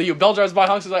why I love that Bell drives by,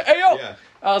 honks, is like, "Hey yo!" Yeah.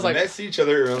 I was like, we met each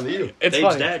other around the U. It's Fabe's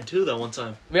funny. dad too. That one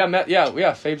time.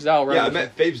 Fabe's dad. Yeah, I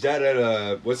met Fabe's dad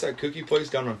at what's that cookie place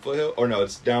down on Foothill? Or no,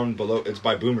 it's down below. It's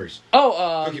by Boomers.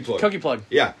 Oh, Cookie Plug.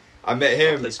 Yeah, I met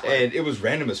him, and it was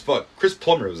random as fuck. Chris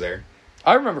Plummer was there.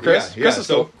 I remember Chris. Yeah,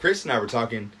 so Chris and I were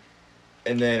talking,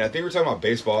 and then I think we were talking about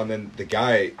baseball, and then the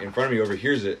guy in front of me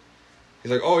overhears it.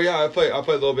 He's like, "Oh yeah, I play a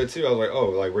little bit too." I was like, "Oh,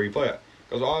 like where you play at?"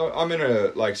 He goes, "Oh, I'm in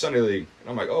a like Sunday league." And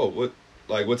I'm like, "Oh,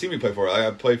 what team you play for?" I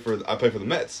play for the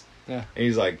Mets. Yeah. And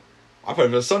he's like, "I play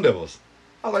for the Sun Devils."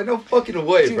 I was like, "No fucking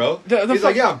way, dude, bro." He's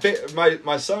like, "Yeah,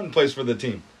 my son plays for the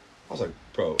team." I was like,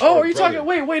 "Bro." Oh, are you talking?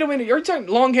 Wait a minute. Are you talking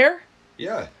long hair?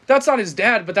 Yeah. That's not his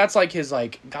dad, but that's like his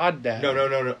god dad.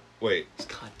 No. Wait.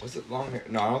 God. Was it long hair?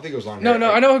 No, I don't think it was long hair.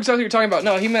 No, I know exactly what you're talking about.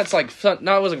 No, he meant like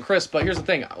no, it wasn't Chris. But here's the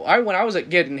thing: when I was at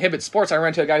Get Inhibit Sports, I ran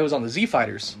into a guy who was on the Z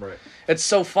Fighters. Right. It's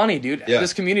so funny, dude. Yeah.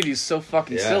 This community is so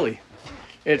fucking silly.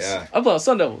 It's Yeah. I'm about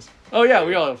Sun Devils. Oh yeah,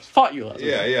 we all fought you last week.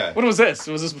 Yeah. When was this?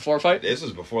 Was this before a fight? This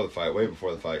was before the fight, way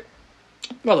before the fight.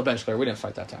 Well, the bench clear. We didn't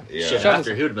fight that time. Yeah. Shit,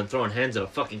 after he would have been throwing hands at a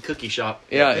fucking cookie shop.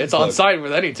 Yeah, it's on side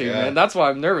with any team, Yeah. man. That's why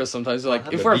I'm nervous sometimes. Like,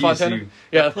 if The we're a BSU. 5-10,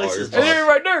 yeah. place is And they're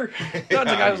right there.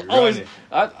 That's a guy who's you're always...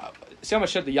 running. See how much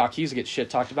shit the Yaquis get shit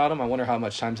talked about them? I wonder how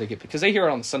much times they get... Because they hear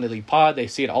it on the Sunday League pod. They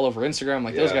see it all over Instagram.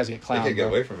 Like, those guys get clowned, They can't get bro.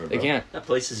 away from it, bro. They can't. That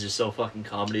place is just so fucking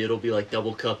comedy. It'll be like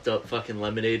double cupped up fucking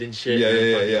lemonade and shit. Yeah, and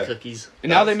yeah, fucking yeah. cookies. And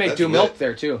now they That's make do lit. milk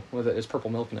there, too. With it. It's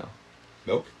purple milk now.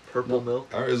 Milk? Purple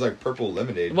milk. Or it was like purple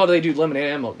lemonade. Well, they do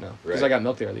lemonade and milk now. Because Right. I got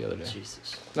milk there the other day.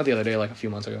 Jesus. Not the other day, like a few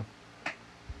months ago.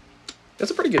 It's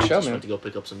a pretty good show, Just man. went to go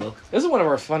pick up some milk. This is one of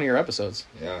our funnier episodes.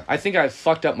 Yeah. I think I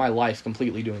fucked up my life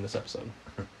completely doing this episode.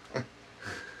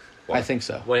 Why? I think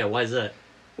so. Why is that?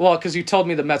 Well, because you told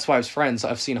me the Mets' wives' friends.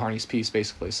 I've seen Harney's piece,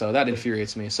 basically, so that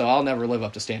infuriates me. So I'll never live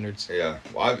up to standards. Yeah.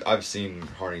 Well, I've seen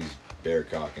Harney's bear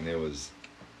cock, and it was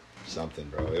something,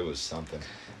 bro. It was something.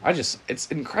 It's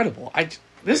incredible.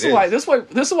 This It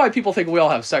is why people think we all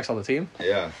have sex on the team.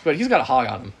 Yeah. But he's got a hog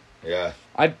on him. Yeah.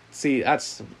 I see.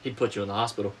 That's He'd put you in the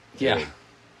hospital. yeah. Dude.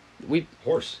 We.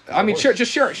 Horse. I mean, Horse.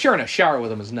 just sharing a shower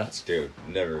with him is nuts. Dude,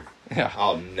 never. Yeah.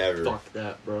 I'll never. Fuck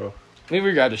that, bro. Maybe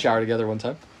we got to shower together one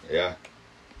time. Yeah.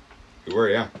 We were,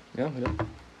 yeah. Yeah, we did.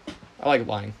 I like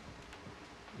lying.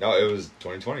 No, it was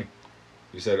 2020.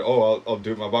 You said, "Oh, I'll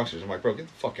do it with my boxers." I'm like, "Bro, get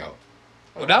the fuck out."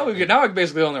 Well, now I can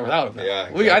basically go in there without him. Now. Yeah, I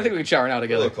exactly. think we can shower now A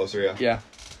together. little closer, yeah. Yeah.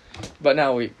 But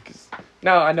now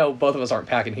now I know both of us aren't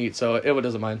packing heat, so it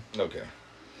doesn't mind. Okay.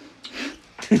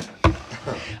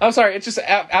 I'm sorry. It's just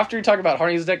after you talk about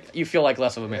Harney's dick, you feel like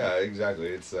less of a man. Yeah, exactly.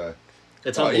 It's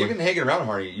humbling. even hanging around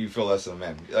Harney, you feel less of a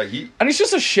man. Like And he's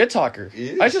just a shit talker. He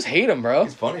is. I just hate him, bro.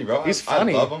 he's funny, bro. He's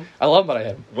funny. I love him. I love him, but I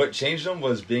hate him. What changed him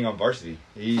was being on varsity.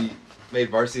 He made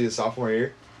varsity his sophomore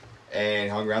year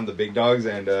and hung around the big dogs,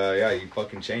 and he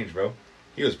fucking changed, bro.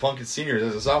 He was punking seniors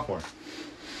as a sophomore.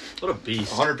 What a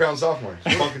beast. 100-pound sophomore.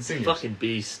 He's punking seniors. Fucking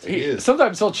beast. He is.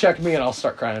 Sometimes he'll check me and I'll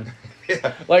start crying.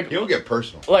 Yeah. Like You don't get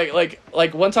personal.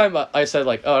 like one time I said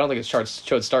like, oh, I don't think it's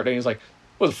Chode's start day. He's like,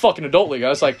 well, the fucking adult league. I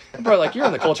was like, bro, like you're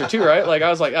in the culture too, right? Like I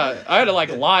was like, I had to like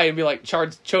lie and be like,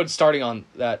 Chode's starting on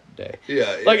that day.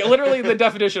 Yeah. Like literally the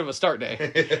definition of a start day.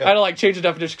 I had to like change the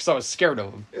definition because I was scared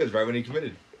of him. It was right when he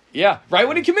committed. Yeah, right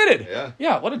when he committed. Yeah.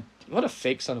 Yeah. What a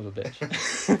fake son of a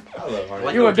bitch. I love Harney.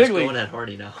 Like You were we're just big league. going at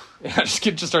Hardy now. Yeah,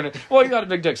 just starting. Well, he got a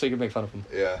big dick, so you can make fun of him.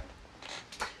 Yeah.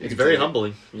 It's very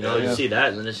humbling. You know, Yeah. you see that,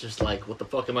 and then it's just like, what the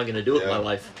fuck am I going to do with Yeah. my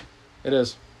life? It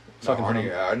is. No, Fucking Harney,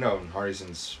 funny. I've known Harney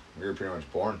since we were pretty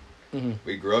much born. Mhm.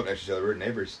 We grew up next to each other. We were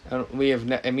neighbors. We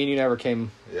have. I mean, you never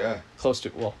came Yeah. close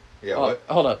to. Well, Yeah. oh, What?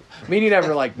 hold up. Me and you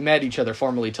never like met each other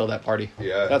formally till that party.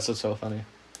 Yeah. That's what's so funny.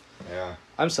 Yeah.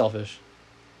 I'm selfish.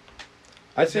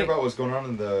 I I think think about what's going on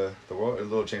in the world. A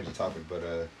little change of topic, but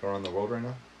going on in the world right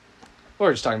now.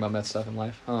 we're just talking about Met stuff in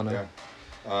life. I don't know.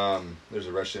 Yeah. There's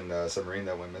a Russian submarine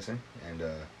that went missing, and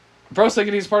Bro's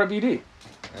thinking he's part of BD.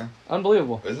 Yeah.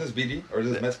 Unbelievable. is this BD or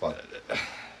is this Met spot?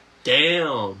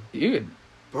 Damn. You could.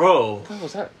 Bro. What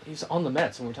was that? He's on the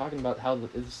Mets, and we're talking about how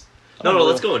it's. No,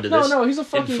 let's go into this. No, he's a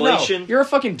fucking Inflation. No, you're a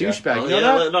fucking Yeah. douchebag. Oh, You know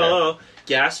yeah, that? no.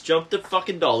 Gas jumped a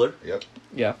fucking $1. Yep.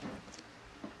 Yeah.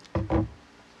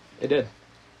 It did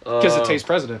because it tastes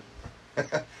president.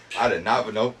 I did not,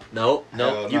 but nope. No,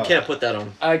 Hell you no. can't put that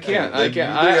on. I can't. You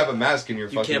literally have a mask in your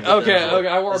You fucking. can't put Okay, that on. okay.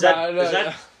 I wore Is that,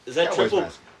 about. is that Cowboys triple?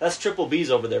 mask. That's triple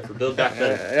B's over there for Build Back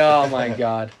Better. Oh my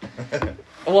god.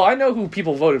 Well, I know who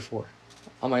people voted for.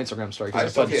 on my Instagram story.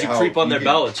 You creep on their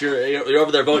ballots. You're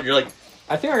over there voting. You're like,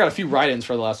 I think I got a few write-ins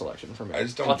for the last election for me. I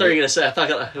thought you were gonna say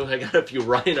I got a few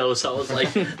rhinos. I was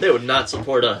like, they would not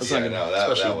support us. Yeah, no,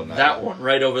 especially that one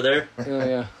right over there.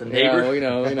 Yeah. The neighbor. Yeah,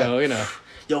 we know.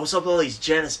 Yo, what's up with all these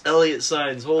Janice Elliott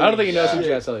signs? Holy I don't think he knows who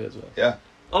Janice Elliott is. Yeah.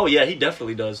 Oh yeah, he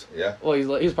definitely does. Yeah.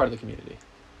 Well, he's part of the community.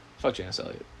 Fuck Janice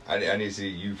Elliott. I need to see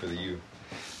you for the U.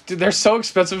 Dude, they're so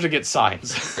expensive to get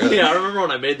signs. Really? Yeah, I remember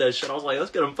when I made that shit. I was like,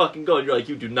 let's get them fucking going. You're like,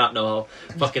 you do not know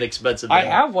how fucking expensive they I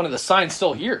are. have one of the signs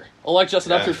still here. Elect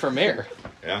Justin Upchurch for mayor.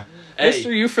 Yeah. Hey,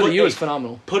 Mr. U for the U is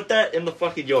phenomenal. Put that in the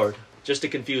fucking yard just to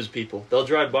confuse people. They'll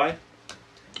drive by.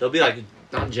 They'll be like,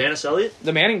 not Janice Elliott?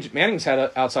 The Mannings had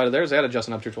a, outside of theirs. They had a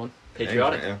Justin Upchurch one.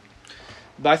 Patriotic. Yeah.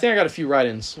 But I think I got a few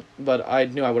write-ins. But I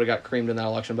knew I would have got creamed in that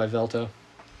election by Velto.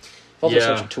 Velto's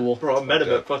such a tool. Bro, I met him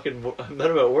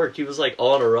at work. He was like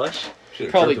all in a rush.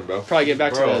 Probably him, bro. get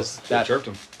back to that. Chirped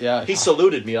him. Yeah. He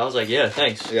saluted me. I was like, yeah,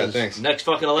 thanks. Yeah, thanks. Next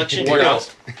fucking election, War you're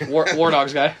Dogs. out. War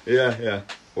Dogs guy. Yeah.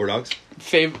 War Dogs.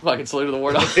 Fucking salute to the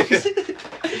War Dogs.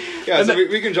 Yeah, so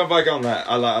we can jump back on that.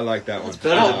 I like that one.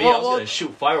 Better than me. I was going to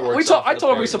shoot fireworks. I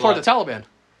told him we support the Taliban.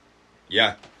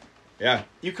 Yeah.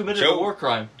 You committed a war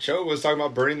crime. Cho was talking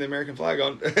about burning the American flag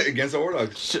on against the War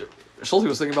Dogs. Schulte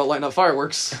was thinking about lighting up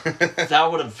fireworks. That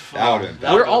would have...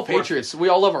 We're all patriots. We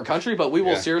all love our country, but we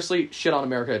will seriously shit on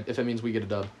America if it means we get a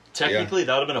dub. Technically,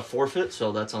 that would have been a forfeit,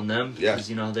 so that's on them. Yeah.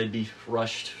 Because, they'd be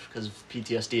rushed because of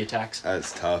PTSD attacks.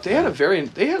 That's tough. They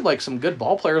had like some good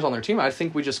ball players on their team. I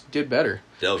think we just did better.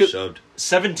 Dell shoved.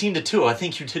 17-2. I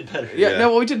think you did better. Yeah, no,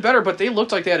 well, we did better, but they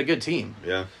looked like they had a good team.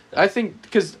 Yeah. I think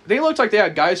because they looked like they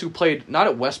had guys who played not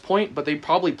at West Point, but they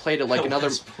probably played at like another.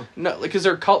 No, because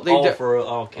they're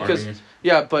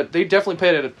yeah, but they definitely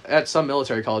played at some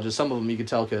military colleges. Some of them you could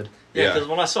tell could. Yeah, because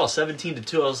when I saw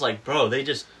 17-2, I was like, bro, they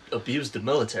just abused the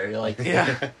military. Like,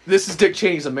 yeah, this is Dick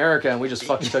Cheney's America, and we just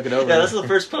fucking took it over. Yeah, that's the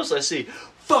first post I see.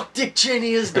 Fuck Dick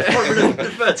Cheney is Department of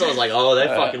Defense. I was like, oh, they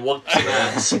fucking whooped some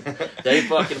ass. They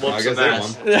fucking whooped some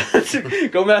ass.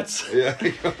 Go Mets. Yeah,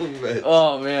 go Mets.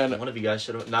 Oh man, one of you guys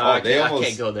should have. Nah, I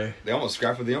can't go there. They almost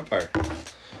scrapped with the umpire.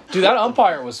 Dude, that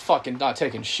umpire was fucking not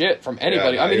taking shit from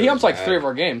anybody. Yeah, I mean, he umped like 3 of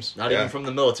our games. Not even from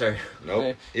the military.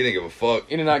 Nope. He didn't give a fuck.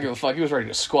 He did not give a fuck. He was ready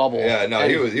to squabble. Yeah, no,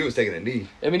 he was taking a knee.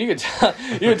 I mean, you could tell.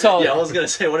 Yeah, I was gonna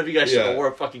say, one of you guys should have wore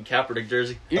a fucking Kaepernick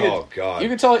jersey. God. You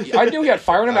could tell. I knew he had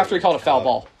fire in him after he called a foul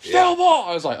ball. Yeah. Foul ball.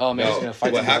 I was like, oh man, he's gonna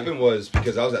fight. What happened was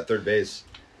because I was at third base,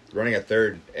 running at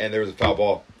third, and there was a foul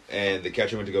ball, and the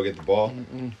catcher went to go get the ball,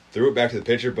 threw it back to the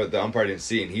pitcher, but the umpire didn't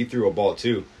see it, and he threw a ball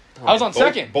too. I was on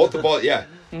second. Both the balls,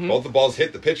 both the balls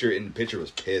hit the pitcher, and the pitcher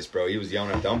was pissed, bro. He was yelling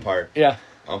at the umpire. Yeah.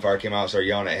 Umpire came out and started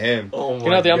yelling at him. Oh my You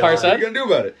know what the umpire said? What are you gonna do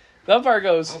about it? The umpire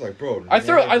goes, I was like, bro.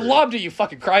 I lobbed at you,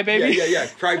 fucking crybaby. Yeah.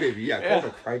 Crybaby. Yeah, call him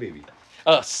a crybaby.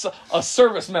 A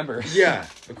service member. Yeah,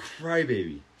 a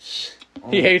crybaby.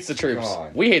 He hates the troops.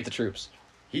 God. We hate the troops.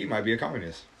 He might be a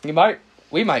communist. We might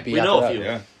be. We know a that. few.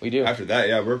 Yeah. We do. After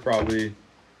that, we're probably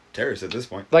terrorists at this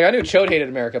point. Like, I knew Chode hated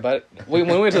America, but when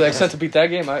we went to the extent to beat that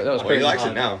game, that was Well, crazy. he likes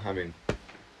it now. I mean,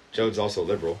 Chode's also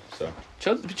liberal, so.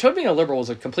 Chode being a liberal was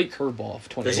a complete curveball of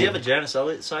 20. Does he have a Janice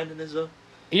Elliott sign in his though?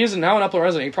 He is now an Upland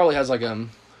resident. He probably has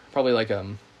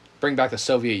bring back the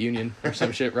Soviet Union or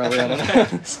some shit. Probably. I don't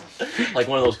know. Like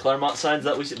one of those Claremont signs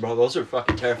that we see. Bro, those are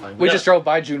fucking terrifying. We just drove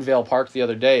by June Vale Park the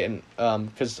other day, and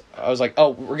because I was like,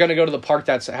 oh, we're gonna go to the park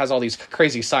that has all these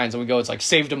crazy signs, and we go, it's like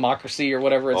Save Democracy or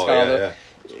whatever it's called. Yeah.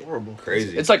 It's horrible.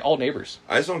 Crazy. It's like all neighbors.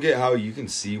 I just don't get how you can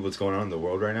see what's going on in the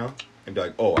world right now and be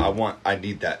like, oh, I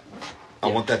need that. I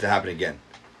want that to happen again.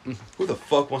 Who the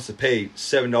fuck wants to pay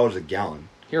 $7 a gallon?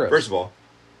 Heroes. First of all.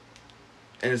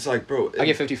 And it's like, bro, I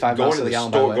get 55 going miles to the the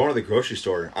gallon. store, going to the grocery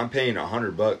store. I'm paying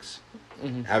 $100,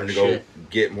 having to go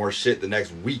get more shit the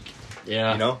next week.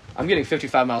 Yeah, you know, I'm getting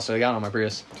 55 miles to the gallon on my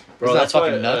Prius. Bro, Isn't that's that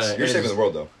fucking why, nuts. You're saving the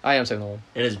world, though. I am saving the world.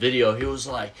 In his video, he was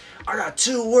like, "I got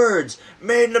 2 words,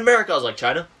 made in America." I was like,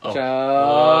 "China." Oh, let's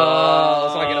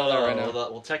not get on that right now.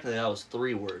 Well, technically, that was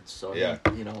 3 words. So yeah,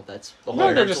 that's the whole.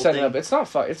 No, they're just setting up. It's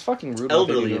not. It's fucking rude.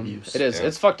 Elderly abuse. It is. Yeah.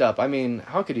 It's fucked up. I mean,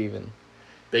 how could you even?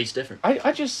 Base different.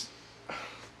 I just.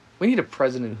 We need a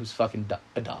president who's fucking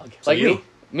a dog. So like you?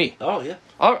 Me. Oh yeah.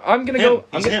 I'm gonna go.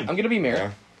 I'm him. gonna be mayor.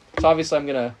 Yeah. So obviously I'm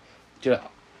gonna do it.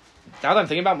 Now that I'm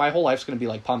thinking about it, my whole life's gonna be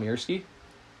like Pomirsky.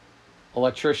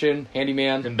 Electrician,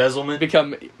 handyman, embezzlement,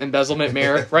 become embezzlement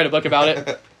mayor. Write a book about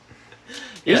it.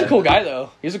 He's a cool guy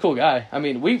though. He's a cool guy. I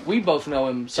mean, we both know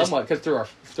him somewhat because through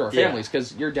our families.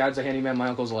 Because your dad's a handyman, my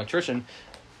uncle's an electrician.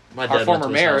 Our former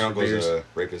mayor, my uncle's a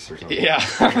rapist or something. Yeah,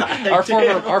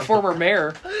 our former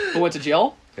mayor who went to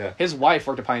jail. Yeah. His wife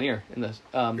worked at Pioneer in the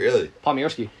Really?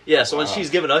 Pomierski. Yeah, so when she's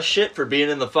giving us shit for being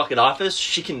in the fucking office,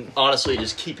 she can honestly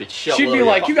just keep it shut. She'd be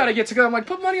like, "You got to get together." I'm like,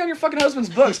 "Put money on your fucking husband's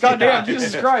books." Goddamn,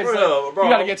 Jesus Christ! Bro. You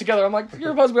got to get together. I'm like,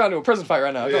 "Your husband got into a prison fight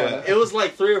right now." Yeah. It was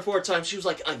like 3 or 4 times. She was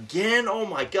like, "Again? Oh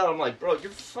my god!" I'm like, "Bro,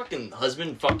 your fucking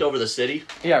husband fucked over the city."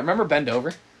 Yeah, remember Bend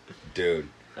Over? Dude.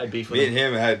 I beef with Me and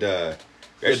him had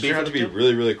actually turned out to be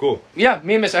really, really cool. Yeah,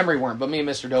 me and Miss Emery weren't, but me and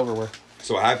Mr. Dover were.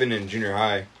 So what happened in junior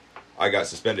high, I got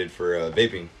suspended for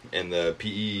vaping in the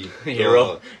PE.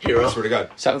 Hero. I swear to God.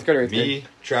 7th grade or 8th grade? Me,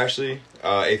 Trashley,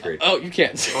 8th grade. Oh, you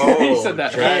can't. Oh, you said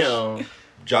that. Damn.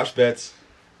 Josh Betts.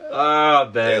 Ah, Yeah,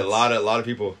 bet. a lot of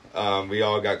people. We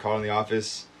all got called in the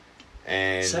office.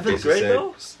 And 7th basically grade, said,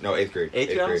 though? No, 8th grade. 8th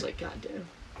grade? I was like, god damn.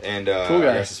 And Cool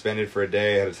guy. I got suspended for a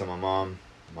day. I had to tell my mom.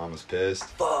 Mom was pissed.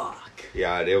 Fuck.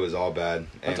 Yeah, it was all bad.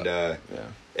 And yeah.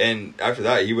 and after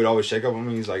that, he would always check up on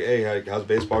me. He's like, "Hey, how's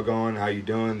baseball going? How you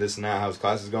doing? This and that. How's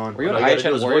classes going?" Were you No, an you gotta do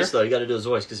IHN his Warrior? voice, though. You gotta do his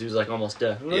voice, because he was like almost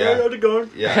deaf. Yeah. How's it going?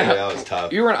 Yeah, that was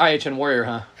tough. You were an IHN Warrior,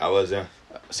 huh? I was, yeah.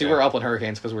 See, Yeah. we're Upland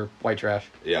Hurricanes because we're white trash.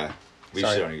 Yeah. We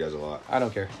Sorry. shit on you guys a lot. I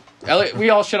don't care. Elliot, we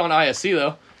all shit on ISC,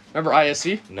 though. Remember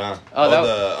ISC? Nah. Oh, that-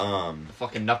 the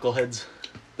Fucking knuckleheads.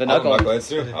 The all the knuckle. knuckleheads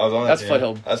too. I was on that That's team.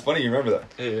 Foothill. That's funny you remember that.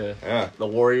 Yeah. Yeah. The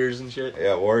Warriors and shit.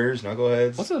 Yeah, Warriors,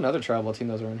 Knuckleheads. What's another travel team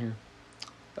that was around here?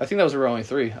 I think that was only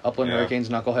 3. Upland Yeah. Hurricanes,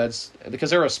 Knuckleheads.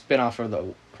 Because they were a spin-off from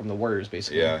the Warriors,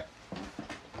 basically. Yeah.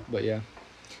 But yeah.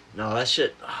 No, that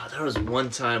shit. There was one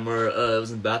time where it was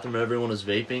in the bathroom and everyone was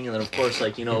vaping, and then of course,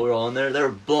 like, you know, we were all in there. They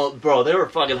were they were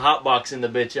fucking hotboxing the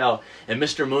bitch out, and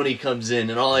Mr. Mooney comes in,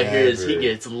 and all I hear is he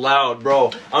gets loud,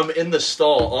 bro. I'm in the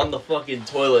stall on the fucking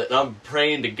toilet, and I'm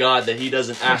praying to God that he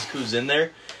doesn't ask who's in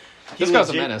there. He This guy's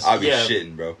a legit- menace. I'll be Yeah.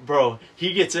 shitting, bro. Bro,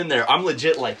 he gets in there. I'm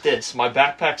legit like this. My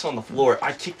backpack's on the floor.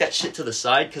 I kick that shit to the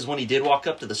side because when he did walk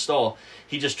up to the stall,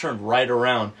 he just turned right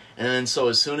around. And then so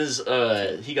as soon as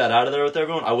he got out of there with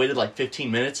everyone, I waited like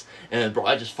 15 minutes. And then, bro,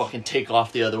 I just fucking take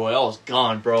off the other way. I was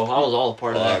gone, bro. I was all a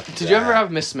part of that. Fuck Did you ever that.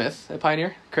 have Miss Smith at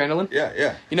Pioneer? Crandallin? Yeah,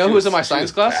 yeah. You know She who was in my she science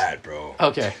was class? Bad, bro.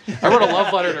 Okay. I wrote a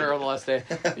love letter to her on the last day.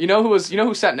 You know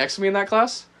who sat next to me in that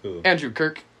class? Who? Andrew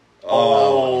Kirk.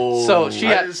 Oh. So she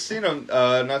I had just seen him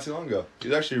not too long ago.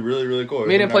 He's actually really, really cool.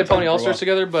 me and him We've played been Pony talking All for a Stars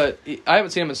together, but I haven't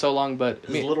seen him in so long. But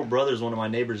His little brother's one of my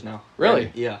neighbors now.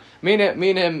 really, Yeah. me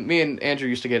and Andrew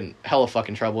used to get in hella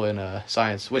fucking trouble in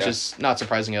science, which Yeah. is not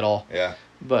surprising at all. while. Yeah.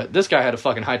 But this guy had a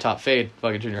fucking high top fade,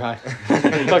 fucking junior high,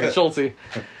 fucking Schulte.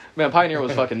 Man, Pioneer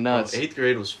was fucking nuts. 8th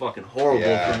grade was fucking horrible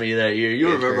Yeah. for me that year. You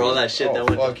 8th remember grade all that was- shit oh, that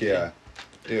went fuck yeah.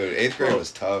 Dude, 8th grade Bro.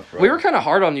 was tough, bro. We were kind of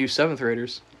hard on you 7th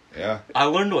graders. Yeah. I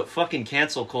learned what fucking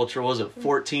cancel culture was at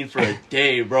 14 for a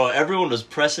day, bro. Everyone was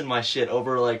pressing my shit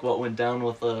over like what went down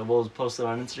with what was posted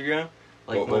on Instagram.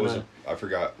 Like What when was it? I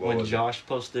forgot. What when was Josh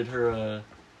posted her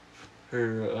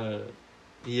yeah.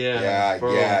 Yeah,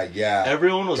 bro. yeah.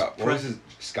 Everyone was What was his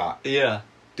Scott? Yeah.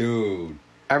 Dude.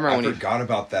 I remember I when he. forgot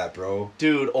about that, bro.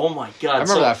 Dude, oh my god. I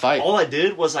remember that fight. All I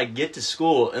did was I get to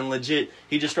school and legit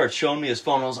he just started showing me his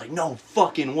phone. I was like, no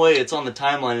fucking way, it's on the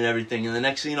timeline and everything. And the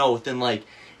next thing you know, within like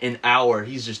an hour,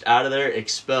 he's just out of there,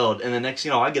 expelled. And the next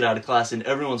thing you know, I get out of class and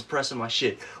everyone's pressing my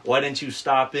shit. Why didn't you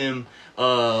stop him?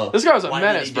 This guy was a why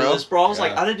menace, did he do bro. this, bro? I was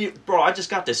like, Yeah. I just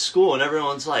got to school and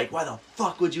everyone's like, why the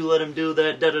fuck would you let him do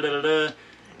that? Da da da da da.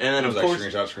 And then It of was course,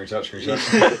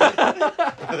 screenshot.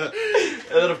 and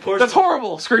then of course, That's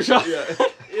horrible. Screenshot.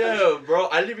 yeah, bro.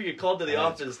 I didn't even get called to the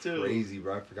That's office too. Crazy,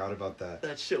 bro. I forgot about that.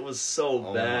 That shit was so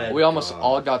Oh bad. my We almost God.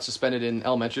 all got suspended in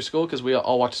elementary school because we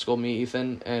all walked to school. Me,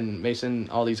 Ethan, and Mason,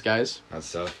 all these guys.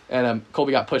 That's tough. And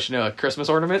Colby got pushed into a Christmas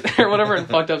ornament or whatever and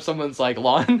fucked up someone's like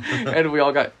lawn, and we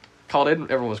all got called in.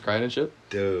 Everyone was crying and shit.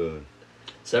 Dude.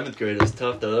 7th grade was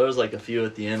tough though. There was like a few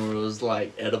at the end where it was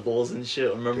like edibles and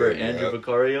shit. Remember Dude, Andrew yep.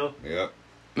 Vicario? Yep.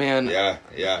 Man,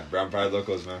 Yeah. Brown Pride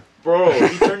Locals, man. Bro,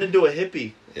 he turned into a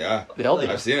hippie. Yeah. the hell did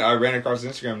I've seen it. I ran across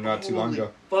Instagram not too long Holy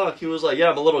ago. Fuck, he was like, yeah,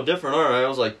 I'm a little different, alright. I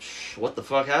was like, what the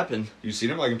fuck happened? You seen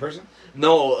him like in person?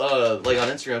 No, like on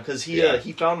Instagram, because Yeah.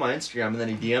 he found my Instagram and then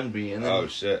he DM'd me, and then Oh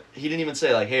shit. he didn't even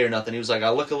say like hey or nothing. He was like, I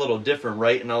look a little different,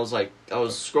 right? And I was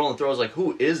scrolling through, I was like,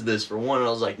 who is this for one? And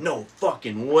I was like, no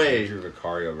fucking way. Andrew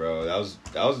Vicario, bro. That was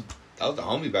the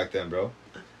homie back then, bro.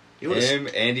 He would've- Him,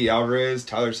 Andy Alvarez,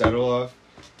 Tyler Saddleoff.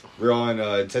 We're all in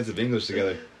intensive English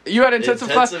together. You had intensive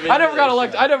class. Intensive I never got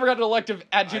English, I never got an elective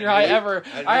at junior high knew- ever.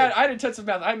 I knew. I had intensive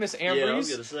math. I had Miss I was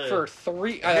Ambrose gonna say. for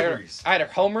 3. Ambrose. I had a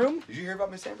homeroom. Did you hear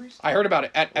about Miss Ambrose? I heard about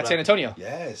it at San Antonio.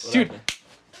 Yes. What Dude, happened?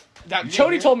 That You didn't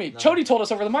hear? Chody told me. No. Chody told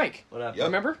us over the mic. What happened? Yep.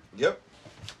 Remember? Yep.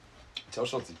 Tell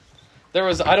Schulte. There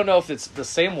was. I don't know if it's the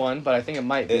same one, but I think it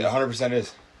might be. It 100%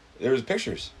 is. There was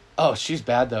pictures. Oh, she's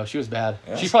bad though. She was bad.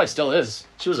 Yeah. She probably still is.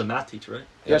 She was a math teacher, right?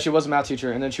 Yeah, she was a math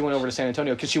teacher, and then she went over to San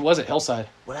Antonio because she was at Hillside.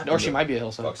 What happened? Or she might be at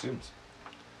Hillside. Fuck students.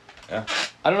 Yeah.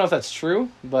 I don't know if that's true,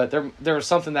 but there was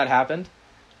something that happened,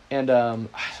 and I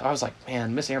was like,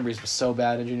 man, Miss Ambrose was so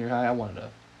bad in junior high. I wanted to.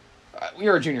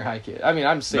 You're a junior high kid. I mean,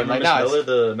 I'm saying Remember like Miss now.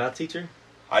 Miller, the math teacher?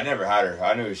 I never had her.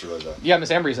 I knew who she was though. Yeah, Miss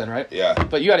Ambrose then, right? Yeah.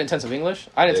 But you had intensive English.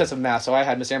 I had Yeah. intensive math, so I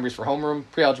had Miss Ambrose for homeroom,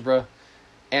 pre-algebra,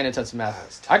 and intensive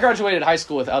math. I graduated high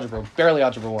school with algebra, barely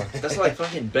algebra 1. That's like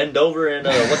fucking bend over and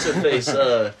what's her face?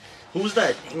 Who was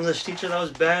that English teacher that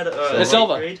was bad? Miss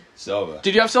Silva. Grade? Silva.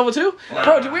 Did you have Silva too? Nah.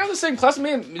 Bro, did we have the same class?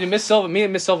 Me and Miss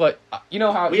Silva. You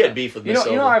know how We had beef with Miss Silva.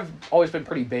 You know I've always been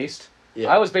pretty based. Yeah.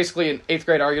 I was basically in 8th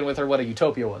grade arguing with her what a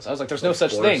utopia was. I was like, there's no Of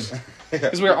such course. thing.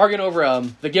 Because we were arguing over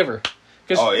The Giver.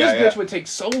 Because Oh, yeah, this bitch yeah. would take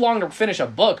so long to finish a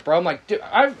book, bro. I'm like, dude,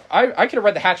 I could have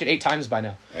read The Hatchet 8 times by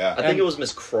now. Yeah. I think it was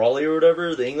Miss Crawley or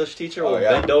whatever, the English teacher. Oh, When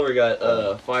yeah. Bend Over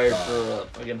got fired for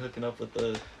fucking hooking up with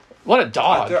the... What a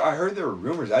dog. I heard there were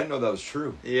rumors. I didn't know that was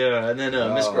true. Yeah, and then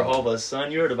Miss Oh. Grijalva's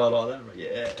son. You heard about all that?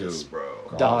 Yes, Dude.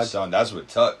 bro. Dog. Oh, son, that's what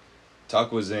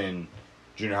Tuck was in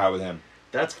junior high with him.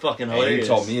 That's fucking And hilarious. he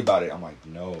told me about it. I'm like,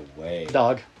 no way.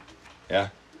 Dog. Yeah.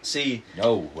 See,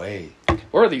 No way.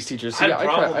 Where are these teachers? I had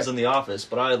problems in the office,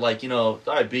 but I had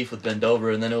I had beef with Bend Over,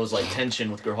 and then it was like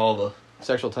tension with Grijalva.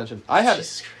 Sexual tension. I had,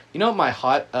 Jesus. my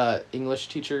hot English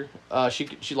teacher,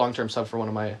 she long-term sub for one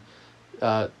of my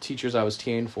teachers I was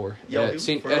TAing for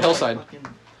at Hillside. Man,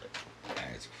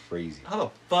 it's crazy. How the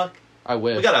fuck? I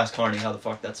wish. We gotta ask Carney how the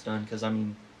fuck that's done, because I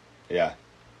mean, Yeah.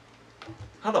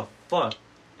 how the fuck?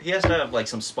 He has to have like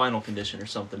some spinal condition or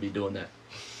something to be doing that.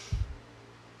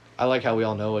 I like how we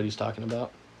all know what he's talking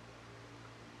about.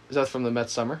 Is that from the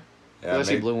Mets summer? Yeah. I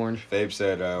see blue orange. Fabe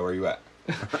said, where you at?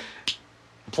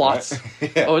 Plots.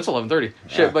 Yeah. Oh, it's 11:30.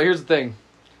 Shit, Yeah. but here's the thing.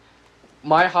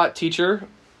 My hot teacher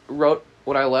wrote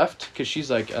when I left, because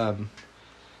she's like,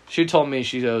 she told me,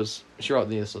 she wrote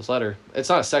me this letter. It's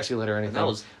not a sexy letter or anything. That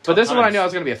was But this is when I times. knew I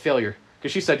was going to be a failure.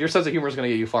 Because she said, your sense of humor is going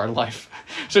to get you far in life.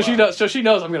 So she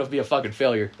knows I'm going to be a fucking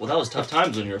failure. Well, that was tough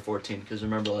times when you were 14, because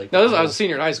remember, like... No, I was a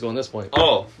senior in high school at this point.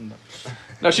 Oh.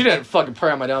 No, she didn't fucking pray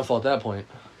on my downfall at that point.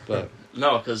 But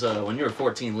No, because when you were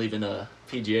 14 leaving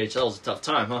PGH, that was a tough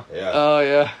time, huh? Yeah. oh,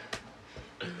 yeah.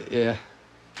 Yeah.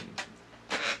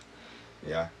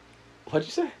 Yeah. What'd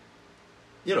you say?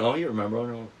 You remember. I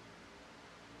know.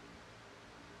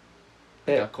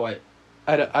 Yeah. Got quiet.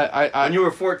 I When you were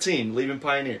 14, leaving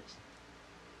Pioneers.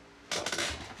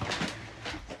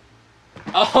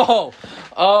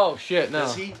 Oh shit, no.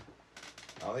 Does he?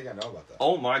 I don't think I know about that.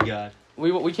 Oh my god.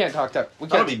 We can't talk that. We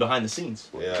That'll can't. be behind the scenes.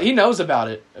 Yeah. He knows about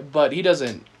it, but he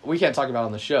doesn't. We can't talk about it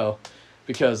on the show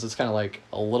because it's kind of like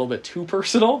a little bit too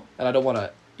personal, and I don't want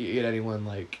to get anyone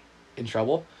like in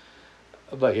trouble.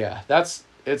 But yeah, it's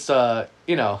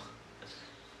you know.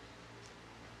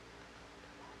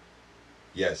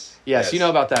 Yes. Yes, you know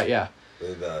about that. Yeah.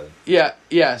 With, Yeah.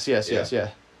 Yes. Yeah.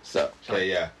 So okay,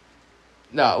 yeah.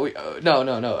 no,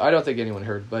 no. I don't think anyone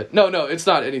heard, but no, it's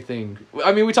not anything.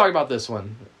 I mean, we talked about this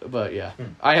one, but yeah,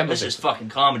 I am. It's just fucking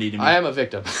comedy to me. I am a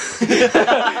victim.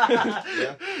 Yeah.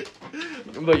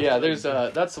 But yeah, there's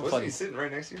that's some Wasn't funny. he sitting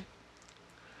right next to you?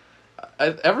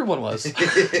 Everyone was.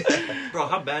 Bro,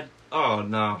 how bad? Oh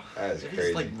no. That is He's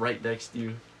crazy. like right next to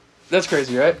you. That's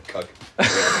crazy, right? Cuck. Bro,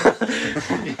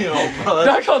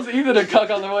 That calls Ethan a cuck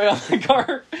on the way on the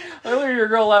car. I look at your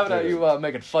girl laughing at you,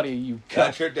 making funny. You That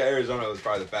cuck. trip to Arizona was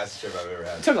probably the fastest trip I've ever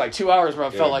had. It took like 2 hours, bro.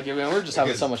 It Yeah. felt like it. Man, we were just having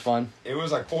Because- so much fun. It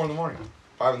was like 4 in the morning,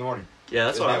 5 in the morning. yeah,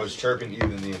 that's This what man I was chirping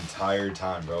Ethan the entire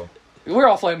time, bro. We were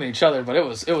all flaming each other, but it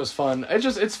was fun.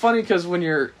 It's funny because when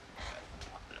you're,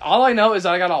 all I know is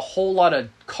that I got a whole lot of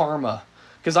karma,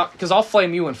 because I'll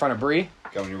flame you in front of Bree.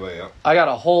 Coming your way up. I got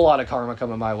a whole lot of karma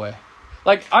coming my way.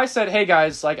 Like, I said, hey,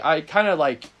 guys, like, I kind of,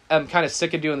 like, am kind of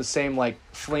sick of doing the same, like,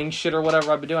 fling shit or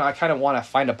whatever I've been doing. I kind of want to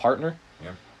find a partner.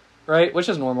 Yeah. Right? Which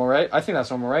is normal, right? I think that's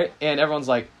normal, right? And everyone's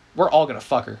like, we're all going to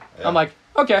fuck her. Yeah. I'm like,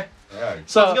 okay. Yeah.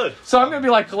 Sounds good. So I'm going to be,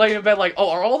 like, laying in bed, like, oh,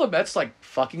 are all the Mets, like,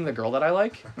 fucking the girl that I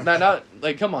like? not,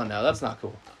 like, come on now. That's not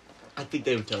cool. I think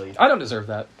they would tell you. I don't deserve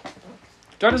that.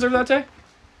 Do I deserve that, Tay?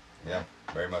 Yeah,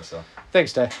 very much so.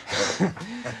 Thanks, Tay.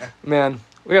 Man,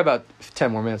 we got about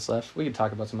 10 more minutes left. We can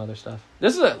talk about some other stuff.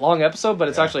 This is a long episode, but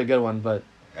it's Yeah. actually a good one. But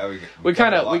Yeah, we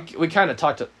kind covered a lot. of we kind of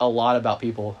talked a lot about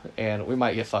people, and we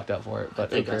might get fucked up for it. I But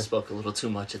think who I cares? spoke a little too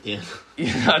much at the end.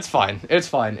 Yeah, that's fine. It's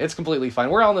fine. It's completely fine.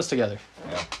 We're all in this together.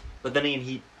 Yeah. But then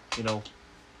he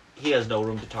has no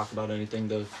room to talk about anything,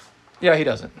 though. Yeah, he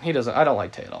doesn't. I don't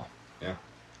like Tay at all.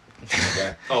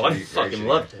 Okay. Oh, I Very fucking shitty.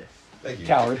 loved it. Thank you.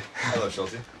 Coward. I love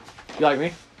Schulte. You like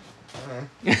me?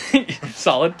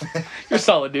 Solid. You're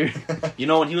solid, dude. You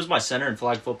know, when he was my center in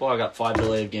flag football, I got 5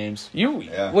 delay of games.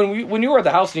 When you were at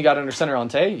the house and you got under center on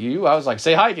Tay, I was like,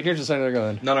 say hi, and you're just sitting there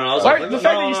going. No. I was like, the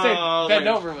fact that you stayed bent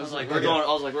over was like, we're going.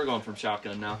 I was like, we're going from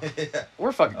shotgun now.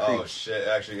 We're fucking creeps. Oh shit!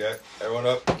 Actually, everyone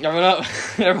up. Everyone up.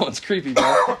 Everyone's creepy,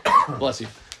 bro. Bless you.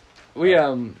 We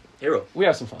Hero. We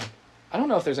have some fun. I don't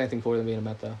know if there's anything cooler than being a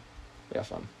Met though. We have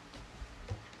fun.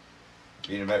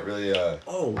 Being a Met really.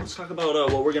 Let's talk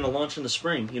about what we're gonna launch in the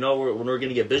spring. You know, when we're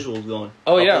gonna get visuals going.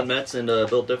 Oh yeah. Upland Mets and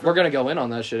built different. We're gonna go in on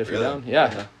that shit if you're down.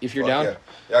 Yeah. If you're down. Yeah,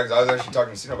 because I was actually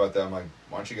talking to Cena about that. I'm like,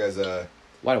 why don't you guys?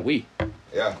 Why don't we?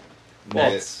 Yeah.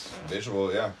 Well, it's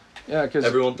visual. Yeah. Yeah, because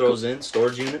everyone throws in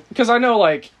storage unit. Because I know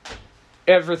like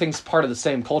everything's part of the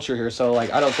same culture here, so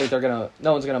like I don't think no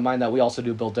one's gonna mind that we also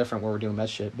do build different where we're doing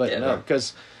Mets shit. But no,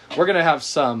 because we're gonna have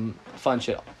some fun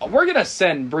shit. We're gonna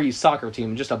send Bree's soccer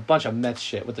team just a bunch of Mets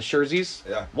shit with the jerseys.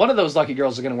 Yeah. One of those lucky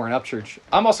girls is gonna wear an Upchurch.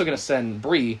 I'm also gonna send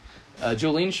Bree a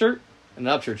Julene shirt and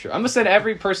an Upchurch shirt. I'm gonna send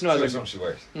every person who has something she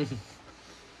wears.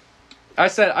 I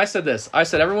said this. I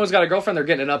said everyone's got a girlfriend. They're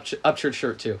getting an Upchurch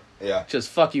shirt too. Yeah. Just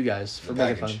fuck you guys for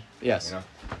making fun. Yes. You know?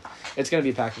 It's gonna be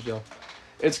a package deal.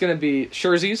 It's gonna be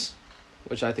jerseys,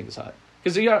 which I think is hot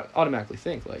because you automatically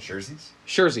think like jerseys,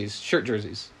 shirt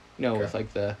jerseys. You know, with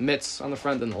like the mitts on the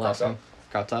front and the last one,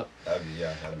 crop top. That'd be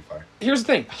fire. Here's the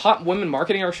thing: hot women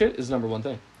marketing our shit is number one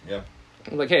thing. Yeah.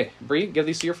 Like, hey, Bree, give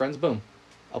these to your friends. Boom.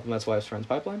 Upland's Wife's Friends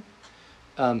pipeline.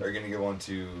 Are you gonna give one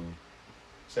to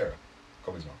Sarah,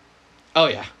 Kobe's mom? Oh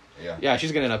yeah. Yeah. Yeah,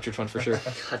 she's getting an Upchurch one for sure.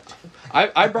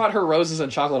 I brought her roses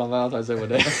and chocolate on Valentine's Day one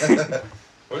day.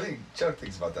 What do you think Chuck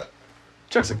thinks about that?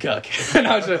 Chuck's a cuck.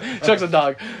 Chuck's a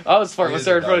dog. I was farting with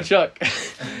Sarah in front of Chuck.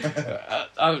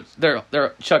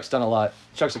 Chuck's done a lot.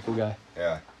 Chuck's a cool guy.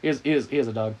 Yeah. He is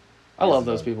a dog. I love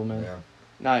those people, man. Yeah.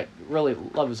 Nah, really,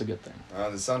 love is a good thing.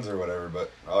 The sons or whatever,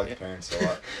 but I like the parents a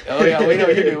lot. Oh yeah, we know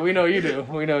you do. We know you do.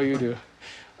 We know you do.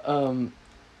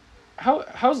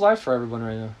 How's life for everyone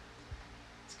right now?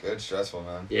 It's good, stressful,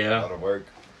 man. Yeah. A lot of work.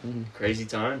 Mm-hmm. Crazy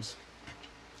times,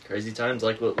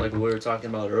 like we were talking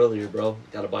about earlier, bro.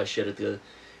 Got to buy shit at the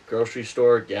grocery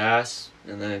store, gas,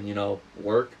 and then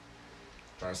work.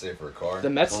 Trying to save for a car. The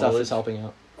Met stuff is helping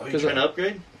out. Oh, you trying to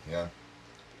upgrade? Yeah.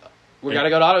 We gotta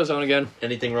go to AutoZone again.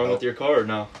 Anything wrong with your car or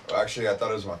no? Well, actually, I thought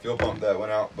it was my fuel pump that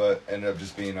went out, but ended up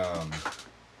just being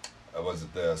was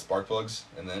it the spark plugs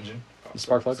in the engine? The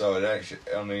spark plugs. So it actually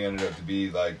only ended up to be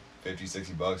like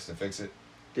 $50-$60 to fix it.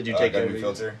 Did you take got a new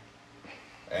filter?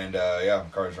 And my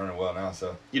car's running well now.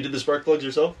 So you did the spark plugs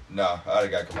yourself? No, I had a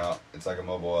guy come out. It's like a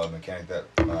mobile mechanic that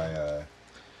my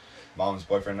mom's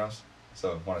boyfriend knows.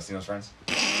 So one of Stino's friends.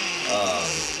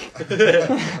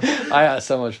 I had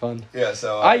so much fun. Yeah,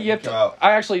 so I yipped. I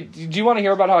actually. Do you want to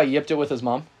hear about how I yipped it with his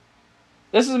mom?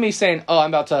 This is me saying, "Oh, I'm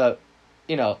about to,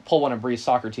 pull one of Bree's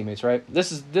soccer teammates." Right.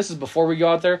 This is before we go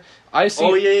out there. I see.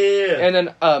 Oh yeah. And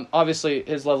then obviously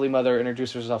his lovely mother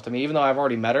introduced herself to me, even though I've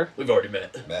already met her. We've already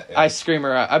met. Yeah. I scream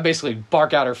her. I basically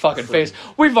bark out her fucking face.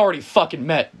 We've already fucking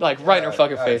met, like right in her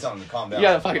fucking face. Tell him to calm down.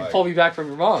 Yeah, fucking pull me back from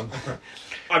your mom.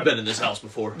 I've been in this house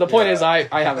before. The point is, I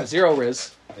have a zero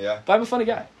riz. Yeah. But I'm a funny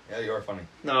guy. Yeah, you are funny.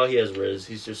 No, he has riz.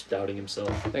 He's just doubting himself.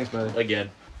 Thanks, brother. Again.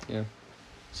 Yeah.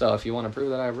 So if you want to prove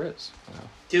that I have riz.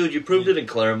 Dude, you proved it in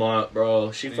Claremont,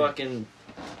 bro. She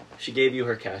gave you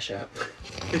her Cash App.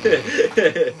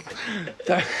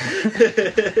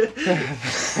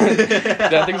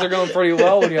 That things are going pretty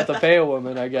well when you have to pay a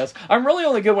woman, I guess. I'm really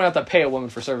only good when I have to pay a woman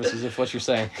for services, if what you're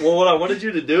saying. Well, what I wanted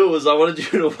you to do was I wanted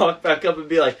you to walk back up and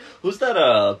be like, who's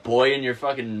that boy in your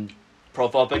fucking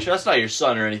profile picture? That's not your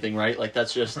son or anything, right? Like,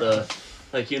 that's just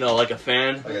like a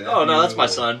fan. Oh no, that's my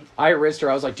son. I rizzed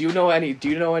her. I was like, do you know any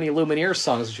Lumineers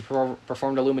songs? She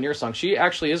performed a Lumineers song. She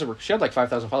actually she had like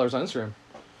 5,000 followers on Instagram.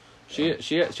 She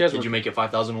has. Did you make it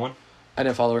 5,001? I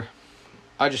didn't follow her.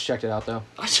 I just checked it out though.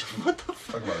 What the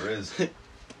fuck? Talk about Riz.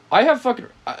 I have fucking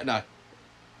no.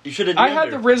 You should have. I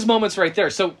had the Riz moments right there.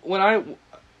 So when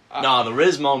the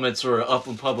Riz moments were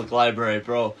Upland Public Library,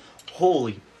 bro.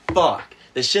 Holy fuck.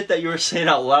 The shit that you were saying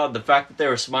out loud, the fact that they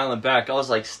were smiling back, I was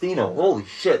like, Stino, holy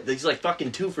shit. He's like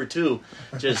fucking 2 for 2.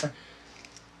 Just...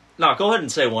 No, go ahead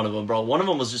and say one of them, bro. One of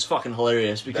them was just fucking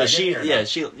hilarious because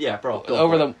bro.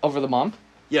 Over the mom?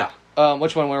 Yeah.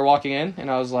 Which one? When we were walking in, and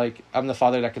I was like, I'm the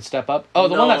father that could step up. Oh,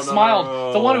 the one that smiled.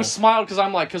 No. The one who smiled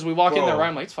because we walk in there, right?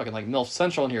 I'm like, it's fucking like MILF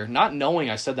Central in here. Not knowing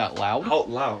I said that loud. Out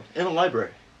loud. In a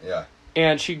library. Yeah.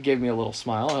 And she gave me a little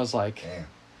smile. I was like... Damn.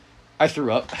 I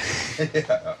threw up.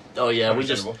 Yeah. Oh yeah,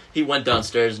 he went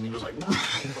downstairs and he was like,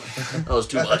 that was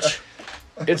too much.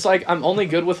 It's like I'm only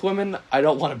good with women I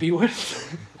don't want to be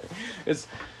with. It's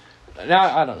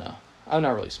now I don't know. I'm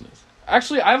not really smooth.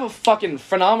 Actually, I have a fucking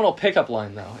phenomenal pickup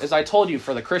line though. As I told you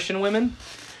for the Christian women,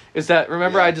 is that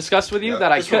remember I discussed with you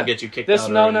that this I could won't get you kicked this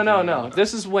out. No.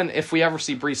 This is when if we ever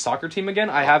see Bree's soccer team again,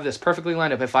 I have this perfectly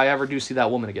lined up. If I ever do see that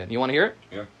woman again, you want to hear it?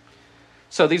 Yeah.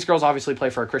 So these girls obviously play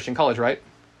for a Christian college, right?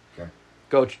 Okay.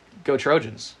 Go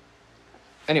Trojans.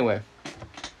 Anyway.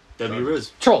 W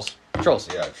Riz. Trolls.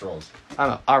 Yeah, trolls.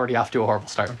 I'm already off to a horrible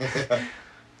start.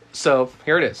 So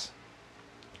here it is.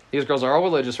 These girls are all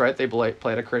religious, right? They play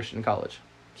at a Christian college.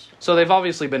 So they've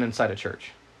obviously been inside a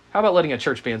church. How about letting a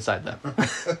church be inside them?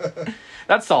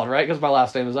 That's solid, right? Because my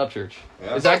last name is Upchurch.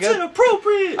 Yeah. Is that That's good?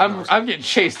 inappropriate. I'm getting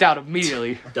chased out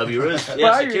immediately. W Riz. Yeah,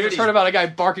 Yeah, I just security. heard about a guy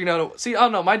barking out. See, oh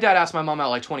no, my dad asked my mom out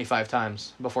like 25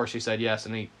 times before she said yes,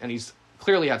 and he's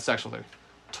clearly had sex with her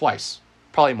twice,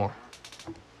 probably more.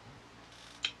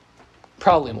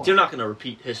 Probably more. You're not gonna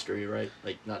repeat history, right?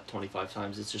 Like not 25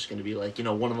 times. It's just gonna be like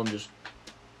one of them just.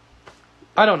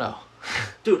 I don't know.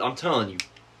 Dude, I'm telling you,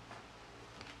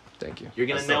 Thank you. you're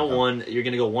gonna That's nail not one. You're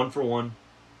gonna go 1 for 1.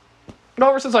 But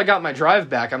ever since I got my drive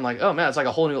back, I'm like, oh man, it's like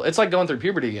a whole new. It's like going through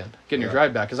puberty again, getting your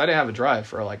drive back because I didn't have a drive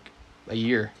for like a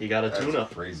year. You got a That's tune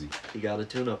up. crazy. You got a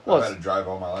tune up. Well, I've had to drive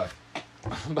all my life.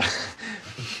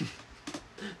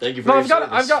 Thank you for No, your I've got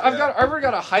service. I've already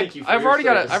got a hype. Thank you for I've your already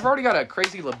got service. I've already got a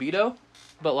crazy libido,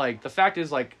 but like the fact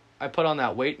is like I put on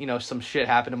that weight. Some shit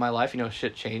happened in my life.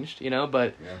 Shit changed.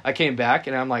 But Yeah. I came back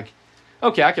and I'm like,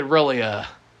 okay, I could really I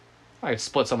could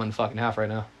split someone in fucking half right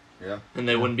now. Yeah. And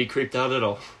they wouldn't be creeped out at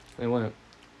all. They wouldn't.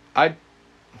 Hey,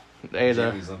 the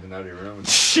Jamie's limping out of your room.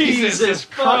 Jesus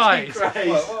Christ! fucking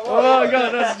Oh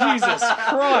god, that's Jesus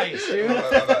Christ, dude. My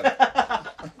bad.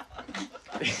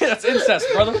 That's incest,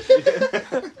 brother.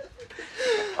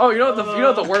 Oh, you know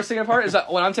what the worst thing apart is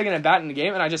that when I'm taking a bat in the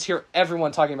game and I just hear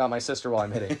everyone talking about my sister while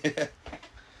I'm hitting.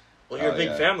 Well, you're a big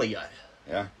yeah. family guy.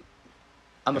 Yeah.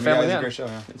 I'm a Yeah, family it's man. a great show,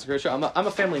 yeah. It's a great show. I'm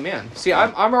a family man. See,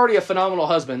 I'm already a phenomenal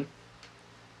husband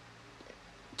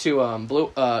to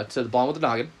the Blonde with the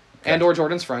Noggin, and or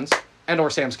Jordan's friends, and or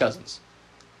Sam's cousins.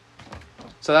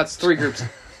 So that's 3 groups.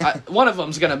 One of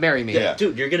them's gonna marry me. Yeah.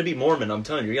 Dude, you're gonna be Mormon. I'm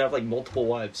telling you, you're gonna have multiple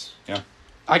wives. Yeah.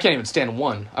 I can't even stand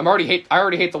one. I already hate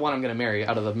the one I'm gonna marry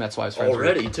out of the Mets wives friends.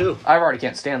 Already too. I already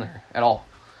can't stand her at all.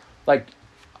 Like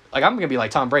I'm gonna be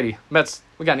like Tom Brady. Mets,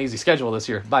 we got an easy schedule this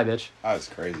year. Bye, bitch. That's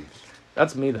crazy.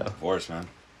 That's me though. Divorce, man.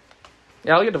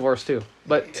 Yeah, I'll get divorced too.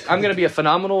 But I'm gonna be a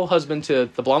phenomenal husband to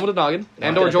the Blonde with the Noggin,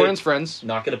 and or Jordan's friends,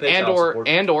 Not gonna pay and child or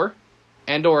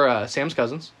support. Sam's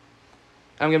cousins.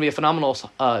 I'm gonna be a phenomenal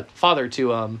father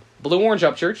to Blue Orange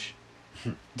Upchurch,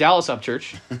 Dallas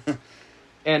Upchurch,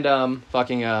 and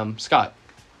Scott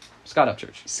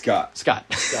Upchurch. Scott.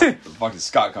 Where the fuck did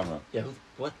Scott come from? Yeah.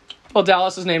 What? Well,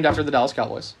 Dallas is named after the Dallas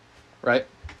Cowboys, right?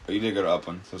 Oh, you did go to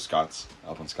Upland, so Scott's.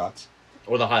 Upland Scots.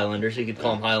 Or the Highlanders. You could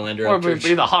call them Highlander. Or Upchurch.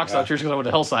 be the Hawks Yeah. Upchurch because I went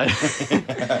to Hillside,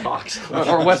 Hawks.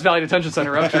 or West Valley Detention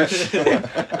Center Upchurch.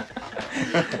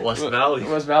 West Valley.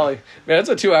 West Valley. Man, it's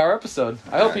a 2-hour episode.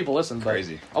 I hope people listen. But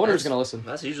Crazy. I wonder who's gonna listen.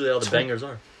 That's usually how the bangers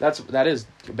are. That is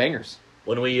bangers.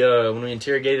 When we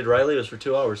interrogated Riley, it was for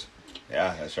 2 hours.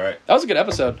 Yeah, that's right. That was a good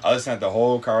episode. I listened to the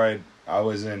whole car ride. I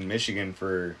was in Michigan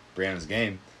for Brianna's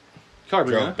game.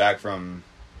 Carberry, Drove huh? back from,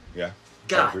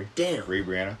 God free damn.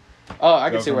 Brianna. Oh, I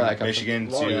can Drove see where from that comes Michigan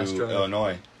Long ass to drive.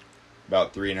 Illinois.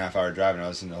 About 3.5 hour drive, and I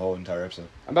listened to the whole entire episode. from.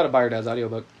 I'm about to buy your dad's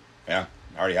audiobook. Yeah,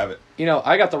 I already have it.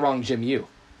 I got the wrong Jim U.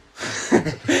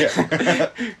 Yeah.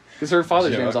 Because her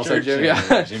father's name is also Church, Jim.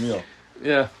 Yeah. Jim Hill.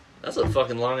 Yeah. That's a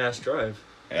fucking long ass drive.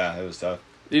 Yeah, it was tough.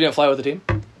 You didn't fly with the team?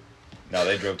 No,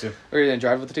 they drove too. Or you didn't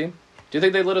drive with the team? Do you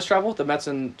think they'd let us travel? The Mets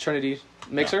and Trinity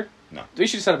mixer? No. We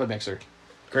should set up a mixer.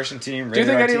 Christian team. Do you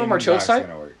think radar any of them team, are Choate not type?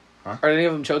 gonna work. Huh? Are any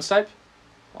of them Choate's type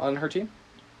on her team?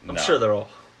 I'm No. sure they're all.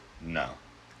 No.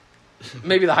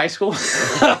 Maybe the high school?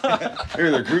 Maybe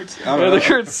they're recruits. I Yeah, don't the know.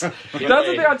 Kurtz. That's the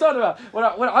thing I'm talking about. When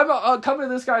I'm coming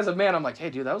to this guy as a man, I'm like, hey,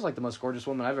 dude, that was like the most gorgeous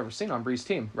woman I've ever seen on Bree's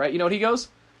team, right? You know what he goes?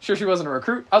 Sure, she wasn't a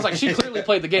recruit. I was like, she clearly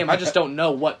played the game. I just don't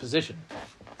know what position.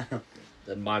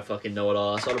 Then my fucking know it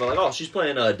all. I thought about oh, she's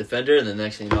playing a defender, and the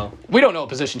next thing you know, We don't know what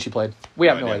position she played. We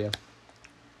have No no idea. idea.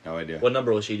 No idea. what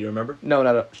number was she? Do you remember? No,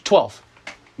 not 12.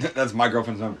 That's my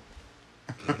girlfriend's number.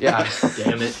 Yeah.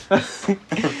 Damn it.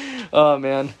 Oh,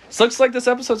 man. So looks like this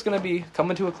episode's going to be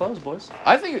coming to a close, boys.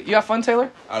 I think you have fun,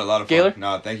 Taylor? I had a lot of fun. Gaylor?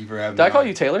 No, thank you for having Did me. I call on.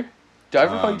 you Taylor? Did I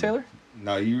ever call you Taylor?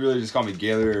 No, you really just call me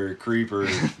Gaylor or Creep or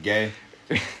Gay.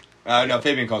 No,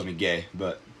 Fabian calls me Gay,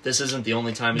 but This isn't the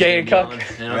only time he's Gay going and to be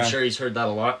cuck. on, and I'm Yeah. sure he's heard that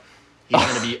a lot. He's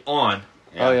going to be on.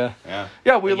 yeah, Oh, yeah. yeah.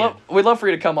 Yeah, Again. we'd love for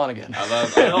you to come on again. I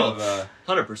love.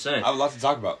 100%. I have a lot to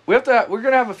talk about. We're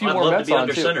gonna have a few I'd more love to Mets be on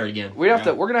under too. center again. We're Yeah.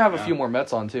 gonna have a Yeah. few more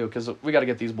Mets on too because we got to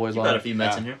get these boys You've on. had a few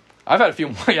Mets Yeah. in here. I've had a few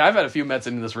more. Yeah, I've had a few Mets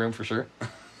in this room for sure.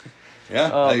 Yeah.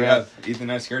 Oh, man. Ethan,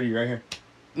 nice security right here.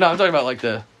 No, I'm talking about like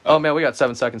the. Oh man, we got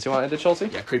 7 seconds. You want to end it, Chelsea?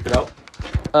 Yeah, creep it out.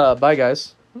 Bye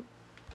guys.